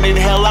me. Burn in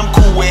hell, I'm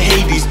cool with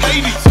Hades.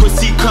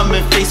 Pussy, come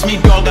and face me,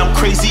 dog, I'm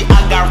crazy,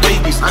 I got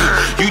rabies.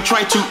 You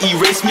try to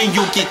erase me,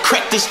 you get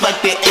cracked just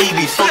like the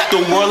 80s. Fuck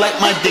the world like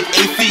my dick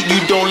 8 feet,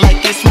 you don't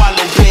like it,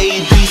 swallow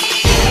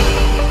babies.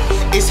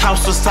 It's how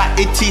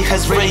society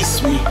has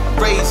raised me.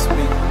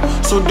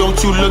 So don't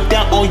you look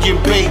down on your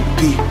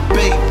baby.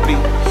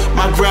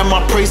 My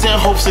grandma prays and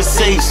hopes it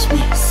saves me.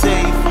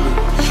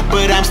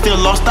 But I'm still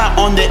lost out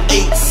on the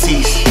 8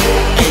 C's.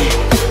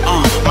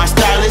 My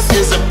stylist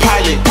is a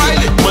pilot.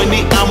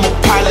 Money, I'm a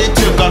pilot.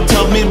 Till God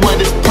tell me what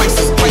his price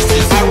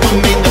is. I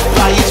remain the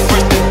flyest,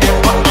 first to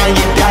death, but I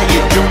ain't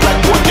diet. Drip like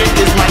water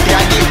is my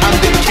diet. I'm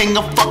the king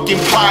of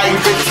fucking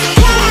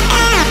pirates.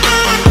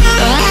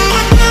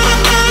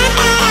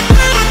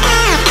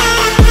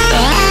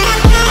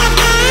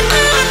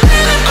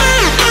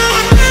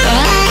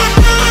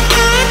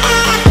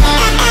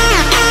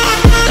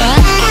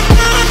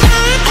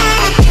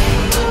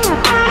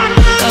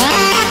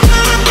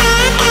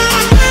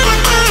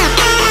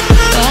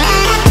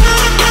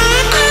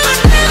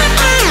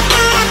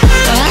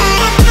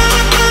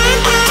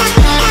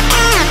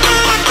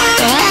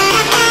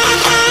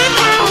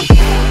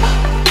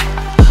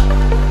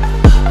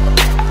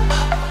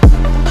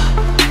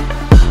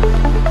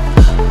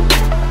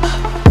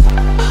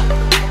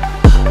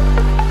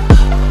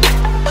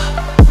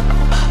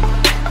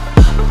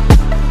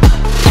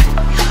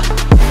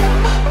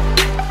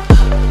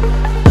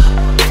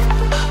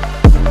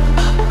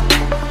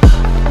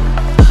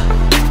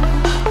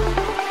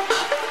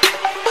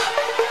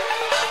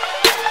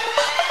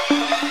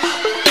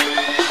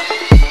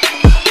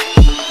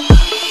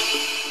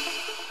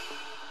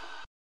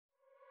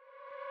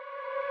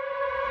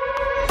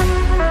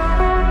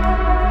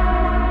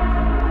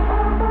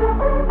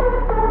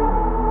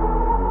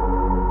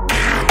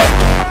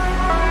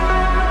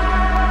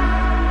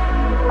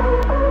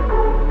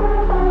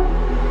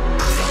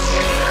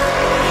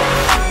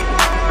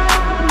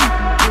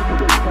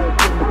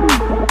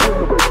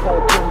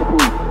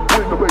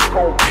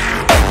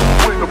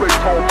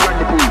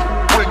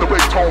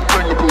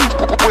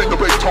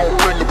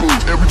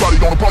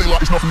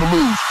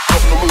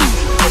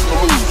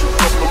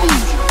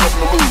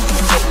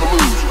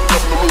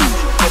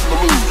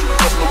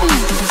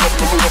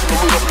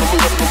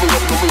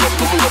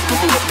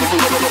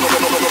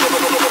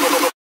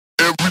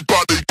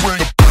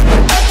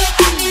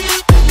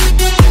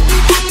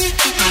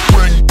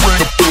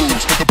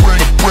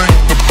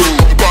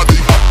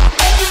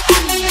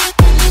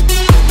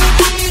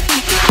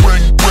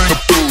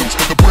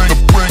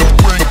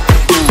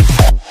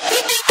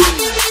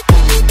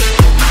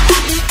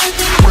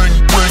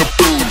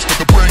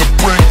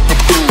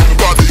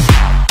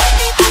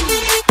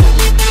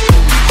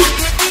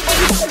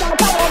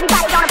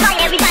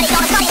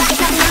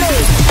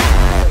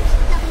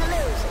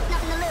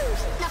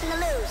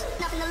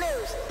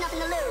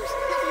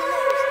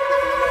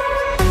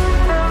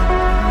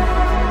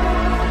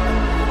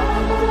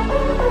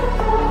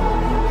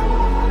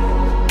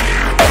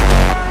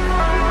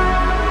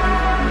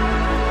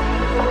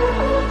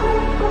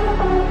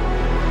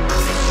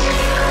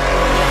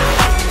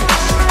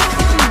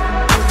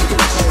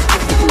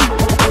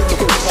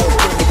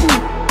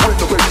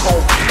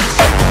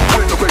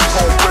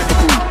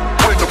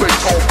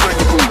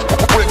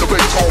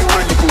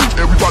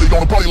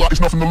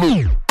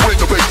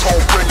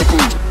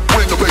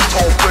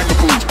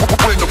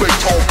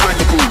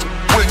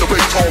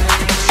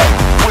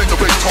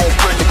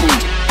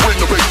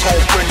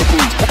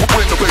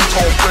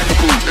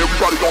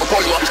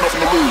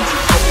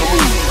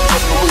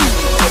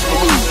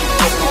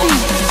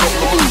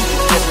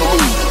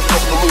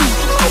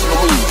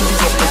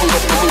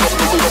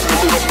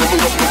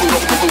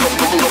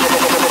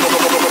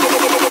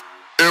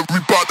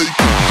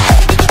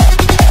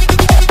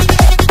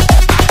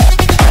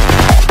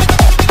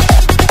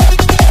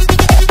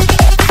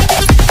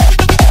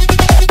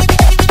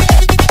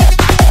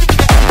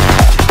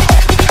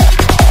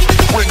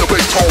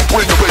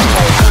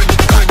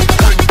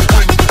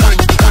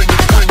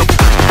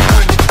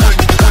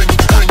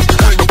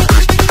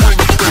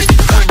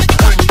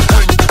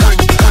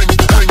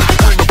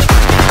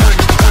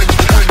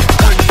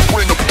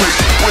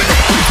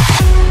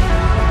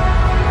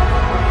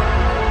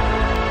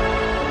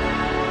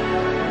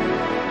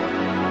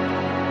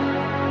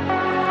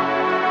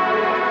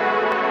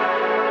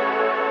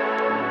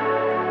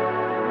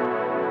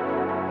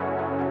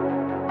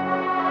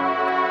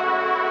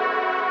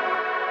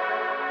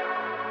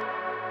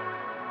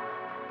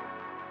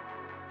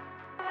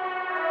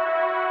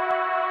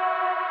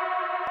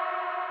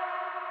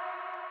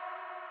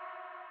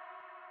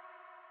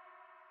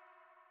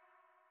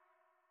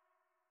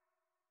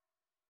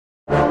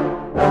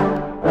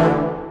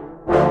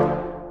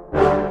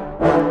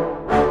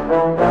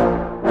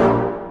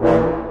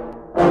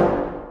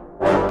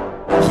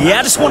 Yeah,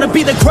 I just wanna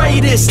be the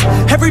greatest.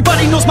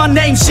 Everybody knows my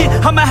name, shit.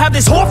 I'ma have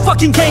this whole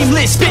fucking game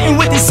list, spitting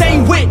with the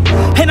same wit,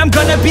 and I'm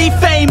gonna be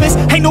famous.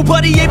 Ain't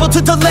nobody able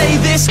to delay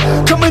this.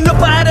 Coming up,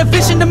 I had a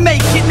vision to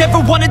make it. Never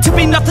wanted to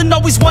be nothing,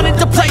 always wanted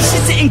to play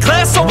shit. Sit in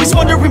class, always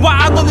wondering why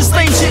I love the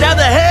same shit. How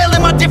the hell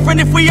am I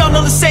different if we all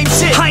know the same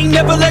shit? I ain't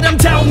never let them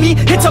doubt me,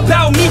 it's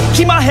about me.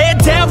 Keep my head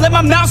down, let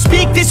my mouth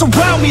speak. They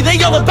surround me,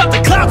 they all about the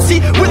clout, see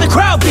where the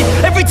crowd be.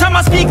 Every time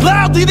I speak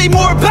loudly, they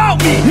more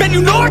about me. Man,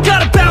 you know I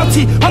got a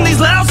bounty on these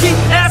lousy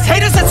ass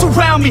haters that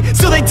surround me.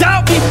 Still they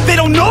doubt me, they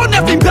don't know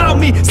nothing about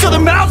me. Still their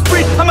mouths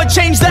free, I'ma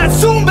change that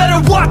soon. Better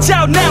watch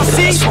out now,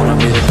 see? I just wanna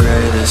be the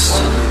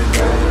greatest,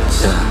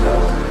 yeah.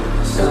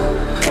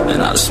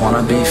 And I just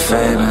wanna be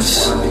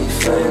famous,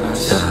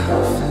 yeah.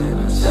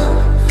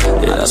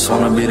 Yeah, I just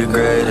wanna be the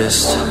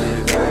greatest,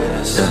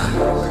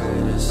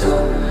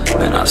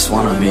 yeah. And I just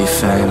wanna be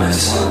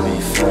famous,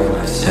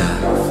 yeah.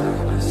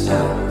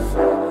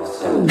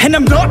 And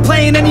I'm not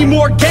playing any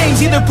more games.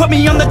 Either put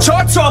me on the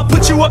charts or I'll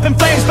put you up in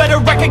flames. Better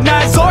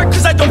recognize art,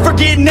 cause I don't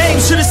forget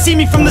names. Should've seen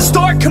me from the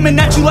start, coming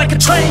at you like a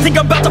train. Think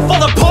I'm about to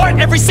fall apart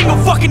every single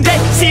fucking day.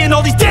 Seeing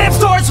all these damn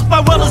stars with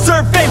my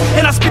well-deserved fame.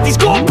 And I spit these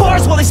gold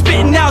bars while they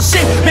spitting out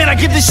shit. Man, I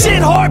give this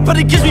shit hard, but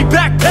it gives me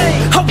back pain.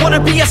 I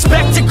wanna be a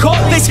spectacle,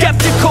 they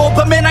skeptical,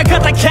 but man, I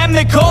got that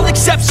chemical,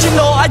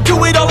 exceptional. I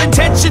do it all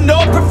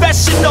intentional,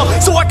 professional,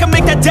 so I can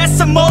make that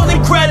decimal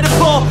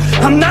incredible.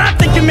 I'm not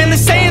thinking, man, they're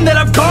saying that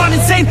I've gone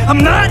insane. I'm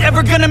not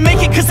ever gonna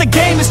make it cause the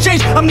game has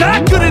changed. I'm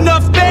not good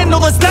enough, man, no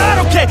that's not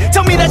okay.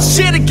 Tell me that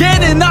shit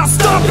again and I'll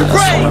stop your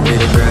brain. I just wanna be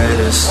the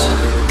greatest,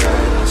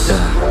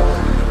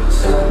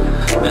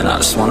 yeah. And I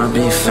just wanna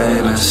be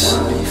famous,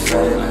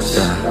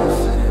 yeah.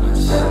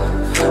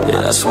 Yeah,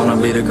 I just wanna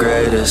be the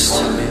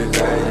greatest,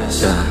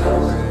 yeah.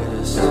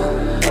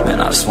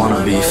 And I just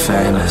wanna be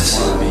famous,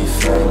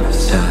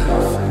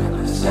 yeah.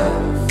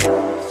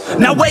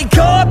 Now wake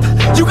up,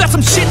 you got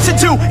some shit to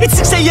do. It's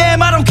 6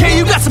 AM, I don't care,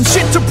 you got some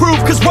shit to prove.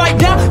 Cause right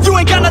now, you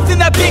ain't got nothing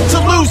that big to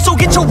lose. So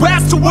get your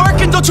ass to work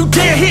and don't you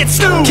dare hit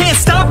snooze. Can't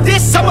stop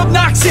this, I'm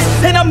obnoxious,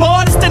 and I'm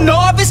honest and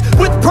novice.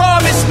 With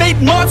promise,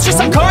 made monstrous,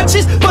 I'm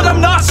conscious, but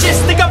I'm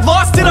nauseous. Think I've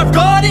lost it, I've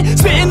got it.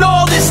 Spitting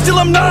all this, still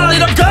I'm not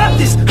it. I've got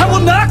this, I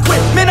will not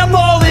quit. Man, I'm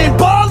all in,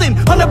 ballin',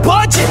 on a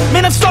budget.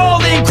 Man, I'm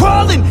stalling,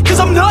 crawling, cause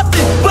I'm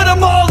nothing, but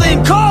I'm all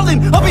in,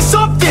 calling, I'll be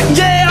something.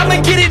 Yeah,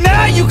 I'ma get it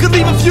now, you can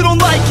leave if you don't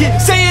like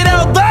it. Say it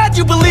out loud,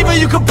 you believe it,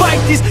 you can bite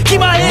this. Keep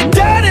my head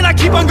down and I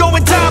keep on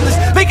going timeless.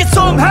 Make it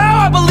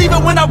somehow, I believe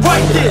it when I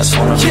write this. I just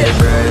wanna be the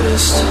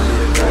greatest,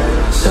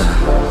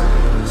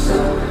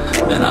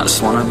 yeah. And I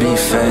just wanna be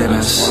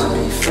famous,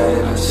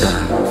 yeah.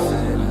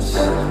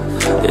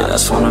 Yeah, I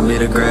just wanna be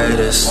the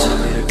greatest,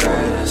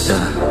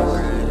 yeah.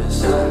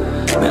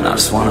 And I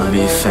just wanna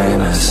be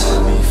famous,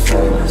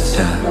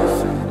 yeah.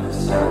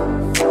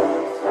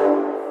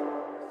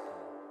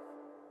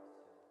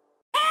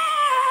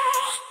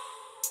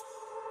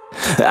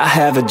 I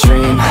have a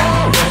dream,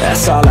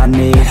 that's all I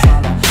need.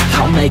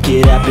 I'll make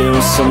it happen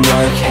with some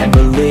work and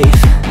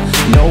belief.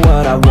 Know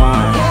what I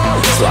want,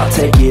 so I'll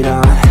take it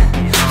on.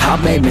 I'll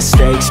make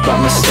mistakes, but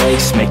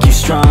mistakes make you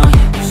strong.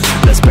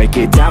 Let's break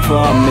it down for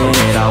a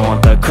minute. I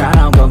want the crown,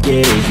 I'm gon'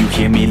 get it. You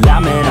hear me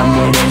loud, man, I'm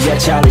winning. Yeah,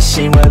 Charlie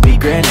Sheen will be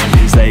grinning.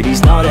 These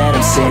ladies know that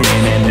I'm sinning,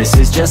 and this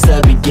is just the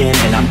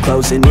beginning. I'm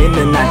closing in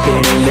the ninth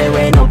inning. There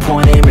ain't no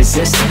point in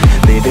resisting.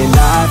 Living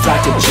life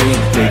like a dream,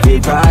 live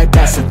it right,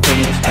 that's the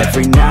thing.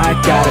 Every night,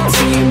 got a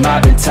team,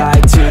 I've been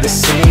tied to the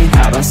scene.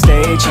 Out on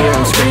stage, here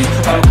I'm screaming,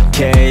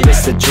 okay,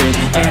 it's a dream.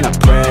 And I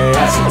pray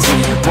as a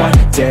team, one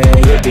day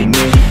it'll be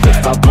me.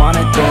 If I want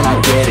it, then I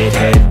get it.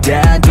 Head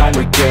down, don't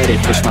regret it.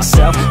 Push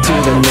myself to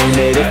the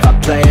limit. If I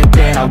play it,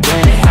 then I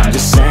win it. I'm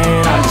just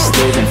saying, I'm just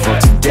living for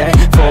today.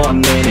 For a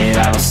minute,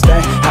 I don't stay,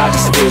 I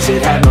just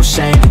visit. Have no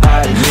shame,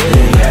 I admit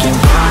it. Looking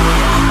right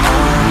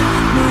at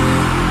me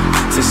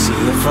to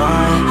see if I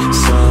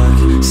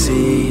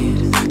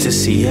succeed, to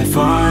see if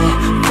I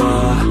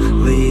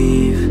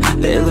believe.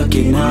 They're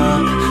looking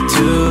up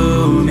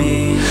to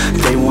me.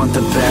 They want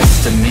the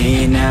best of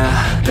me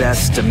now,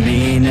 best of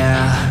me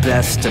now,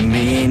 best of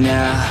me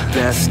now,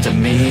 best of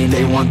me.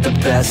 They want the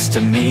best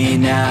of me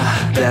now,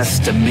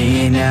 best of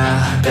me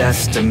now,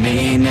 best of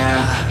me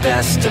now,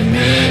 best of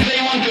me.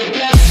 They want the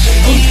best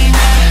of me now.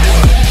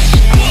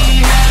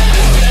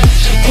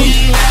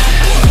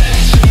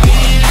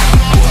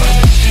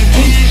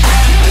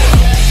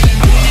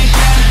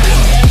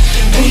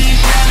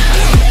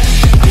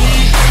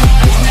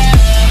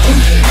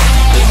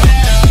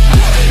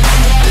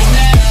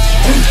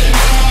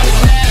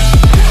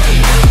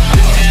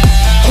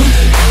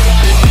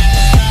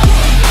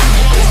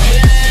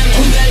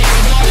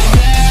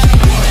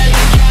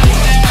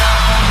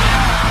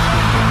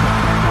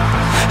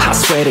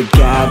 Swear to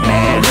God,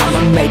 man,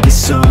 I'ma make it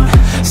soon.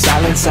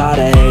 Silence all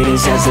the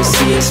haters as they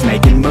see us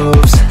making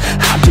moves.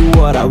 I do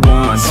what I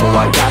want, so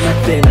I got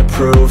nothing to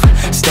prove.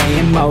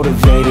 Staying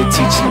motivated,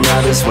 teaching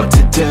others what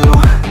to do.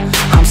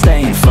 I'm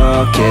staying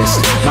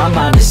focused, my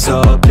mind is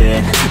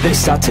open. they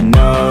start to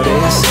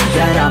notice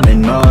that I'm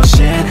in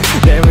motion.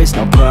 There is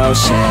no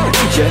potion,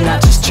 you're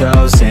not just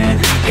chosen.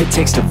 It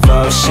takes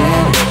devotion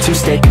to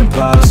stay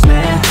composed,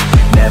 man.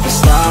 Never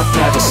stop,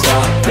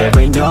 there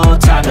ain't no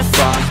time to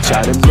fall.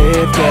 Try to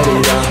live, get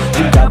it all,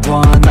 you got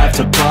one life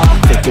to ball.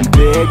 Thinking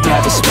big,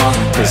 never small,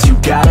 cause you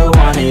gotta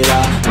want it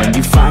all. When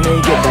you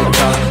finally get that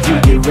call, you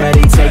get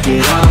ready, take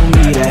it on.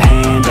 Need a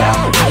hand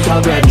out, I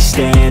already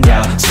stand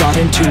out.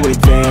 Starting to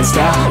advance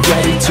now,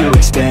 ready to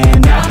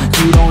expand now.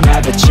 You don't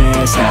have a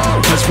chance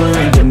now, cause we're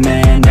in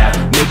demand now.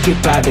 Make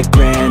it by the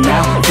grand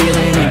now,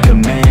 feeling in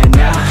command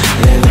now.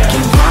 They're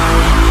looking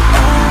right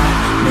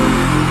at me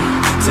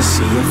to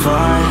see if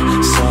I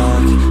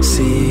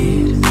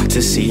succeed,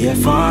 to see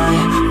if I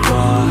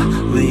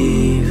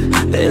believe.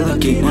 They're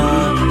looking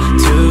up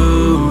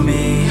to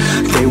me.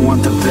 They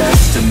want the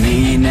best of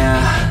me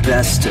now,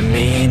 best of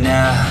me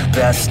now,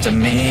 best of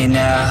me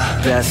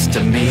now, best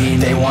of me.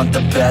 They want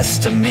the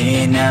best of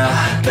me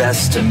now,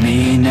 best of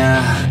me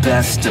now,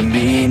 best of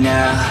me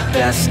now,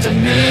 best of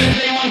me.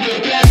 They want the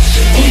best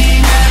of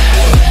me now.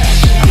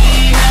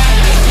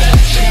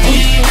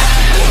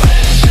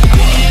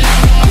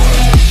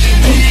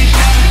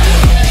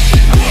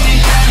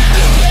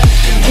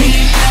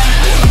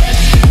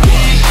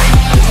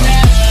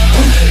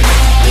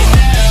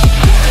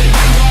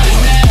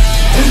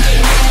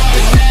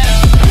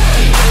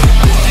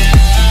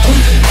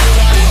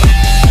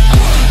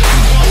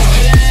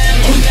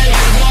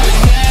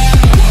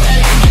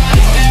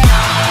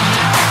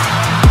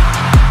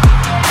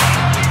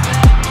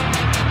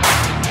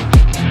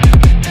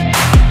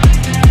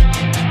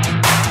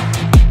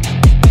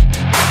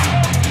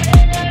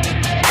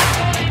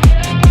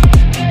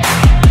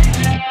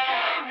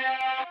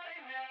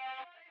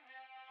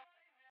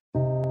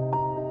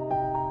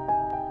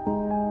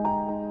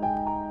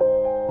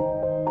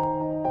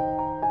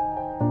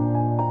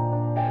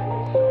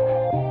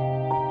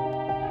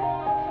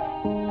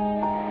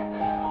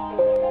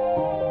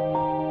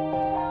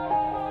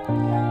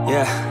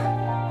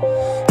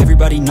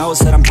 Everybody knows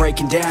that I'm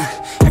breaking down.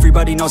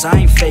 Everybody knows I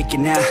ain't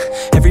faking now.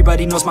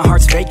 Everybody knows my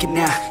heart's vacant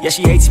now. Yeah,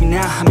 she hates me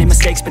now, I made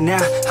mistakes but now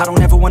I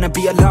don't ever wanna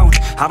be alone.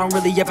 I don't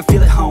really ever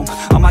feel at home.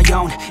 On my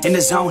own, in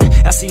the zone,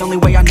 that's the only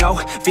way I know.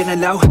 Feeling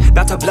low,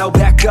 about to blow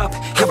back up.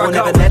 Here I won't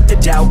ever let the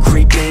doubt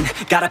creep in.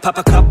 Gotta pop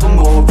a couple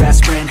more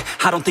aspirin.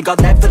 I don't think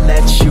I'll ever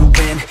let you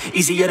in.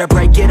 Easier to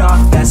break it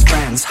off best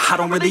friends. I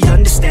don't really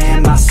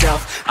understand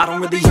myself. I don't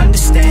really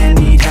understand,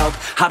 need help.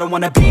 I don't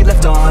wanna be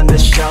left on the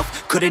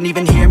shelf. Couldn't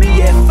even hear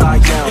me if I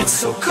yelled. It's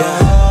so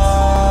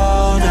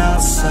cold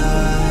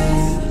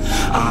outside,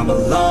 I'm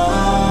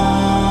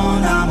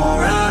alone, I'm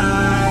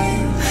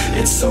alright.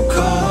 It's so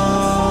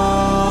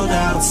cold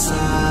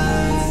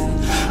outside,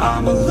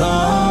 I'm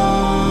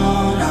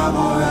alone, I'm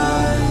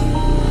alright.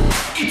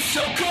 It's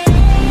so cold.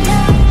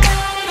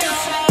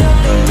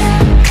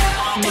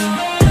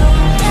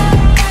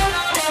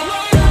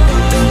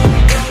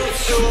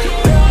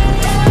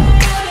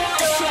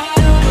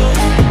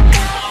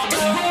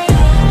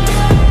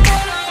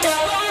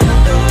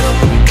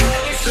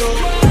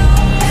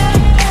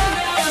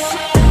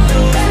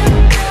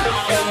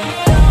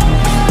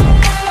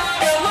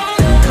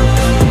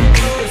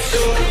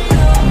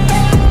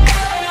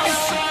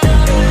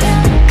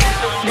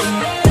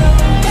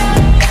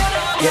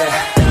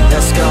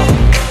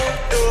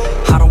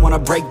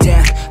 Break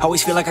down,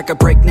 always feel like I could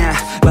break now,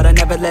 but I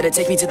never let it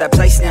take me to that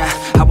place now.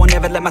 I won't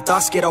ever let my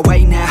thoughts get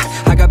away now.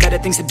 I got better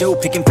things to do,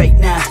 picking fate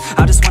now.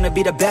 I just wanna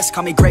be the best,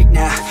 call me great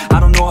now.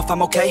 I don't know if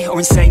I'm okay or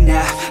insane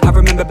now. I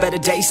remember better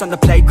days on the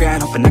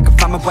playground, hoping I can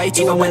find my way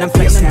even when I'm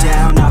feeling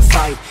down. I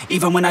fight,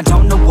 even when I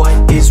don't know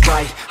what is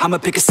right. I'ma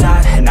pick a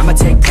side, and I'ma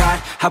take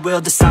pride. I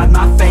will decide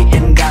my fate,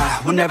 and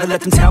I will never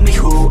let them tell me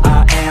who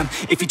I am.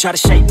 If you try to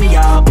shape me,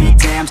 I'll be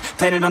damned.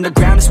 Planet on the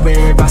ground is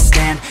where I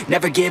stand.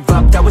 Never give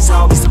up, that was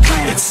always the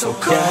plan. It's so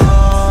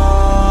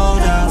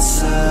cold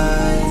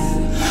outside,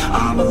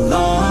 I'm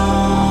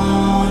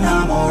alone,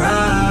 I'm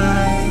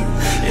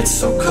alright. It's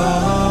so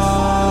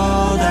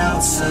cold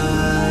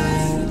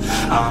outside,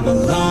 I'm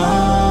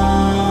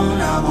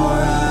alone, I'm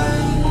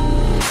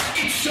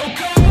alright. It's so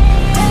cold.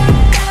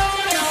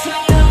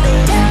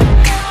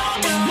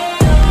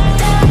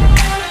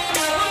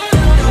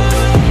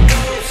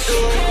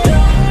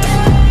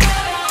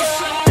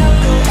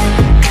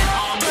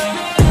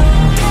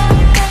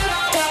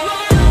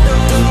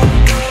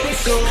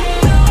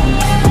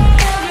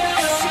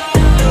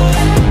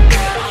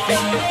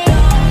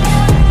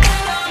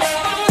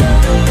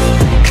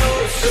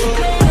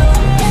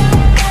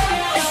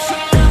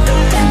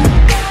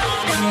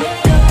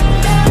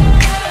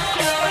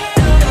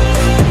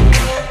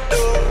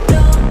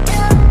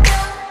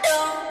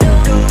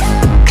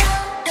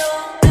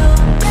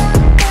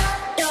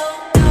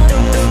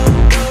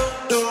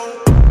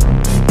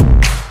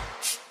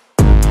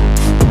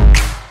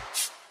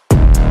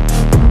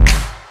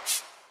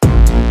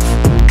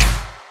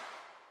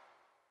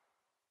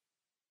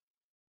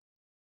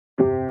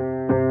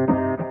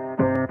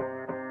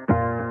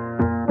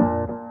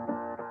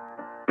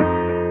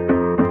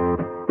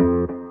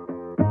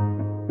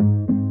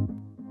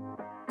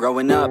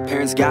 Growing up,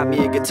 parents got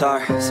me a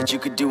guitar. Said you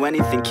could do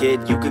anything,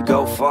 kid, you could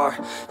go far.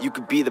 You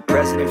could be the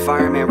president,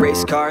 fireman,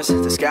 race cars.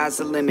 The sky's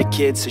the limit,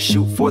 kid, so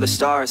shoot for the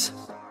stars.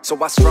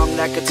 So I strummed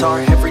that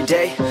guitar every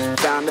day.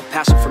 Found a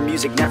passion for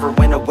music, never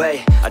went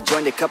away. I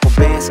joined a couple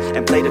bands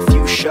and played a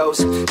few shows.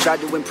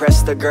 Tried to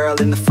impress the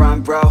girl in the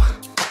front row.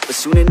 But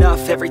soon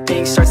enough,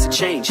 everything starts to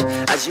change.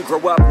 As you grow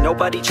up,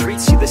 nobody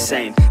treats you the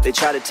same. They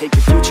try to take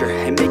your future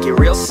and make it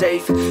real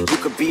safe. You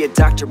could be a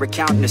doctor,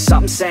 accountant, or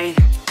something sane.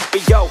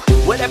 But yo,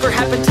 whatever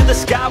happened to the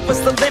sky was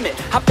the limit.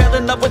 I fell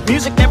in love with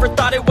music, never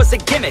thought it was a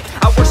gimmick.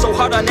 I worked so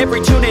hard on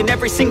every tune and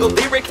every single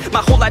lyric.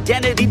 My whole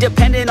identity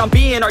depended on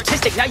being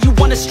artistic. Now you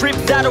wanna strip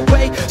that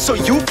away, so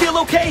you feel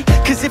okay?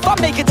 Cause if I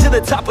make it to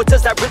the top, what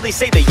does that really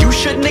say? That you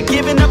shouldn't have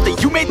given up,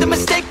 that you made the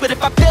mistake? But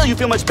if I fail, you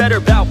feel much better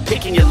about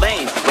picking your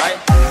lane, right?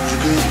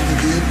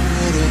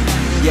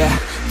 Yeah,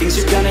 things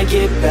are gonna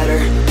get better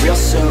real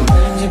soon.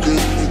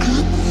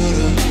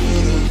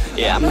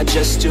 Yeah, I'ma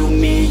just do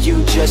me,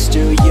 you just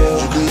do you.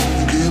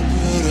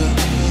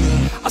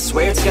 I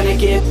swear it's gonna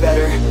get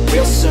better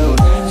real soon.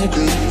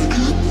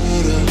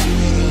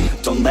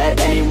 Don't let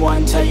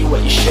anyone tell you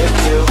what you should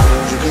do.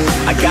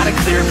 I got a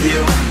clear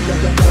view,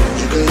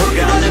 we're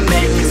gonna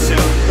make it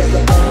soon.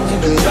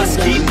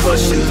 Just keep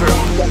pushing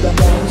through.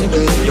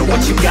 You're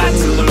what you got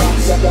to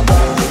lose.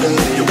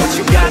 You're what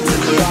you got to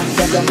lose.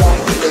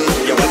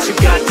 You're what you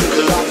got to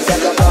lose.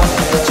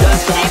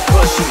 Just keep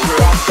pushing through.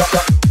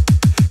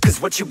 Cause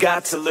what you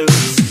got to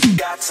lose.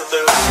 Got to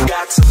lose.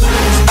 Got to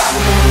lose.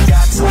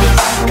 Got to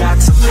lose. Got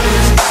to lose.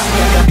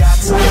 Got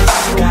to lose.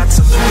 Got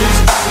to lose.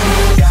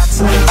 Got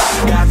to lose.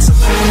 Got to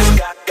lose.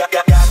 Got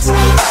to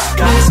lose.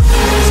 Got to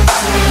lose.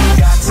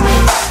 Got to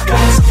lose.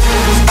 Got to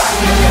lose.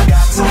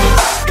 Got to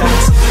lose.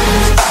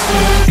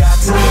 Got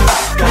to lose.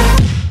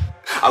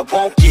 I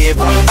won't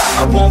give up,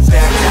 I won't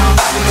back down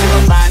till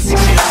the line 6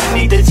 feet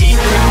underneath the deep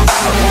ground.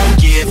 I won't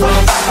give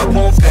up, I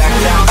won't back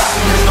down.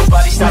 There's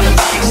nobody stopping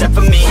me except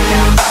for me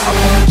now. I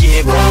won't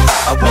give up,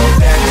 I won't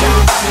back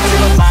down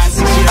till the line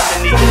 6 feet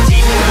underneath the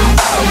deep ground.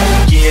 I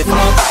won't give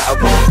up, I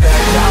won't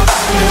back down.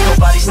 There's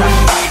nobody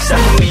stopping me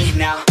except for me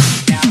now.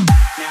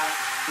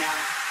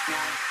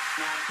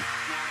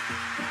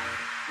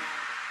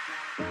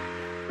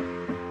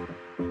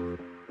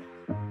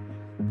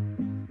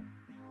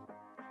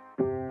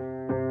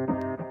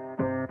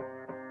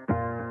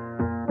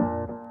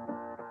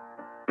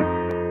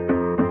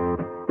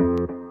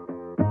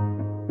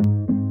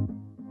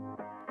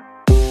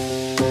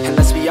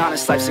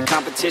 Honest, life's a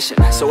competition,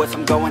 so if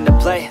I'm going to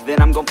play,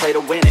 then I'm gonna play to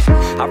win it.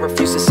 I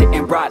refuse to sit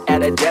and rot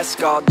at a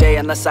desk all day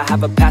unless I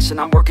have a passion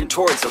I'm working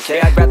towards, okay?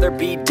 I'd rather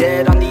be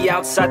dead on the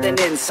outside than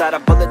inside. A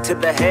bullet to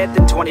the head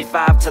than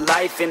 25 to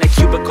life in a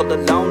cubicle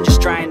alone,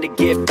 just trying to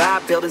get by,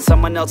 building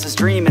someone else's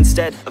dream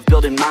instead of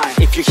building mine.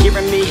 If you're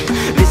hearing me,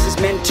 this is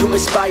meant to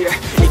inspire.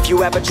 If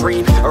you have a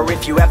dream, or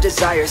if you have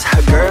desires,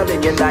 a girl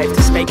in your life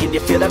that's making you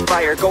feel that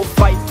fire, go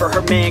fight for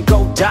her man,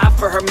 go die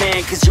for her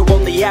man. Cause you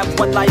only have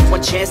one life,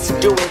 one chance to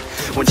do it,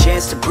 one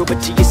chance to prove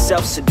it to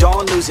yourself, so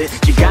don't lose it.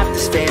 You got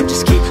this, fam,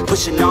 just keep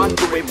pushing on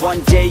through it.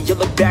 One day you'll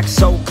look back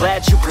so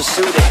glad you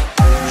pursued it.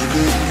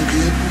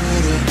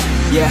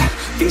 Yeah,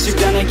 things are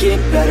gonna get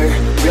better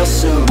real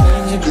soon.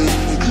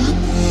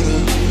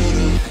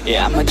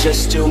 Yeah, I'ma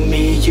just do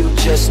me, you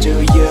just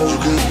do you.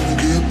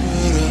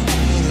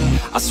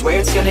 I swear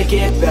it's gonna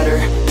get better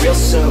real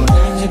soon.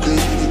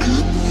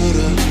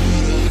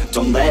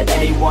 Don't let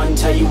anyone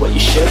tell you what you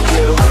should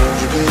do.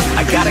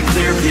 I got a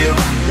clear view,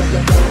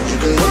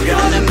 we're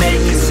gonna make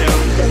it soon.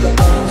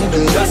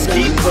 Just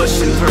keep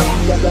pushing through.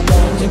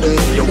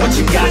 You're what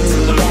you got to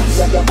lose.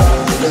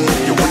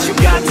 You're what you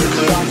got to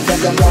lose.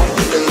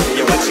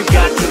 You're what you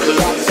got to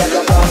lose.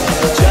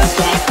 Just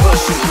keep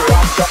pushing through.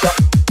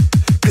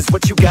 Cause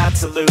what you got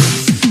to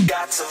lose.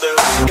 Got to lose.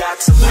 Got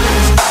to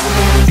lose.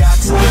 Got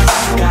to lose.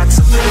 Got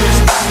to lose.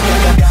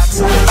 Got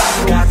to lose.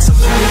 Got to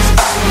lose.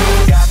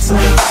 Got to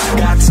lose.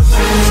 Got to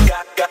lose. Got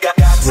to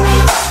lose.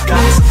 Got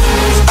to lose. Got to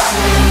lose.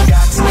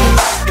 Got to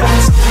lose.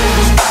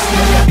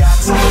 Got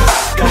to lose.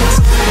 Got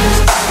to lose.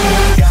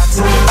 Got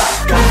to lose.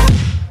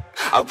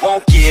 I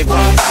won't give up,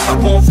 I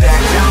won't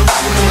back down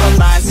till the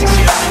line 6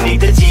 feet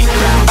underneath the deep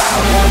ground. I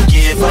won't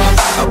give up,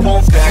 I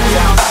won't back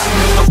down.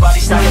 There's nobody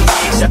stopping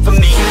me except for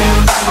me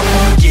now. I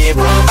won't give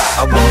up,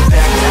 I won't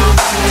back down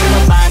till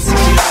the line 6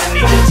 feet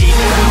underneath the deep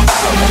ground.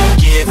 I won't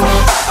give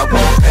up, I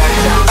won't back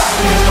down.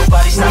 There's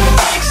nobody stopping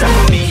me except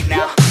for me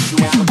now. You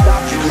ain't gonna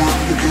stop me now,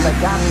 because I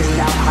got this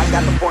now. I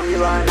got the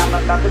formula and I'm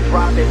about to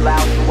drop it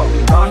loud. So what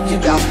we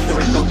talking about? There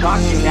is no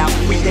talking now.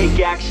 We take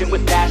action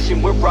with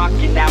passion, we're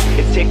rocking now.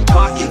 It's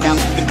tick-tocking now,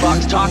 the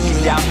clock's talking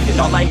down. And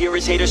all I hear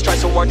is haters try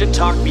so hard to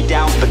talk me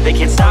down, but they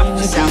can't stop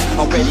the sound,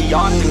 already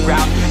on the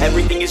ground.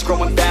 Everything is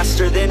growing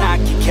faster than I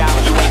can count.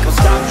 You ain't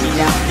gonna stop me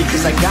now,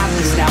 because I got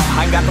this now.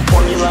 I got the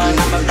formula and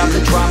I'm about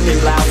to drop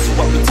it loud. So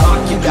what we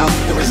talking about?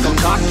 There is no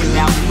talking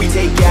now. We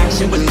take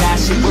action with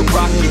passion, we're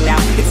rocking now.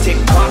 It's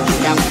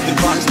tick-tocking now, the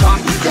clock's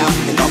talking down.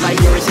 And all I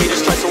hear is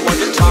haters try so hard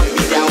to talk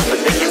me down, but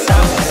they can't stop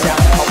the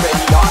sound,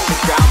 already on the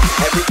ground.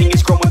 Everything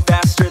is growing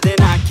faster than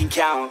I can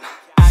count.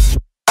 I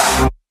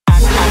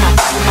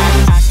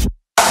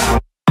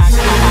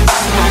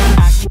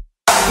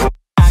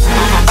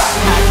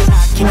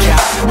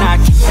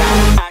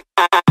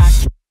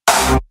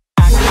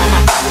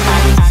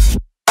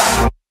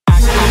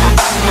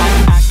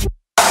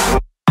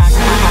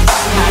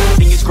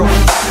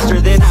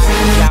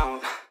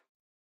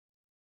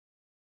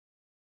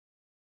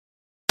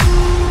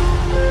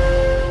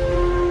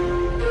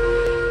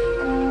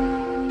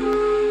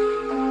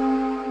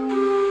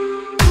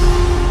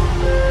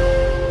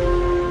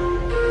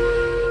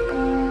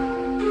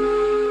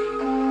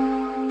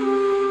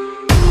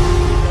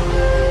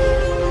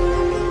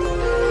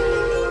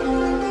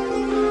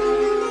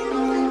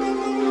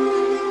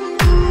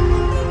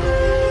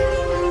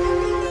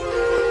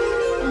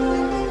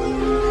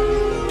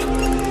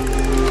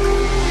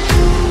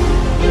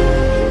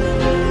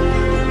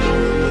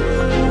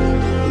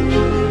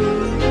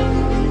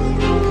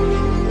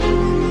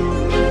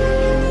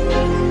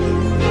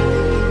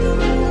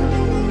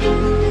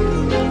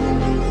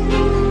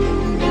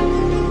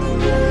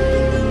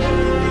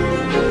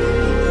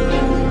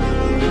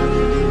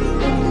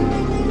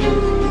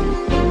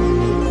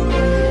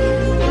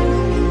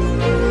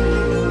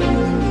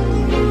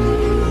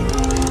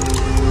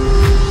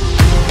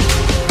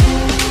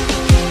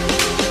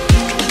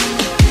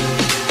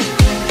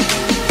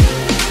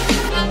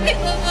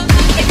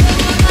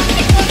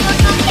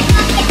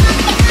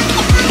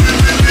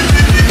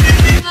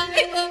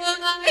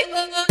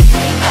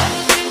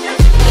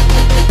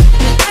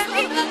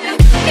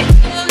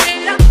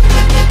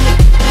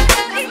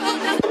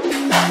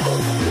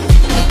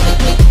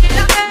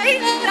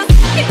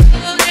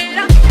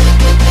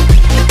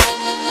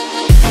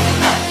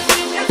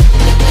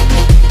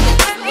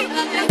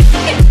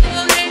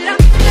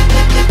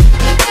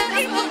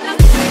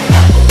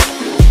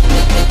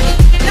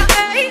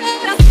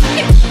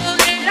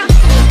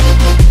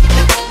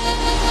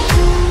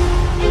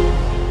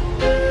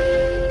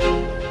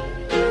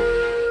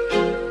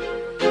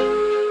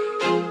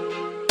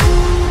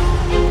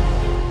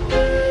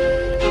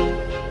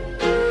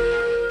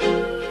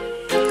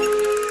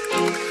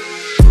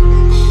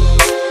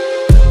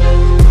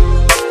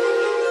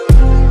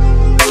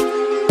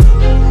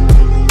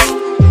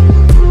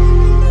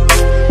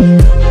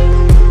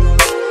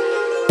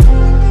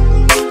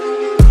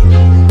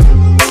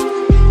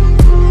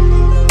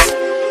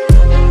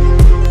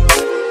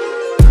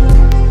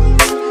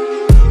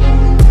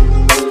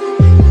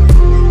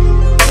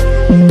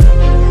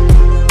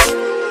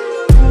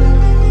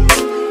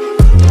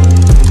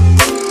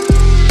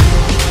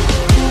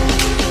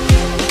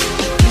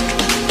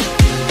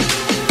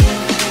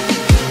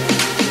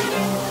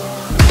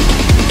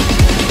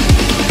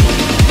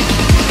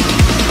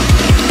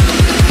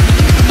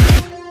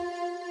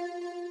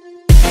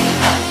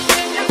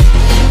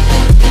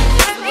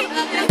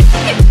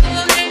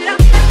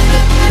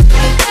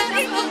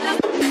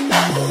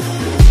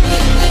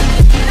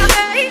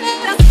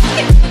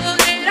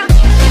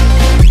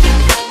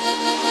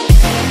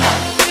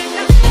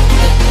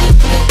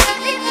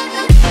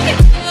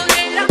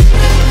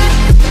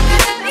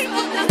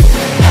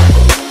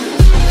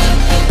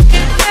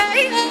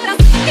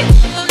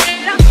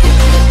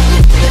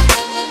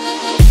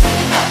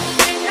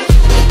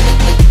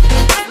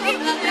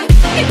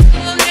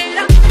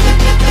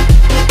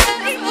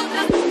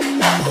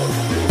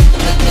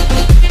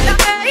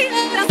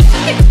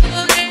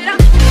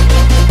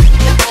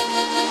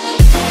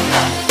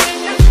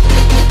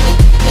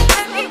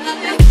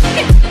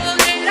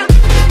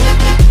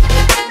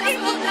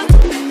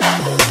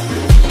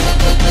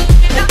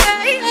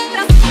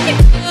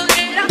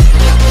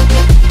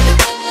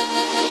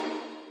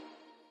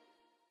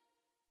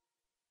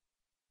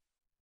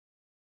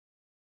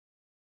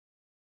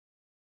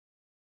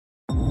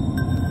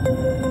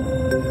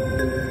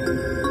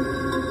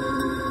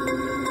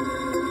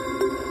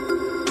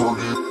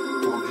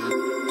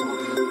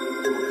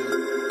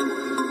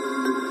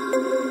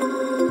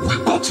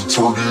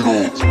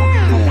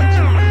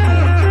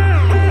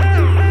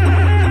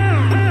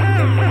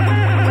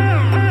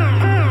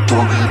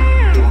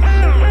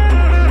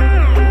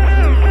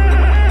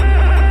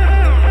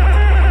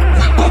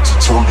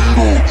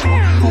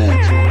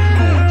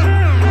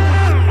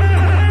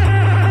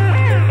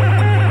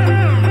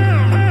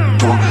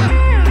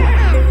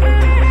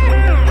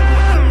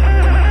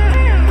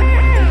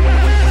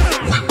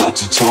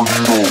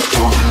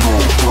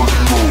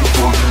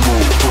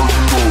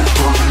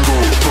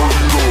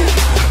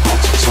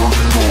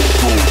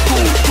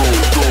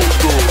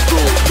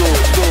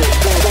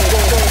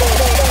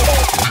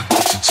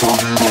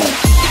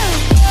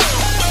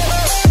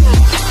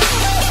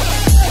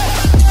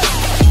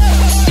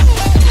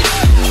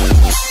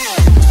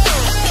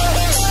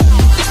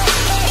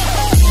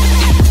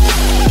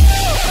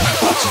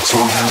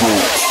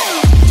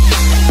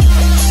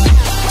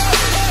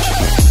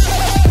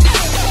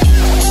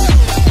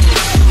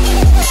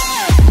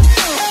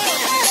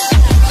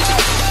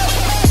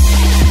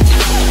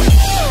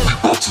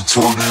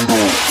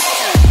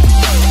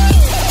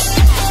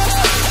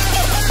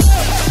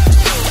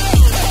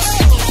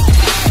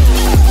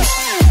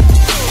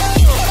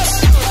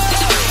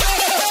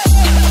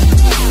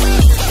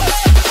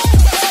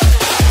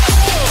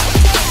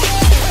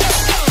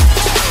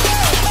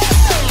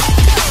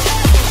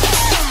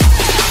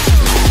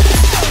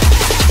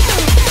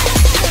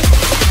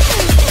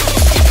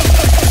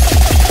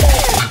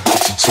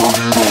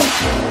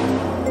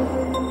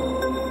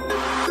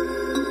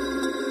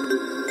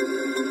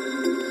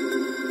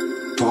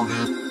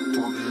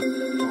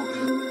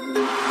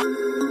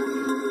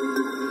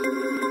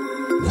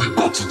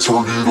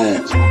Turn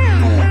it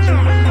up.